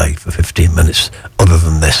can I play for 15 minutes other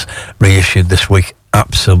than this? Reissued this week,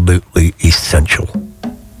 absolutely essential.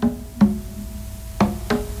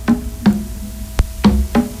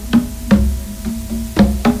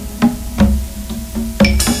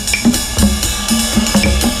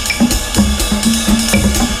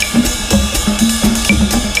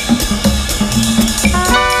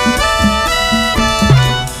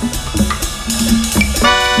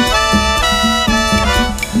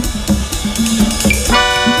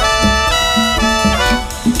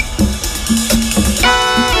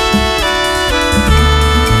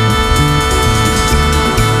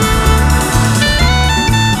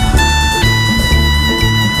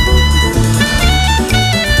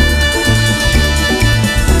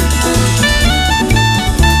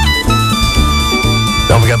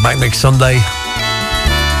 Back next Sunday, 2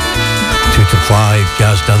 to 5,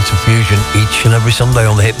 jazz, dance and fusion each and every Sunday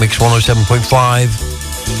on the Hitmix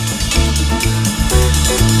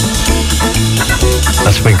 107.5.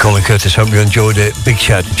 That's been Colin Curtis. Hope you enjoyed it. Big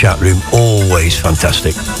shout to chat room. Always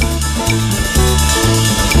fantastic.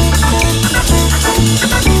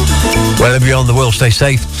 Wherever you're on the world, stay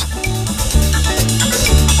safe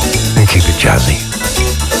and keep it jazzy.